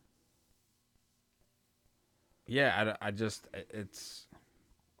 Yeah, I just it's.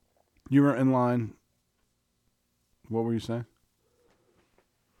 You were in line. What were you saying?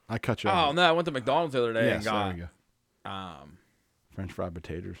 I cut you off. Oh no, I went to McDonald's the other day and there got we go. French fried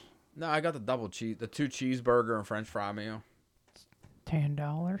potatoes. No, I got the 2 cheeseburger and French fry meal. $10.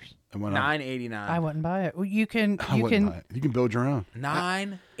 $9.89. I wouldn't buy it. Well, you can buy it. You can build your own.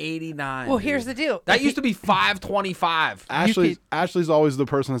 $9.89. Well, here's the deal. That used to be $5.25. Ashley's always the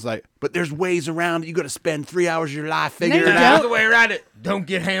person that's like, but there's ways around it. You got to spend 3 hours of your life figuring it out. That's the way around it. Don't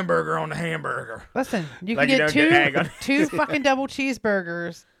get hamburger on the hamburger. Listen, you Like can you get don't get egg on- two fucking double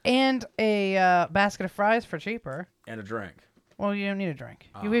cheeseburgers and a basket of fries for cheaper. And a drink. Well, you don't need a drink.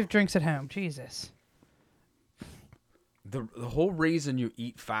 We have drinks at home. Jesus. The whole reason you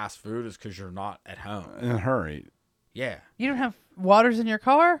eat fast food is because you're not at home. In a hurry. Yeah. You don't have waters in your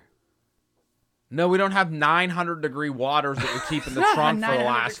car? No, we don't have 900-degree waters that we keep in the Not trunk for the 900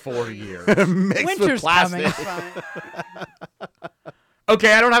 last 4 years. Mixed Winter's with plastic. coming.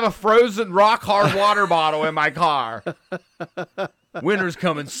 Okay, I don't have a frozen rock-hard water bottle in my car. Winter's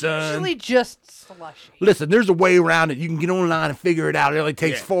coming, son. Usually just slushy. Listen, there's a way around it. You can get online and figure it out. It only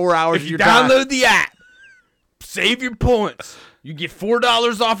takes 4 hours If of you your time. download the app, save your points. You get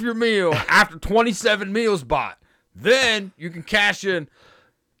 $4 off your meal after 27 meals bought. Then you can cash in.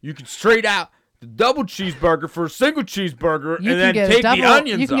 You can straight out the double cheeseburger for a single cheeseburger and then take the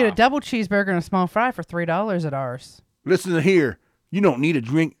onions You can off. get a double cheeseburger and a small fry for $3 at ours. Listen to here. You don't need a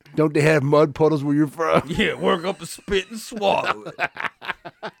drink. Don't they have mud puddles where you're from? Yeah, work up a spit and swallow it.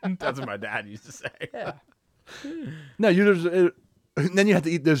 That's what my dad used to say. Yeah. No, and then you have to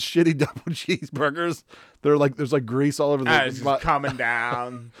eat those shitty double cheeseburgers. They're like there's like grease all over the. It's just coming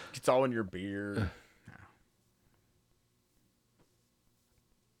down. It's all in your beard.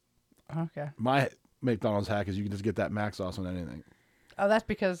 Okay. My McDonald's hack is you can just get that mac sauce on anything. Oh, that's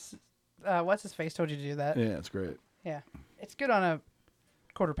because what's his face told you to do that? Yeah, it's great. Yeah, it's good on a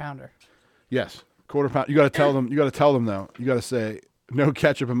quarter pounder. Yes, quarter pound. You got to tell them. You got to tell them though. You got to say No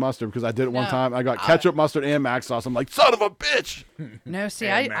ketchup and mustard because I did it one No. time. I got ketchup, mustard, and mac sauce. I'm like, son of a bitch. No, see,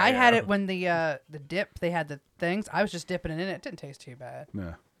 And I had mayo. it when the dip, they had the things. I was just dipping it in it. It didn't taste too bad.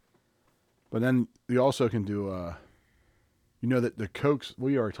 Yeah. But then you also can do, that the Cokes,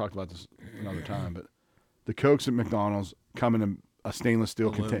 we already talked about this another time, but the Cokes at McDonald's come in a stainless steel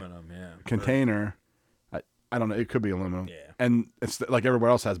Aluminum, container. I don't know. It could be aluminum. Yeah. And it's like everywhere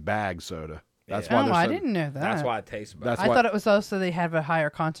else has bag soda. That's why I didn't know that. That's why it tastes better. I thought it was also they have a higher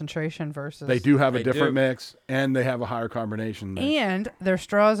concentration versus. They do have a different mix, and they have a higher carbonation mix. And their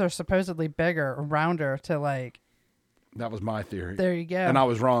straws are supposedly bigger, rounder to like. That was my theory. There you go. And I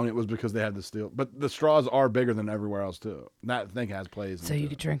was wrong. It was because they had the steel. But the straws are bigger than everywhere else, too. That thing has plays. So you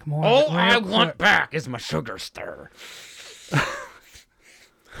could drink more. All of it I real want quick. back is my sugar stir.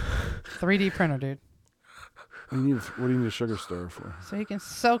 3D printer, dude. What do you need a sugar stir for? So you can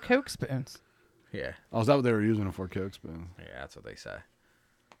sell Coke spoons. Yeah. Oh, is that what they were using it for, Coke spoons? Yeah, that's what they say.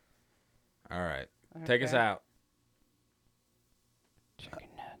 All right. Take us Okay. out. Chicken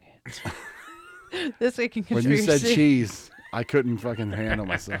nuggets. This week in When conspiracy. you said cheese, I couldn't fucking handle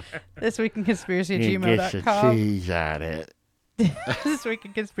myself. This week in conspiracy at gmail.com. cheese at it. This week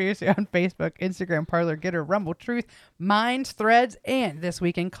in conspiracy on Facebook, Instagram, Parlor, Getter, Rumble, Truth, Minds, Threads, and this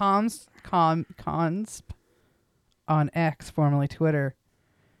week in Consp on X, formerly Twitter.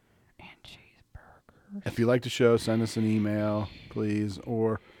 If you like the show, send us an email, please.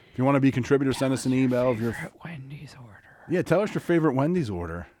 Or if you want to be a contributor, send us an email. Of your Wendy's order. Yeah, tell us your favorite Wendy's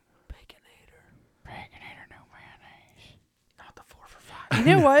order. You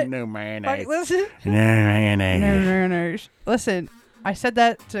know what? No mayonnaise. Like, listen. No mayonnaise. No mayonnaise. Listen, I said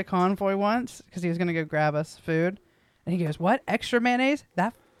that to Convoy once because he was going to go grab us food. And he goes, what? Extra mayonnaise?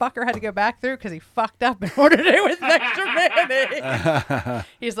 That fucker had to go back through because he fucked up and ordered it with extra mayonnaise.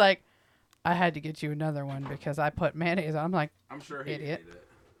 He's like, I had to get you another one because I put mayonnaise on. I'm like, I'm sure he idiot. ate it.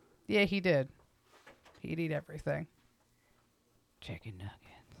 Yeah, he did. He'd eat everything. Chicken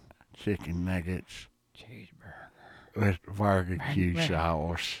nuggets. Chicken nuggets. Cheeseburger. With barbecue French-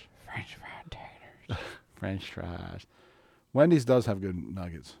 sauce. French fried taters. French fries. Wendy's does have good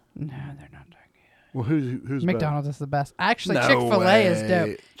nuggets. No, they're not that good. Well, who's McDonald's is the best. Actually, No Chick-fil-A is way.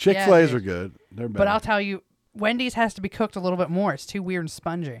 dope. Chick-fil-A's Yeah, are dude. good. They're better. But I'll tell you, Wendy's has to be cooked a little bit more. It's too weird and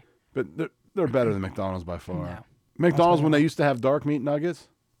spongy. But they're better than McDonald's by far. No. McDonald's, when they used to have dark meat nuggets,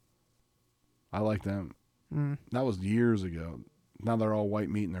 I like them. Mm. That was years ago. Now they're all white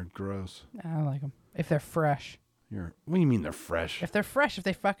meat and they're gross. I like them. If they're fresh. What do you mean they're fresh? If they're fresh, if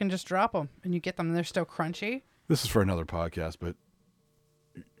they fucking just drop them and you get them and they're still crunchy. This is for another podcast, but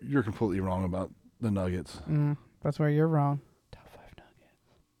you're completely wrong about the nuggets. That's where you're wrong.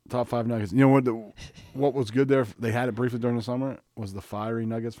 Top 5 nuggets. You know what was good there? They had it briefly during the summer. Was the fiery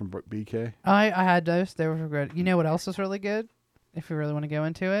nuggets from BK? I had those. They were good. You know what else was really good? If you really want to go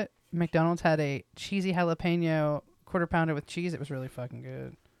into it, McDonald's had a cheesy jalapeno quarter pounder with cheese. It was really fucking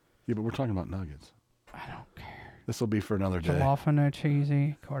good. Yeah, but we're talking about nuggets. I don't care. This will be for another day. Jalapeno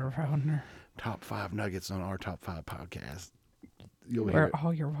cheesy quarter pounder. Top 5 nuggets on our top 5 podcast. You'll hear Where it.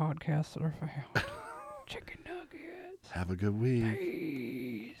 all your podcasts are found. Chicken nuggets. Have a good week.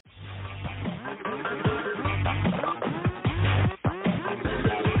 Peace.